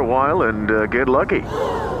circle up here a while and get lucky.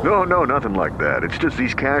 No, nothing like that. It's just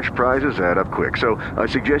these cash prizes add up quick. So I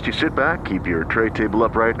suggest you sit back, keep your tray table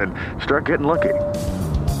upright, and start getting lucky.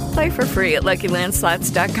 Play for free at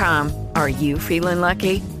LuckyLandSlots.com. Are you feeling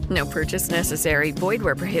lucky? No purchase necessary. Void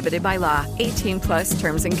where prohibited by law. 18+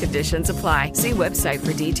 terms and conditions apply. See website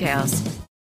for details.